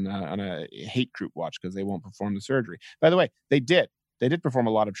Hopkins on a hate group watch because they won't perform the surgery. By the way, they did perform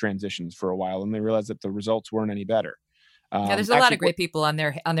a lot of transitions for a while, and they realized that the results weren't any better. Yeah, there's a lot of great people on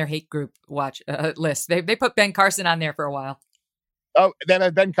their hate group watch list. They put Ben Carson on there for a while. Oh,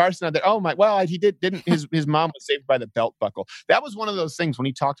 then Ben Carson on there. Oh my! Well, he didn't. His mom was saved by the belt buckle. That was one of those things when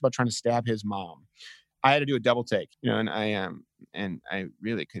he talked about trying to stab his mom. I had to do a double take, and I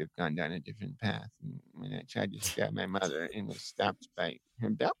really could have gone down a different path when I tried to stab my mother and was stopped by her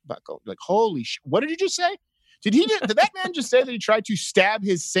belt buckle. Like, holy shit! What did you just say? Did that man just say that he tried to stab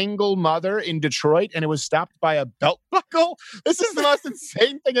his single mother in Detroit and it was stopped by a belt buckle? This is the most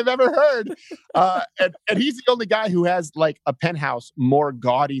insane thing I've ever heard. And he's the only guy who has like a penthouse more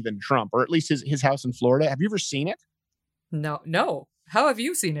gaudy than Trump, or at least his house in Florida. Have you ever seen it? No. How have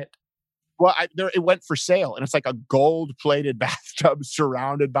you seen it? Well, it went for sale, and it's like a gold-plated bathtub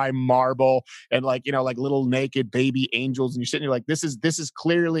surrounded by marble and like little naked baby angels. And you're sitting there like, this is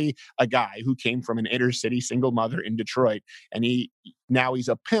clearly a guy who came from an inner city single mother in Detroit, and he's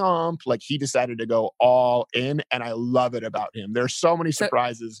a pimp. Like, he decided to go all in, and I love it about him. There's so many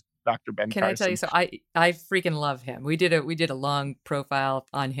surprises. Dr. Ben Carson. Can I tell you? So I freaking love him. We did a long profile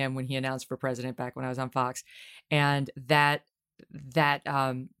on him when he announced for president back when I was on Fox, and that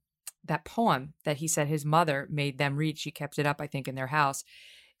poem that he said his mother made them read, she kept it up, I think, in their house.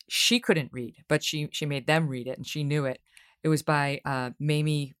 She couldn't read, but she made them read it, and she knew it. It was by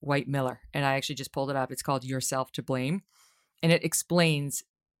Mamie White Miller, and I actually just pulled it up. It's called Yourself to Blame, and it explains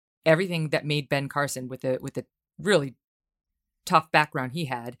everything that made Ben Carson, with the really tough background he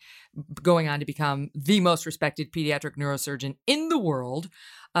had, going on to become the most respected pediatric neurosurgeon in the world,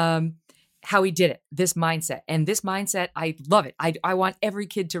 how he did it, this mindset. And this mindset, I love it. I want every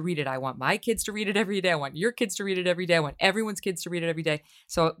kid to read it. I want my kids to read it every day. I want your kids to read it every day. I want everyone's kids to read it every day.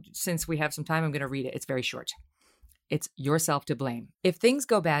 So since we have some time, I'm going to read it. It's very short. It's Yourself to Blame. If things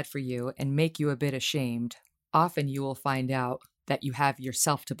go bad for you and make you a bit ashamed, often you will find out that you have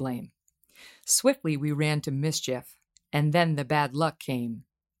yourself to blame. Swiftly we ran to mischief, and then the bad luck came.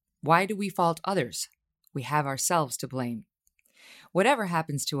 Why do we fault others? We have ourselves to blame. Whatever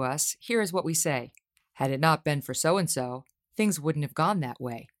happens to us, here is what we say. Had it not been for so-and-so, things wouldn't have gone that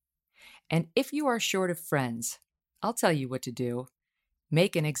way. And if you are short of friends, I'll tell you what to do.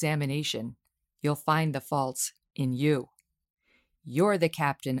 Make an examination. You'll find the faults in you. You're the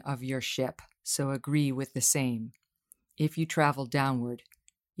captain of your ship, so agree with the same. If you travel downward,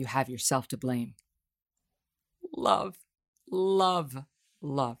 you have yourself to blame. Love, love,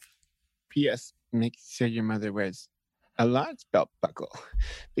 love. P.S. Make sure your mother wears a large belt buckle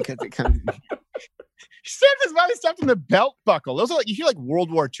because it comes. He said his mother stepped in the belt buckle. Those are like, you hear like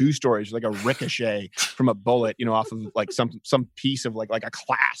World War II stories, like a ricochet from a bullet, off of like some piece of like a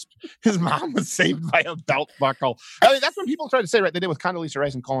clasp. His mom was saved by a belt buckle. I mean, that's when people try to say, right? They did with Condoleezza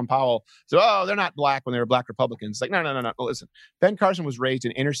Rice and Colin Powell. So, they're not black when they were black Republicans. Like, no. Well, listen, Ben Carson was raised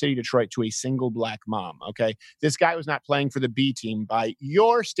in inner city Detroit to a single black mom. Okay, this guy was not playing for the B team by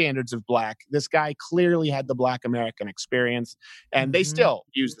your standards of black. This guy clearly had the black American experience, and they still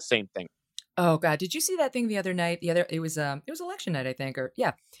use the same thing. Oh God! Did you see that thing the other night? It was election night, I think, or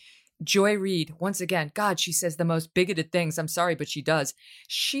yeah. Joy Reid, once again, God, she says the most bigoted things. I'm sorry, but she does.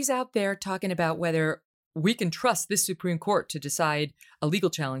 She's out there talking about whether we can trust this Supreme Court to decide a legal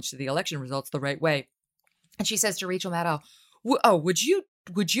challenge to the election results the right way. And she says to Rachel Maddow, would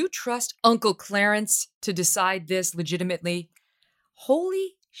you trust Uncle Clarence to decide this legitimately?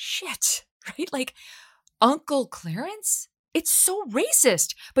 Holy shit, right? Like, Uncle Clarence? It's so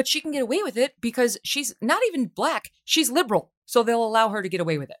racist, but she can get away with it because she's not even black. She's liberal. So they'll allow her to get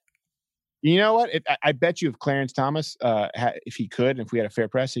away with it. You know what? I bet you if Clarence Thomas, if he could, if we had a fair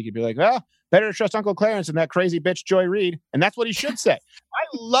press, he could be like, well, better to trust Uncle Clarence than that crazy bitch Joy Reid. And that's what he should say. I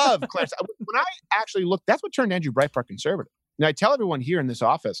love Clarence. When I actually looked, that's what turned Andrew Breitbart conservative. And I tell everyone here in this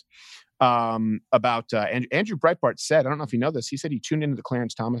office about Andrew Breitbart said, I don't know if you know this, he said he tuned into the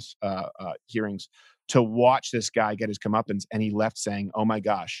Clarence Thomas hearings to watch this guy get his comeuppance, and he left saying, "Oh my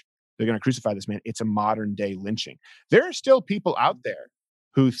gosh, they're going to crucify this man. It's a modern day lynching." There are still people out there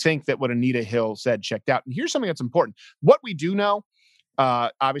who think that what Anita Hill said checked out. And here's something that's important. What we do know,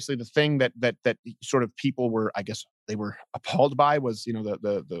 obviously, the thing that sort of people were, I guess, they were appalled by was,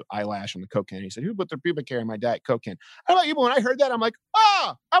 the eyelash and the cocaine. He said, "Who put their pubic hair in my Diet Coke can?" I don't know, even when I heard that, I'm like,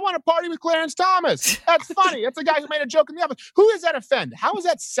 I want to party with Clarence Thomas. That's funny. That's a guy who made a joke in the office. Who does that offend? How is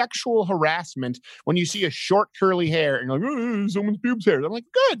that sexual harassment when you see a short curly hair and you're like, someone's pubes hair? I'm like,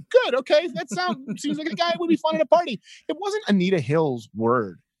 good, okay. That seems like a guy who would be fun at a party. It wasn't Anita Hill's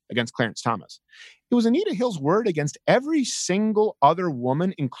word against Clarence Thomas. It was Anita Hill's word against every single other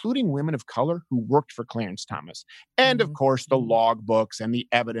woman, including women of color, who worked for Clarence Thomas. And of course, the logbooks and the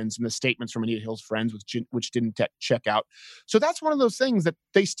evidence and the statements from Anita Hill's friends, which didn't check out. So that's one of those things that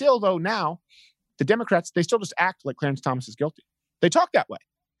they still, though now, the Democrats, they still just act like Clarence Thomas is guilty. They talk that way.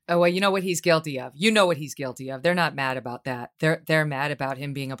 Oh, well, you know what he's guilty of. You know what he's guilty of. They're not mad about that. They're mad about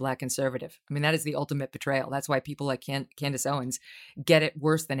him being a black conservative. I mean, that is the ultimate betrayal. That's why people like Candace Owens get it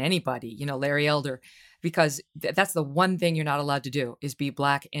worse than anybody. Larry Elder, because that's the one thing you're not allowed to do is be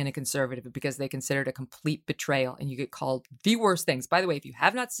black and a conservative, because they consider it a complete betrayal and you get called the worst things. By the way, if you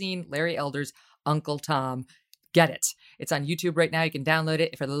have not seen Larry Elder's Uncle Tom, get it. It's on YouTube right now. You can download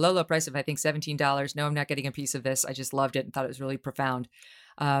it for the low price of, I think, $17. No, I'm not getting a piece of this. I just loved it and thought it was really profound.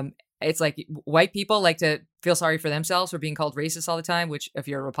 It's like white people like to feel sorry for themselves for being called racist all the time, which if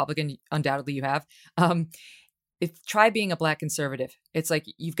you're a Republican, undoubtedly you have. Try being a black conservative. It's like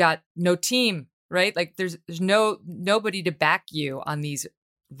you've got no team, right? Like there's nobody to back you on these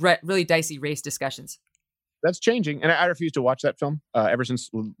really dicey race discussions. That's changing. And I refuse to watch that film. Ever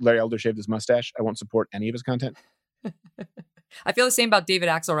since Larry Elder shaved his mustache, I won't support any of his content. I feel the same about David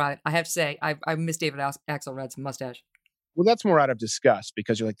Axelrod. I have to say, I miss David Axelrod's mustache. Well, that's more out of disgust,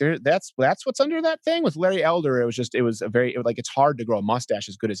 because you're like, that's what's under that thing. With Larry Elder, it's hard to grow a mustache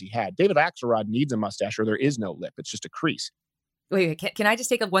as good as he had. David Axelrod needs a mustache, or there is no lip. It's just a crease. Wait, can I just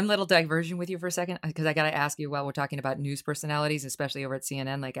take one little diversion with you for a second? Because I got to ask you, while we're talking about news personalities, especially over at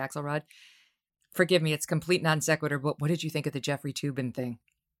CNN, like Axelrod. Forgive me, it's complete non sequitur, but what did you think of the Jeffrey Toobin thing?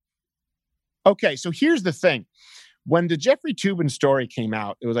 Okay, so here's the thing. When the Jeffrey Toobin story came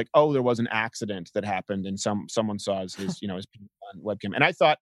out, it was like, there was an accident that happened and someone saw his his on webcam. And I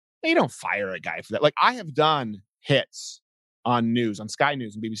thought, you don't fire a guy for that. Like, I have done hits on news, on Sky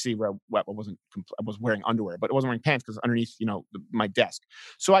News and BBC, where I was wearing underwear, but I wasn't wearing pants because underneath, my desk.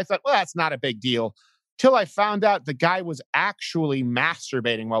 So I thought, well, that's not a big deal. Till I found out the guy was actually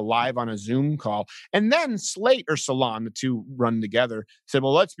masturbating while live on a Zoom call. And then Slate or Salon, the two run together, said,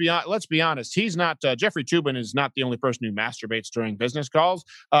 well, let's be honest. He's not, Jeffrey Toobin is not the only person who masturbates during business calls.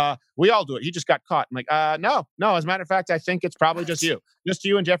 We all do it. He just got caught. I'm like, no. As a matter of fact, I think it's probably just you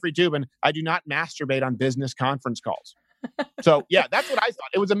and Jeffrey Toobin. I do not masturbate on business conference calls. So, yeah, that's what I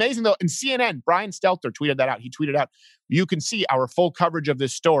thought. It was amazing, though. And CNN, Brian Stelter tweeted that out. He tweeted out, you can see our full coverage of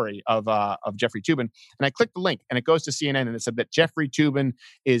this story of Jeffrey Toobin. And I clicked the link, and it goes to CNN, and it said that Jeffrey Toobin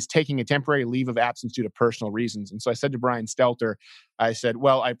is taking a temporary leave of absence due to personal reasons. And so I said to Brian Stelter, I said,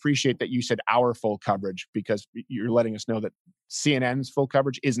 well, I appreciate that you said our full coverage, because you're letting us know that CNN's full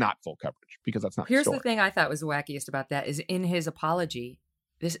coverage is not full coverage, because that's not Here's the story. The thing I thought was the wackiest about that is in his apology,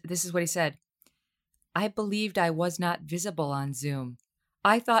 this is what he said. I believed I was not visible on Zoom.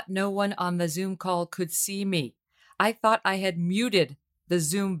 I thought no one on the Zoom call could see me. I thought I had muted the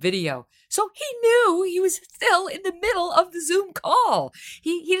Zoom video. So he knew he was still in the middle of the Zoom call.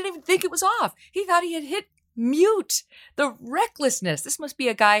 He didn't even think it was off. He thought he had hit mute. The recklessness. This must be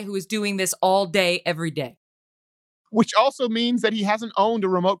a guy who is doing this all day, every day. Which also means that he hasn't owned a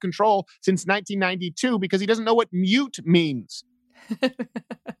remote control since 1992, because he doesn't know what mute means.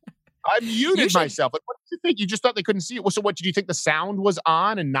 I muted myself. Like, what did you think? You just thought they couldn't see it? Well, so what, did you think the sound was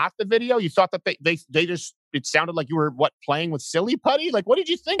on and not the video? You thought that they just, it sounded like you were, playing with Silly Putty? Like, what did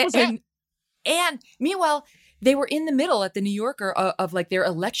you think was happening? And meanwhile, they were in the middle at the New Yorker of like their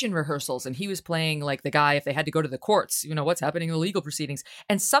election rehearsals, and he was playing like the guy if they had to go to the courts, what's happening in the legal proceedings.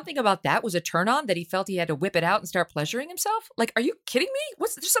 And something about that was a turn on, that he felt he had to whip it out and start pleasuring himself. Like, are you kidding me?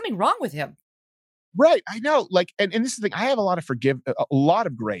 There's something wrong with him. Right. I know. Like, and this is the thing. I have a lot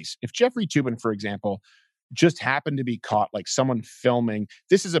of grace. If Jeffrey Toobin, for example, just happened to be caught, like someone filming,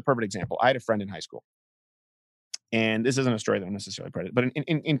 this is a perfect example. I had a friend in high school, and this isn't a story that I'm necessarily proud of, but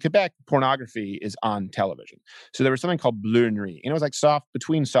in Quebec, pornography is on television. So there was something called Bleu Nuit, and it was like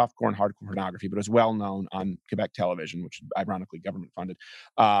between softcore and hardcore pornography, but it was well known on Quebec television, which is ironically government funded,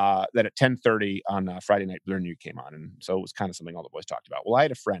 that at 10:30 on Friday night, Bleu Nuit came on. And so it was kind of something all the boys talked about. Well, I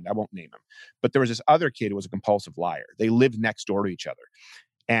had a friend, I won't name him, but there was this other kid who was a compulsive liar. They lived next door to each other.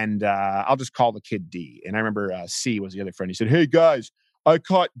 And I'll just call the kid D. And I remember C was the other friend. He said, "Hey, guys, I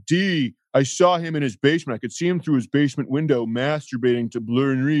caught D. I saw him in his basement. I could see him through his basement window masturbating to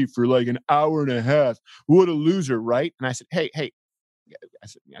Blur and Reeve for like an hour and a half. What a loser, right?" And I said, hey. I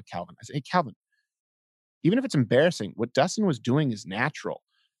said, "Yeah, Calvin." I said, "Hey, Calvin, even if it's embarrassing, what Dustin was doing is natural.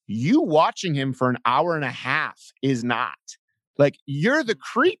 You watching him for an hour and a half is not. Like, you're the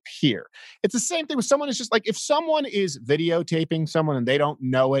creep here." It's the same thing with someone. It's just like, if someone is videotaping someone and they don't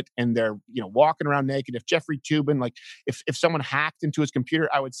know it and they're, walking around naked, if Jeffrey Toobin, like if someone hacked into his computer,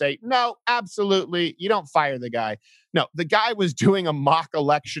 I would say, no, absolutely. You don't fire the guy. No, the guy was doing a mock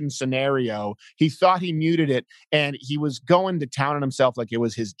election scenario. He thought he muted it and he was going to town on himself like it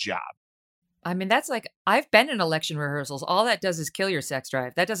was his job. I mean, that's like, I've been in election rehearsals. All that does is kill your sex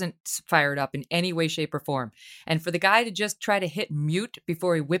drive. That doesn't fire it up in any way, shape, or form. And for the guy to just try to hit mute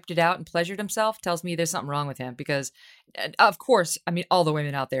before he whipped it out and pleasured himself tells me there's something wrong with him. Because, of course, I mean, all the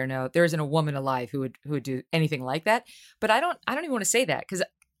women out there know there isn't a woman alive who would do anything like that. But I don't even want to say that, because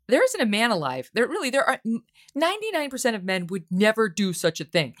there isn't a man alive. There are 99% of men would never do such a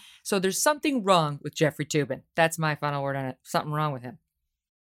thing. So there's something wrong with Jeffrey Toobin. That's my final word on it. Something wrong with him.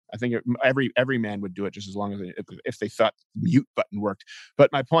 I think every man would do it just as long as if they thought the mute button worked. But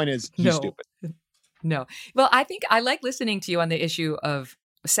my point is, he's stupid. No. Well, I think I like listening to you on the issue of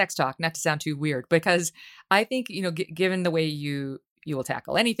sex talk, not to sound too weird, because I think, given the way you will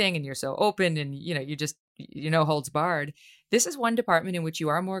tackle anything and you're so open and, you just, holds barred. This is one department in which you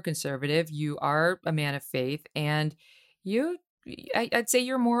are more conservative. You are a man of faith, and I'd say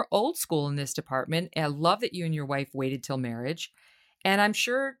you're more old school in this department. And I love that you and your wife waited till marriage. And I'm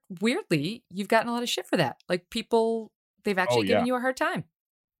sure, weirdly, you've gotten a lot of shit for that. Like, people, they've actually given you a hard time.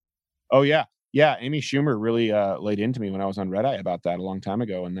 Oh, yeah. Yeah. Amy Schumer really laid into me when I was on Red Eye about that a long time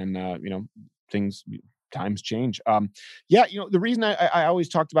ago. And then, times change. The reason I always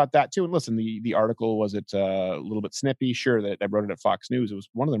talked about that too, and listen, the article, was it a little bit snippy? Sure, that I wrote it at Fox News. It was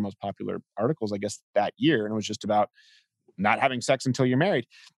one of their most popular articles, I guess, that year. And it was just about not having sex until you're married.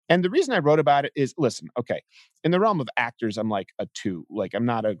 And the reason I wrote about it is, listen, okay, in the realm of actors, I'm like a 2. Like, I'm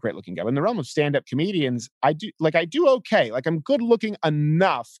not a great looking guy. But in the realm of stand-up comedians, I do okay. Like, I'm good looking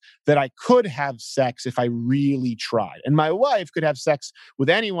enough that I could have sex if I really tried. And my wife could have sex with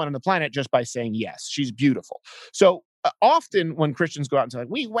anyone on the planet just by saying yes. She's beautiful. So often when Christians go out and say, like,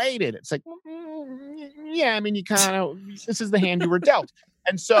 we waited, it's like, yeah, I mean, you kind of, this is the hand you were dealt.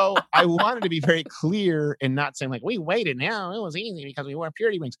 And so I wanted to be very clear and not saying like, we waited. Now it was easy because we wore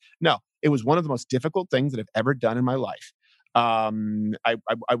purity rings. No, it was one of the most difficult things that I've ever done in my life. I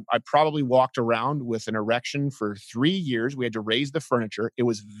probably walked around with an erection for 3 years. We had to raise the furniture. It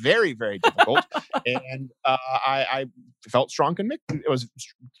was very, very difficult. And I felt strong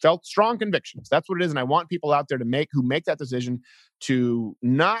felt strong convictions. That's what it is. And I want people out there who make that decision to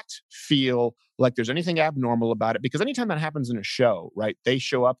not feel like there's anything abnormal about it. Because anytime that happens in a show, right, they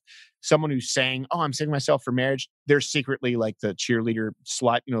show up, someone who's saying, oh, I'm saving myself for marriage, they're secretly like the cheerleader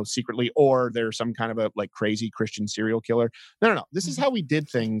slut, secretly, or they're some kind of a like crazy Christian serial killer. No. This is how we did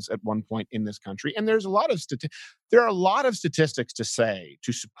things at one point in this country. And there's a lot of statistics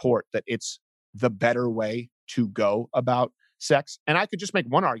to support that it's the better way to go about sex. And I could just make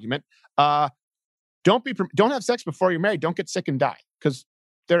one argument. Don't have sex before you're married. Don't get sick and die, because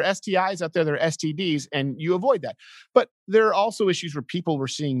there are STIs out there, there are STDs, and you avoid that. But there are also issues where people we're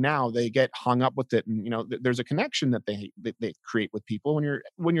seeing now, they get hung up with it, and there's a connection that they create with people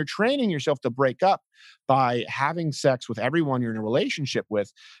when you're training yourself to break up by having sex with everyone you're in a relationship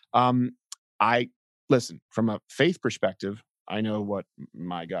with. Listen, from a faith perspective, I know what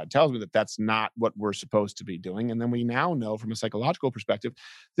my God tells me, that that's not what we're supposed to be doing. And then we now know from a psychological perspective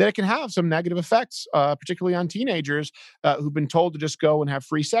that it can have some negative effects, particularly on teenagers who've been told to just go and have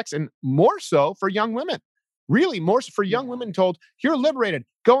free sex, and more so for young women. Really, more so for young women told, you're liberated.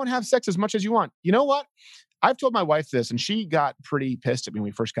 Go and have sex as much as you want. You know what? I've told my wife this, and she got pretty pissed at me when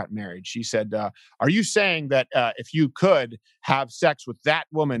we first got married. She said, are you saying that if you could have sex with that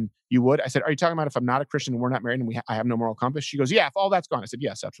woman, you would? I said, are you talking about if I'm not a Christian and we're not married and I have no moral compass? She goes, yeah, if all that's gone. I said,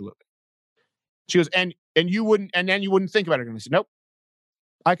 yes, absolutely. She goes, and you wouldn't, and then you wouldn't think about it. And I said, nope.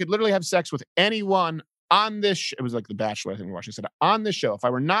 I could literally have sex with anyone on this it was like The Bachelor, I think we watched. I said, on this show, if I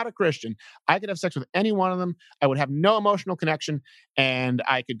were not a Christian, I could have sex with any one of them. I would have no emotional connection, and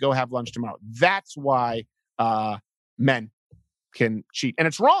I could go have lunch tomorrow. That's why men can cheat, and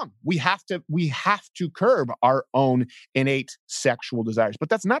it's wrong. We have to curb our own innate sexual desires, but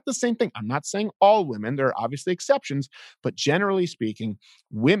that's not the same thing. I'm not saying all women. There are obviously exceptions, but generally speaking,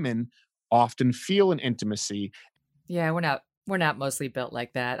 women often feel an intimacy. Yeah, we're not We're not mostly built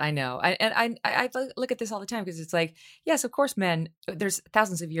like that. I know. I look at this all the time because it's like, yes, of course, men, there's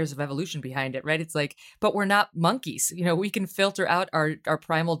thousands of years of evolution behind it, right? It's like, but we're not monkeys. We can filter out our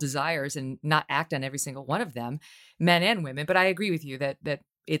primal desires and not act on every single one of them, men and women. But I agree with you that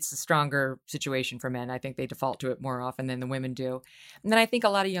it's a stronger situation for men. I think they default to it more often than the women do. And then I think a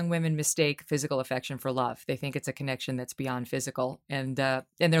lot of young women mistake physical affection for love. They think it's a connection that's beyond physical, and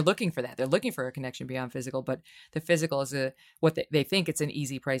they're looking for that. They're looking for a connection beyond physical, but the physical is what they think it's an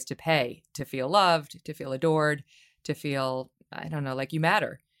easy price to pay to feel loved, to feel adored, to feel, I don't know, like you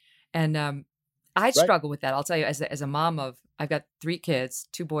matter. And I struggle with that. I'll tell you, as a mom I've got 3 kids,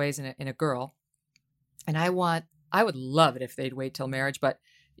 2 boys and a girl, and I would love it if they'd wait till marriage, but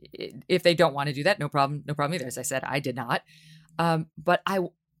if they don't want to do that, no problem either. As I said, I did not. But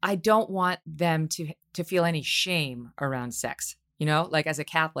I don't want them to feel any shame around sex. Like as a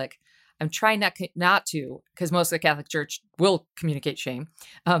Catholic, I'm trying not to, because most of the Catholic Church will communicate shame.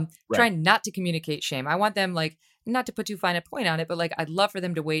 Trying not to communicate shame. I want them, like, not to put too fine a point on it, but like I'd love for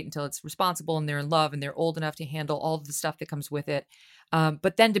them to wait until it's responsible and they're in love and they're old enough to handle all of the stuff that comes with it.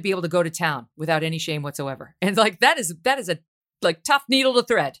 But then to be able to go to town without any shame whatsoever. And like that is a like tough needle to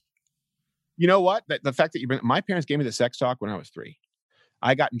thread. You know what? The fact that my parents gave me the sex talk when I was 3.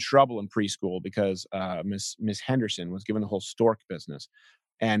 I got in trouble in preschool because Miss Henderson was given the whole stork business.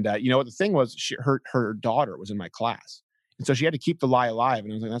 And you know what the thing was? Her daughter was in my class. And so she had to keep the lie alive.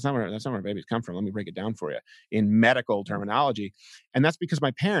 And I was like, that's not where babies come from. Let me break it down for you in medical terminology. And that's because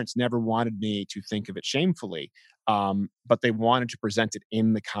my parents never wanted me to think of it shamefully, but they wanted to present it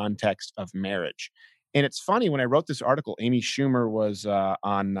in the context of marriage. And it's funny, when I wrote this article, Amy Schumer was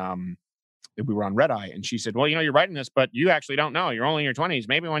we were on Red Eye, and she said, well, you're writing this, but you actually don't know. You're only in your 20s.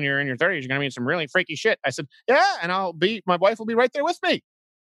 Maybe when you're in your 30s, you're going to be in some really freaky shit. I said, yeah, and my wife will be right there with me.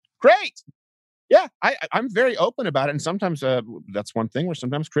 Great. Yeah, I'm very open about it. And sometimes that's one thing where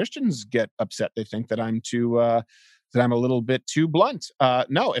sometimes Christians get upset. They think that I'm a little bit too blunt.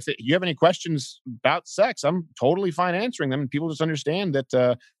 No, if you have any questions about sex, I'm totally fine answering them. And people just understand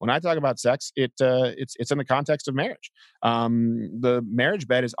that when I talk about sex, it's in the context of marriage. The marriage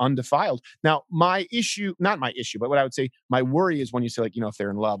bed is undefiled. Now, not my issue, but what I would say, my worry is when you say, like, if they're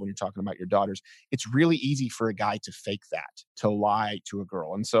in love, when you're talking about your daughters, it's really easy for a guy to fake that, to lie to a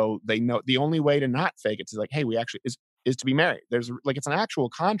girl. And so they know the only way to not fake it is like, hey, we actually is to be married. There's like, it's an actual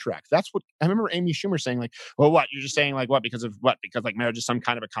contract. That's what I remember Amy Schumer saying, like, well, what? You're just saying like what? Because like marriage is some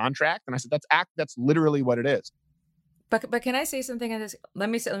kind of a contract? And I said, that's literally what it is. But can I say something on this? Let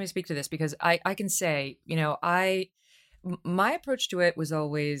me speak to this, because I can say, my approach to it was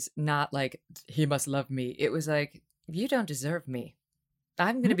always not like, he must love me. It was like, you don't deserve me.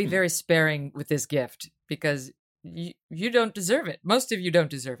 I'm going to be very sparing with this gift because you don't deserve it. Most of you don't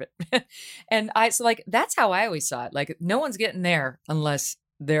deserve it. And so like, that's how I always saw it. Like, no one's getting there unless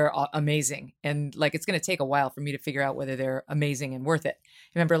they're amazing. And like, it's going to take a while for me to figure out whether they're amazing and worth it.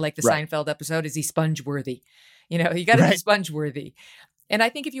 Remember, like the Seinfeld episode, is he sponge worthy? You got to be sponge worthy. And I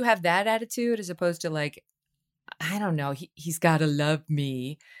think if you have that attitude, as opposed to like, I don't know, he's got to love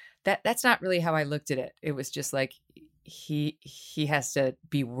me. That's not really how I looked at it. It was just like, he has to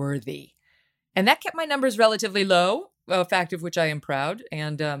be worthy. And that kept my numbers relatively low, a fact of which I am proud,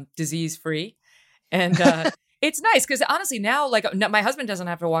 and disease-free. And it's nice because honestly now, like, my husband doesn't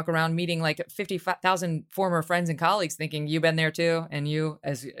have to walk around meeting like 50,000 former friends and colleagues thinking, you've been there too, and you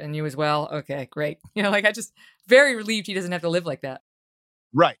as well. Okay, great. I just very relieved he doesn't have to live like that.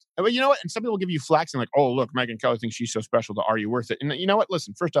 Right. But you know what? And some people give you flack and like, oh, look, Megyn Kelly thinks she's so special. Are you worth it? And you know what?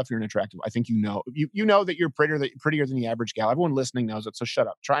 Listen, first off, you're an attractive. I think you know that you're prettier than the average gal. Everyone listening knows it. So shut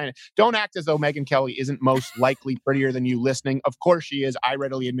up. Don't act as though Megyn Kelly isn't most likely prettier than you listening. Of course she is. I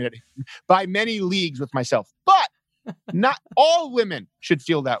readily admit it by many leagues with myself. But not all women should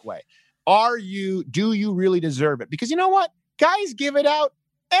feel that way. Do you really deserve it? Because you know what? Guys give it out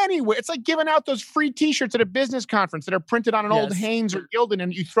anywhere. It's like giving out those free t-shirts at a business conference that are printed on an old Hanes or Gildan,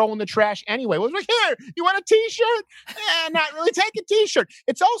 and you throw in the trash anyway. Well, it's like, here, you want a t-shirt? Not really. Take a t-shirt.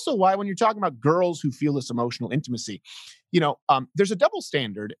 It's also why when you're talking about girls who feel this emotional intimacy, there's a double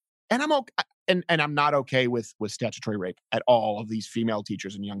standard, and I'm okay. And I'm not okay with statutory rape at all of these female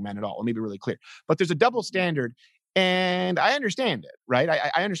teachers and young men at all. Let me be really clear. But there's a double standard, and I understand it, right?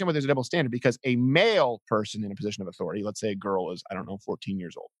 I understand why there's a double standard, because a male person in a position of authority, let's say a girl is, 14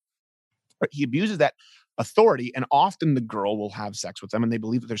 years old. He abuses that authority, and often the girl will have sex with them, and they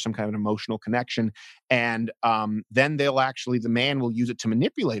believe that there's some kind of an emotional connection, and then the man will use it to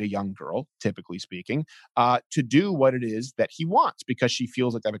manipulate a young girl, typically speaking, to do what it is that he wants because she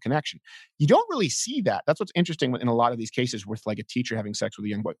feels like they have a connection. You don't really see that. That's what's interesting in a lot of these cases with like a teacher having sex with a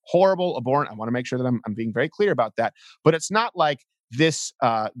young boy. Horrible, abhorrent. I want to make sure that I'm being very clear about that. But it's not like this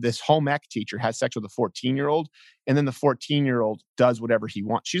home ec teacher has sex with a 14-year-old, and then the 14-year-old does whatever he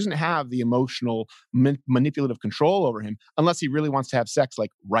wants. She doesn't have the emotional manipulative control over him unless he really wants to have sex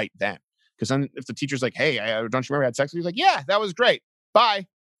like right then. Because then if the teacher's like, hey, don't you remember I had sex with you? He's like, yeah, that was great. Bye.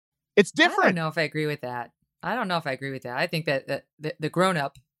 It's different. I don't know if I agree with that. I think that the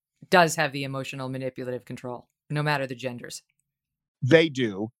grown-up does have the emotional manipulative control, no matter the genders. They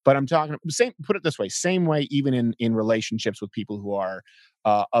do, but I'm talking put it this way, same way even in relationships with people who are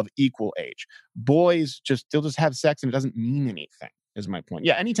of equal age. Boys they'll just have sex and it doesn't mean anything, is my point.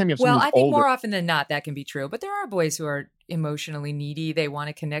 Yeah, anytime you have someone Well, who's I think older, more often than not that can be true, but there are boys who are emotionally needy. They want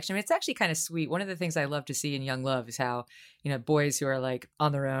a connection. I mean, it's actually kind of sweet. One of the things I love to see in young love is how, boys who are like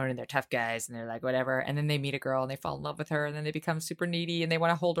on their own and they're tough guys and they're like whatever, and then they meet a girl and they fall in love with her and then they become super needy and they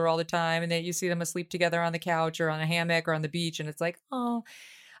want to hold her all the time, and you see them asleep together on the couch or on a hammock or on the beach, and it's like, oh,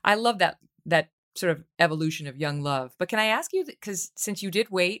 I love that sort of evolution of young love. But can I ask you, because since you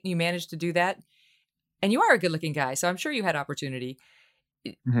did wait and you managed to do that, and you are a good looking guy, so I'm sure you had opportunity.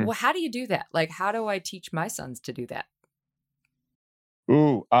 Mhm. Well, how do you do that? Like, how do I teach my sons to do that?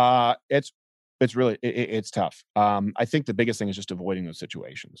 Ooh, it's really it's tough. I think the biggest thing is just avoiding those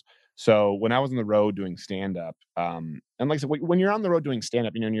situations. So when I was on the road doing stand up, and like I said, when you're on the road doing stand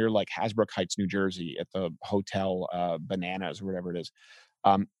up, and you're like Hasbrook Heights, New Jersey, at the hotel Bananas or whatever it is.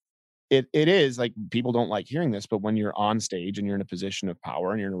 It is like, people don't like hearing this, but when you're on stage and you're in a position of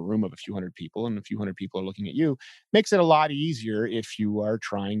power and you're in a room of a few hundred people and a few hundred people are looking at you, makes it a lot easier if you are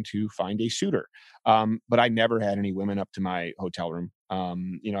trying to find a suitor. But I never had any women up to my hotel room.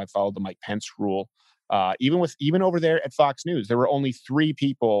 I followed the Mike Pence rule. Even over there at Fox News, there were only 3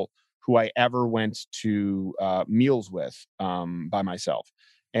 people who I ever went to meals with by myself.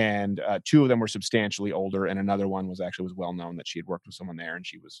 And 2 of them were substantially older, and another one was well known that she had worked with someone there and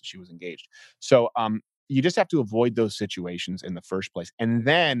she was engaged. So you just have to avoid those situations in the first place. And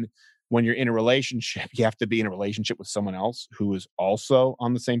then when you're in a relationship, you have to be in a relationship with someone else who is also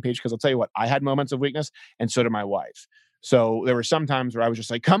on the same page. Because I'll tell you what, I had moments of weakness, and so did my wife. So there were some times where I was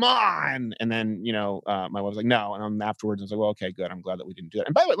just like, come on. And then, my wife was like, no. And afterwards I was like, well, okay, good. I'm glad that we didn't do that.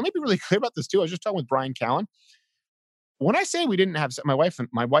 And by the way, let me be really clear about this too. I was just talking with Brian Callen. When I say we didn't have my wife and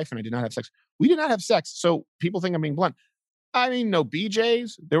I did not have sex, we did not have sex. So people think I'm being blunt. I mean, no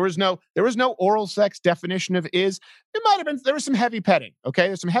BJs. There was no oral sex definition of is. It might have been, there was some heavy petting. Okay.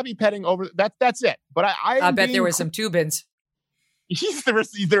 There's some heavy petting over that. That's it. But I bet there was some tubins. There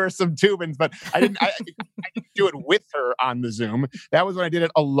were some tubins, but I didn't do it with her on the Zoom. That was when I did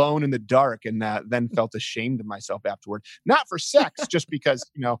it alone in the dark, and then felt ashamed of myself afterward. Not for sex, just because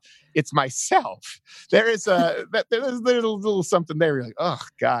it's myself. There's a little something there. You're like, oh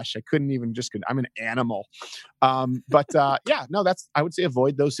gosh, I couldn't even. I'm an animal. But I would say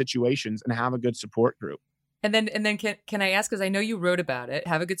avoid those situations and have a good support group. And then can I ask, because I know you wrote about it,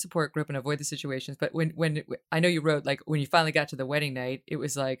 have a good support group and avoid the situations. But when I know you wrote, like, when you finally got to the wedding night, it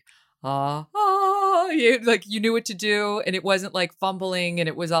was like, you knew what to do, and it wasn't like fumbling, and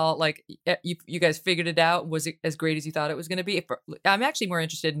it was all like you guys figured it out. Was it as great as you thought it was going to be? I'm actually more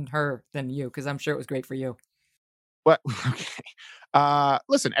interested in her than you, because I'm sure it was great for you. Well, okay.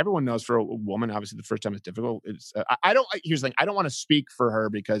 Listen, everyone knows for a woman, obviously the first time is difficult. Here's the thing. I don't want to speak for her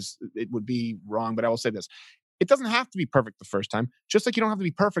because it would be wrong, but I will say this. It doesn't have to be perfect the first time, just like you don't have to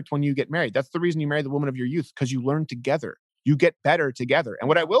be perfect when you get married. That's the reason you marry the woman of your youth, because you learn together. You get better together. And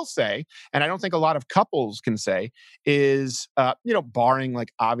what I will say, and I don't think a lot of couples can say, is, barring,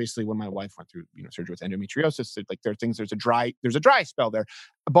 like, obviously when my wife went through, surgery with endometriosis, like there's a dry spell there.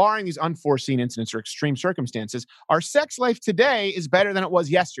 Barring these unforeseen incidents or extreme circumstances, our sex life today is better than it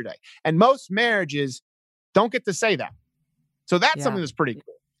was yesterday. And most marriages don't get to say that. So that's something that's pretty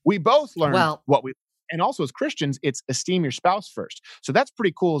cool. We both learned what we. And also as Christians, it's esteem your spouse first. So that's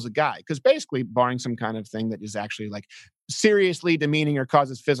pretty cool as a guy, because basically, barring some kind of thing that is actually like seriously demeaning or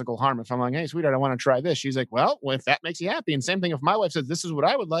causes physical harm, if I'm like, hey, sweetheart, I want to try this. She's like, well, if that makes you happy. And same thing, if my wife says, this is what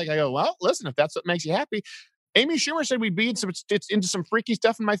I would like, I go, well, listen, if that's what makes you happy. Amy Schumer said we'd be into some freaky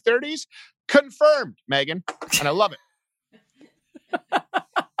stuff in my 30s. Confirmed, Megan. And I love it.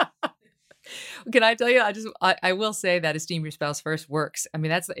 Can I tell you, I will say that esteem your spouse first works. I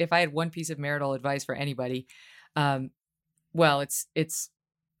mean, that's, if I had one piece of marital advice for anybody, it's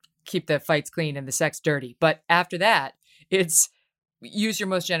keep the fights clean and the sex dirty. But after that, it's use your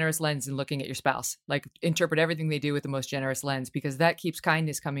most generous lens in looking at your spouse. Like, interpret everything they do with the most generous lens, because that keeps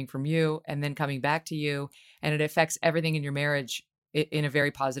kindness coming from you and then coming back to you. And it affects everything in your marriage in a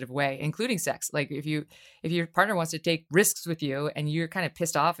very positive way, including sex. Like, if your partner wants to take risks with you and you're kind of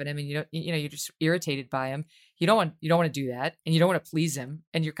pissed off at him and you're just irritated by him, you don't want to do that, and you don't want to please him.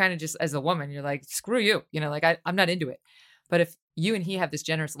 And you're kind of just, as a woman, you're like, screw you, like I'm not into it. But if you and he have this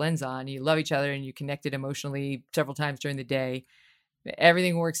generous lens on, you love each other and you connected emotionally several times during the day,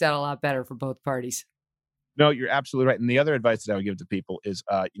 everything works out a lot better for both parties. No, you're absolutely right. And the other advice that I would give to people is,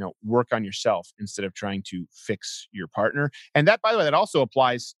 work on yourself instead of trying to fix your partner. And that, by the way, that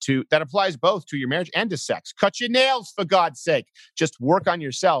applies both to your marriage and to sex. Cut your nails, for God's sake. Just work on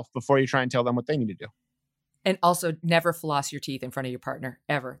yourself before you try and tell them what they need to do. And also, never floss your teeth in front of your partner,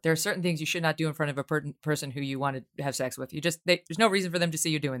 ever. There are certain things you should not do in front of a person who you want to have sex with. There's no reason for them to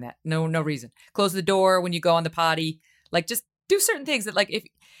see you doing that. No reason. Close the door when you go on the potty. Like, just do certain things that, like, if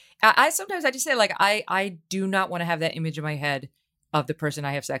sometimes I just say, like, I do not want to have that image in my head of the person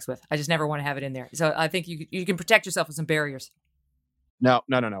I have sex with. I just never want to have it in there. So I think you can protect yourself with some barriers. No.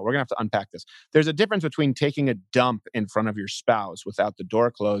 We're going to have to unpack this. There's a difference between taking a dump in front of your spouse without the door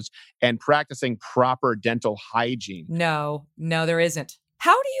closed and practicing proper dental hygiene. No, there isn't.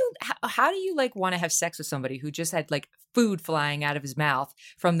 How do you like want to have sex with somebody who just had like food flying out of his mouth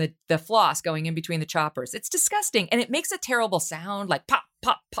from the floss going in between the choppers? It's disgusting. And it makes a terrible sound, like pop,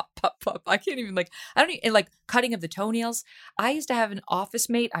 pop, pop, pop, pop. I can't even and like cutting of the toenails. I used to have an office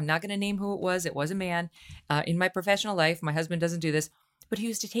mate. I'm not going to name who it was. It was a man in my professional life. My husband doesn't do this, but he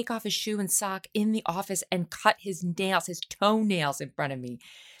used to take off his shoe and sock in the office and cut his toenails in front of me.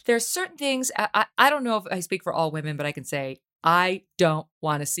 There are certain things, I don't know if I speak for all women, but I can say, I don't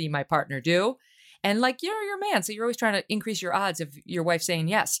want to see my partner do. And like, you're a man, so you're always trying to increase your odds of your wife saying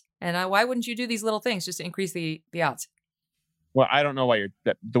yes. And why wouldn't you do these little things just to increase the odds? Well, I don't know why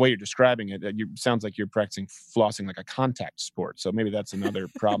the way you're describing it, sounds like you're practicing flossing like a contact sport. So maybe that's another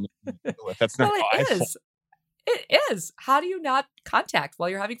problem. That's not well, it is. It is. How do you not contact while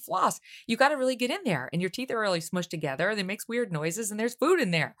you're having floss? You got to really get in there, and your teeth are really smushed together, and it makes weird noises, and there's food in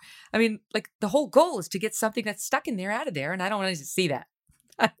there. I mean, like, the whole goal is to get something that's stuck in there out of there, and I don't want to see that.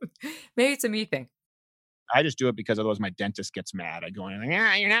 Maybe it's a me thing. I just do it because otherwise my dentist gets mad. I go in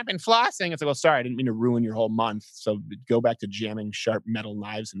and you're not been flossing. It's like, well, sorry, I didn't mean to ruin your whole month. So go back to jamming sharp metal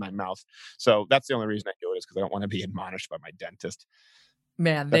knives in my mouth. So that's the only reason I do it, is because I don't want to be admonished by my dentist.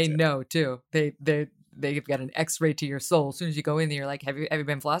 Man, they know too. They've got an X-ray to your soul. As soon as you go in there, you're like, have you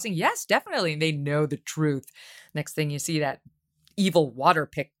been flossing? Yes, definitely. And they know the truth. Next thing you see, that evil water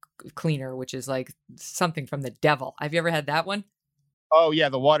pick cleaner, which is like something from the devil. Have you ever had that one? Oh, yeah,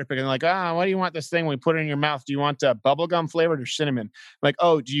 the water pick. And like, what do you want this thing when we put it in your mouth? Do you want bubblegum flavored or cinnamon? Like,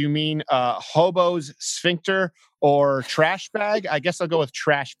 oh, do you mean hobo's sphincter or trash bag? I guess I'll go with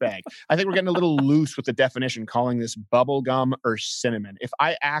trash bag. I think we're getting a little loose with the definition, calling this bubblegum or cinnamon. If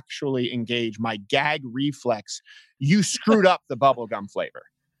I actually engage my gag reflex, you screwed up the bubblegum flavor.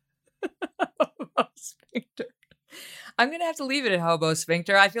 Sphincter. I'm going to have to leave it at hobo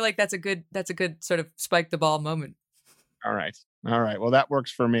sphincter. I feel like that's a good sort of spike the ball moment. All right. Well, that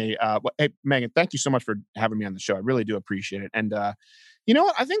works for me. Hey, Megan, thank you so much for having me on the show. I really do appreciate it. And you know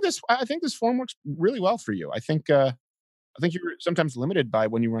what? I think this form works really well for you. I think you're sometimes limited by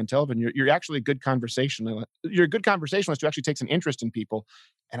when you were on television. You're actually a good conversationalist. You're a good conversationalist who actually takes an interest in people.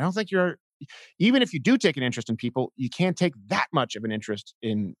 And I don't think even if you do take an interest in people, you can't take that much of an interest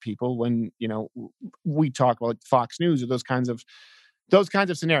in people when, we talk about like Fox News or those kinds of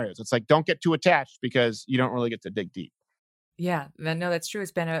scenarios. It's like, don't get too attached because you don't really get to dig deep. Yeah, no, that's true.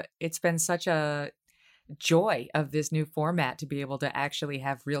 It's been such a joy of this new format to be able to actually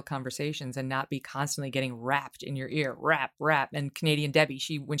have real conversations and not be constantly getting rapped in your ear, rap. And Canadian Debbie,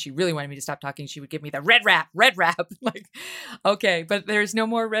 when she really wanted me to stop talking, she would give me the red rap. Like, okay, but there's no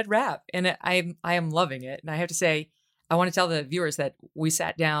more red rap, and I am loving it. And I have to say, I want to tell the viewers that we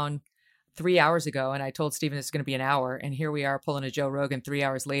sat down 3 hours ago, and I told Stephen it's going to be an hour, and here we are pulling a Joe Rogan 3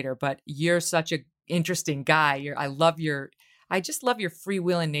 hours later. But you're such an interesting guy. I just love your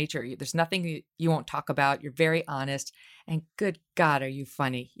freewheeling nature. There's nothing you won't talk about. You're very honest. And good God, are you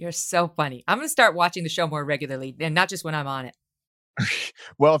funny? You're so funny. I'm going to start watching the show more regularly, and not just when I'm on it.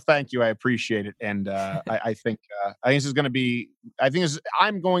 Well, thank you. I appreciate it. And I think this is going to be,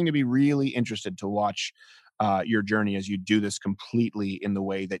 I'm going to be really interested to watch your journey as you do this completely in the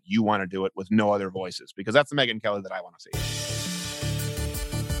way that you want to do it with no other voices, because that's the Megyn Kelly that I want to see.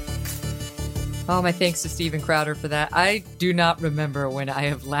 Oh, my thanks to Steven Crowder for that. I do not remember when I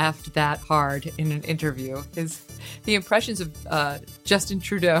have laughed that hard in an interview. The impressions of Justin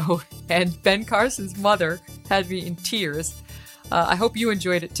Trudeau and Ben Carson's mother had me in tears. I hope you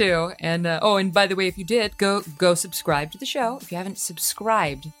enjoyed it too. And and by the way, if you did, go subscribe to the show. If you haven't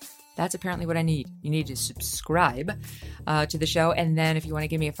subscribed, that's apparently what I need. You need to subscribe to the show. And then if you want to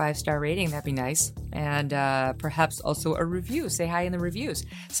give me a 5-star rating, that'd be nice. And perhaps also a review. Say hi in the reviews.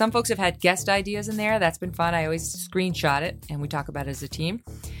 Some folks have had guest ideas in there. That's been fun. I always screenshot it and we talk about it as a team.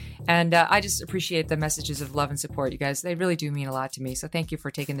 And I just appreciate the messages of love and support, you guys. They really do mean a lot to me. So thank you for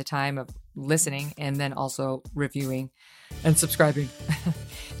taking the time of listening and then also reviewing and subscribing.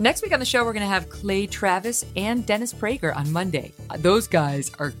 Next week on the show, we're going to have Clay Travis and Dennis Prager on Monday. Those guys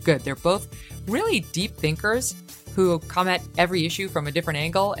are good. They're both really deep thinkers who come at every issue from a different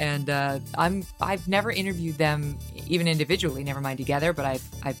angle. And I've never interviewed them even individually, never mind together, but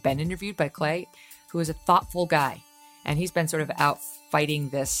I've been interviewed by Clay, who is a thoughtful guy. And he's been sort of out fighting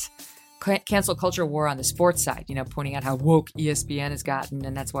this cancel culture war on the sports side, pointing out how woke ESPN has gotten.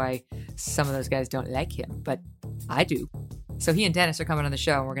 And that's why some of those guys don't like him, but I do. So he and Dennis are coming on the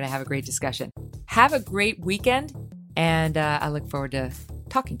show and we're going to have a great discussion. Have a great weekend. And I look forward to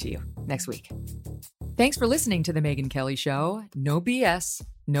talking to you next week. Thanks for listening to The Megyn Kelly Show. No BS,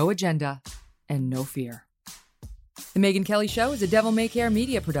 no agenda, and no fear. The Megyn Kelly Show is a Devil May Care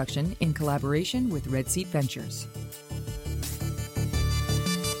media production in collaboration with Red Seat Ventures.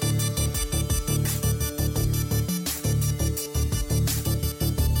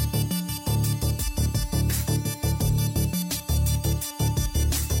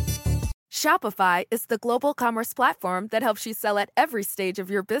 Shopify is the global commerce platform that helps you sell at every stage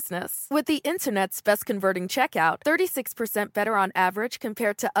of your business. With the internet's best converting checkout, 36% better on average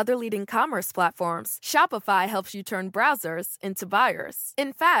compared to other leading commerce platforms, Shopify helps you turn browsers into buyers.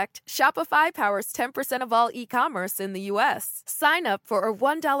 In fact, Shopify powers 10% of all e-commerce in the U.S. Sign up for a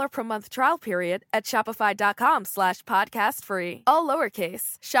 $1 per month trial period at shopify.com/podcastfree. All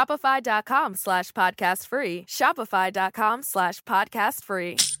lowercase, shopify.com/podcastfree,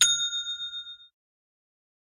 shopify.com/podcastfree.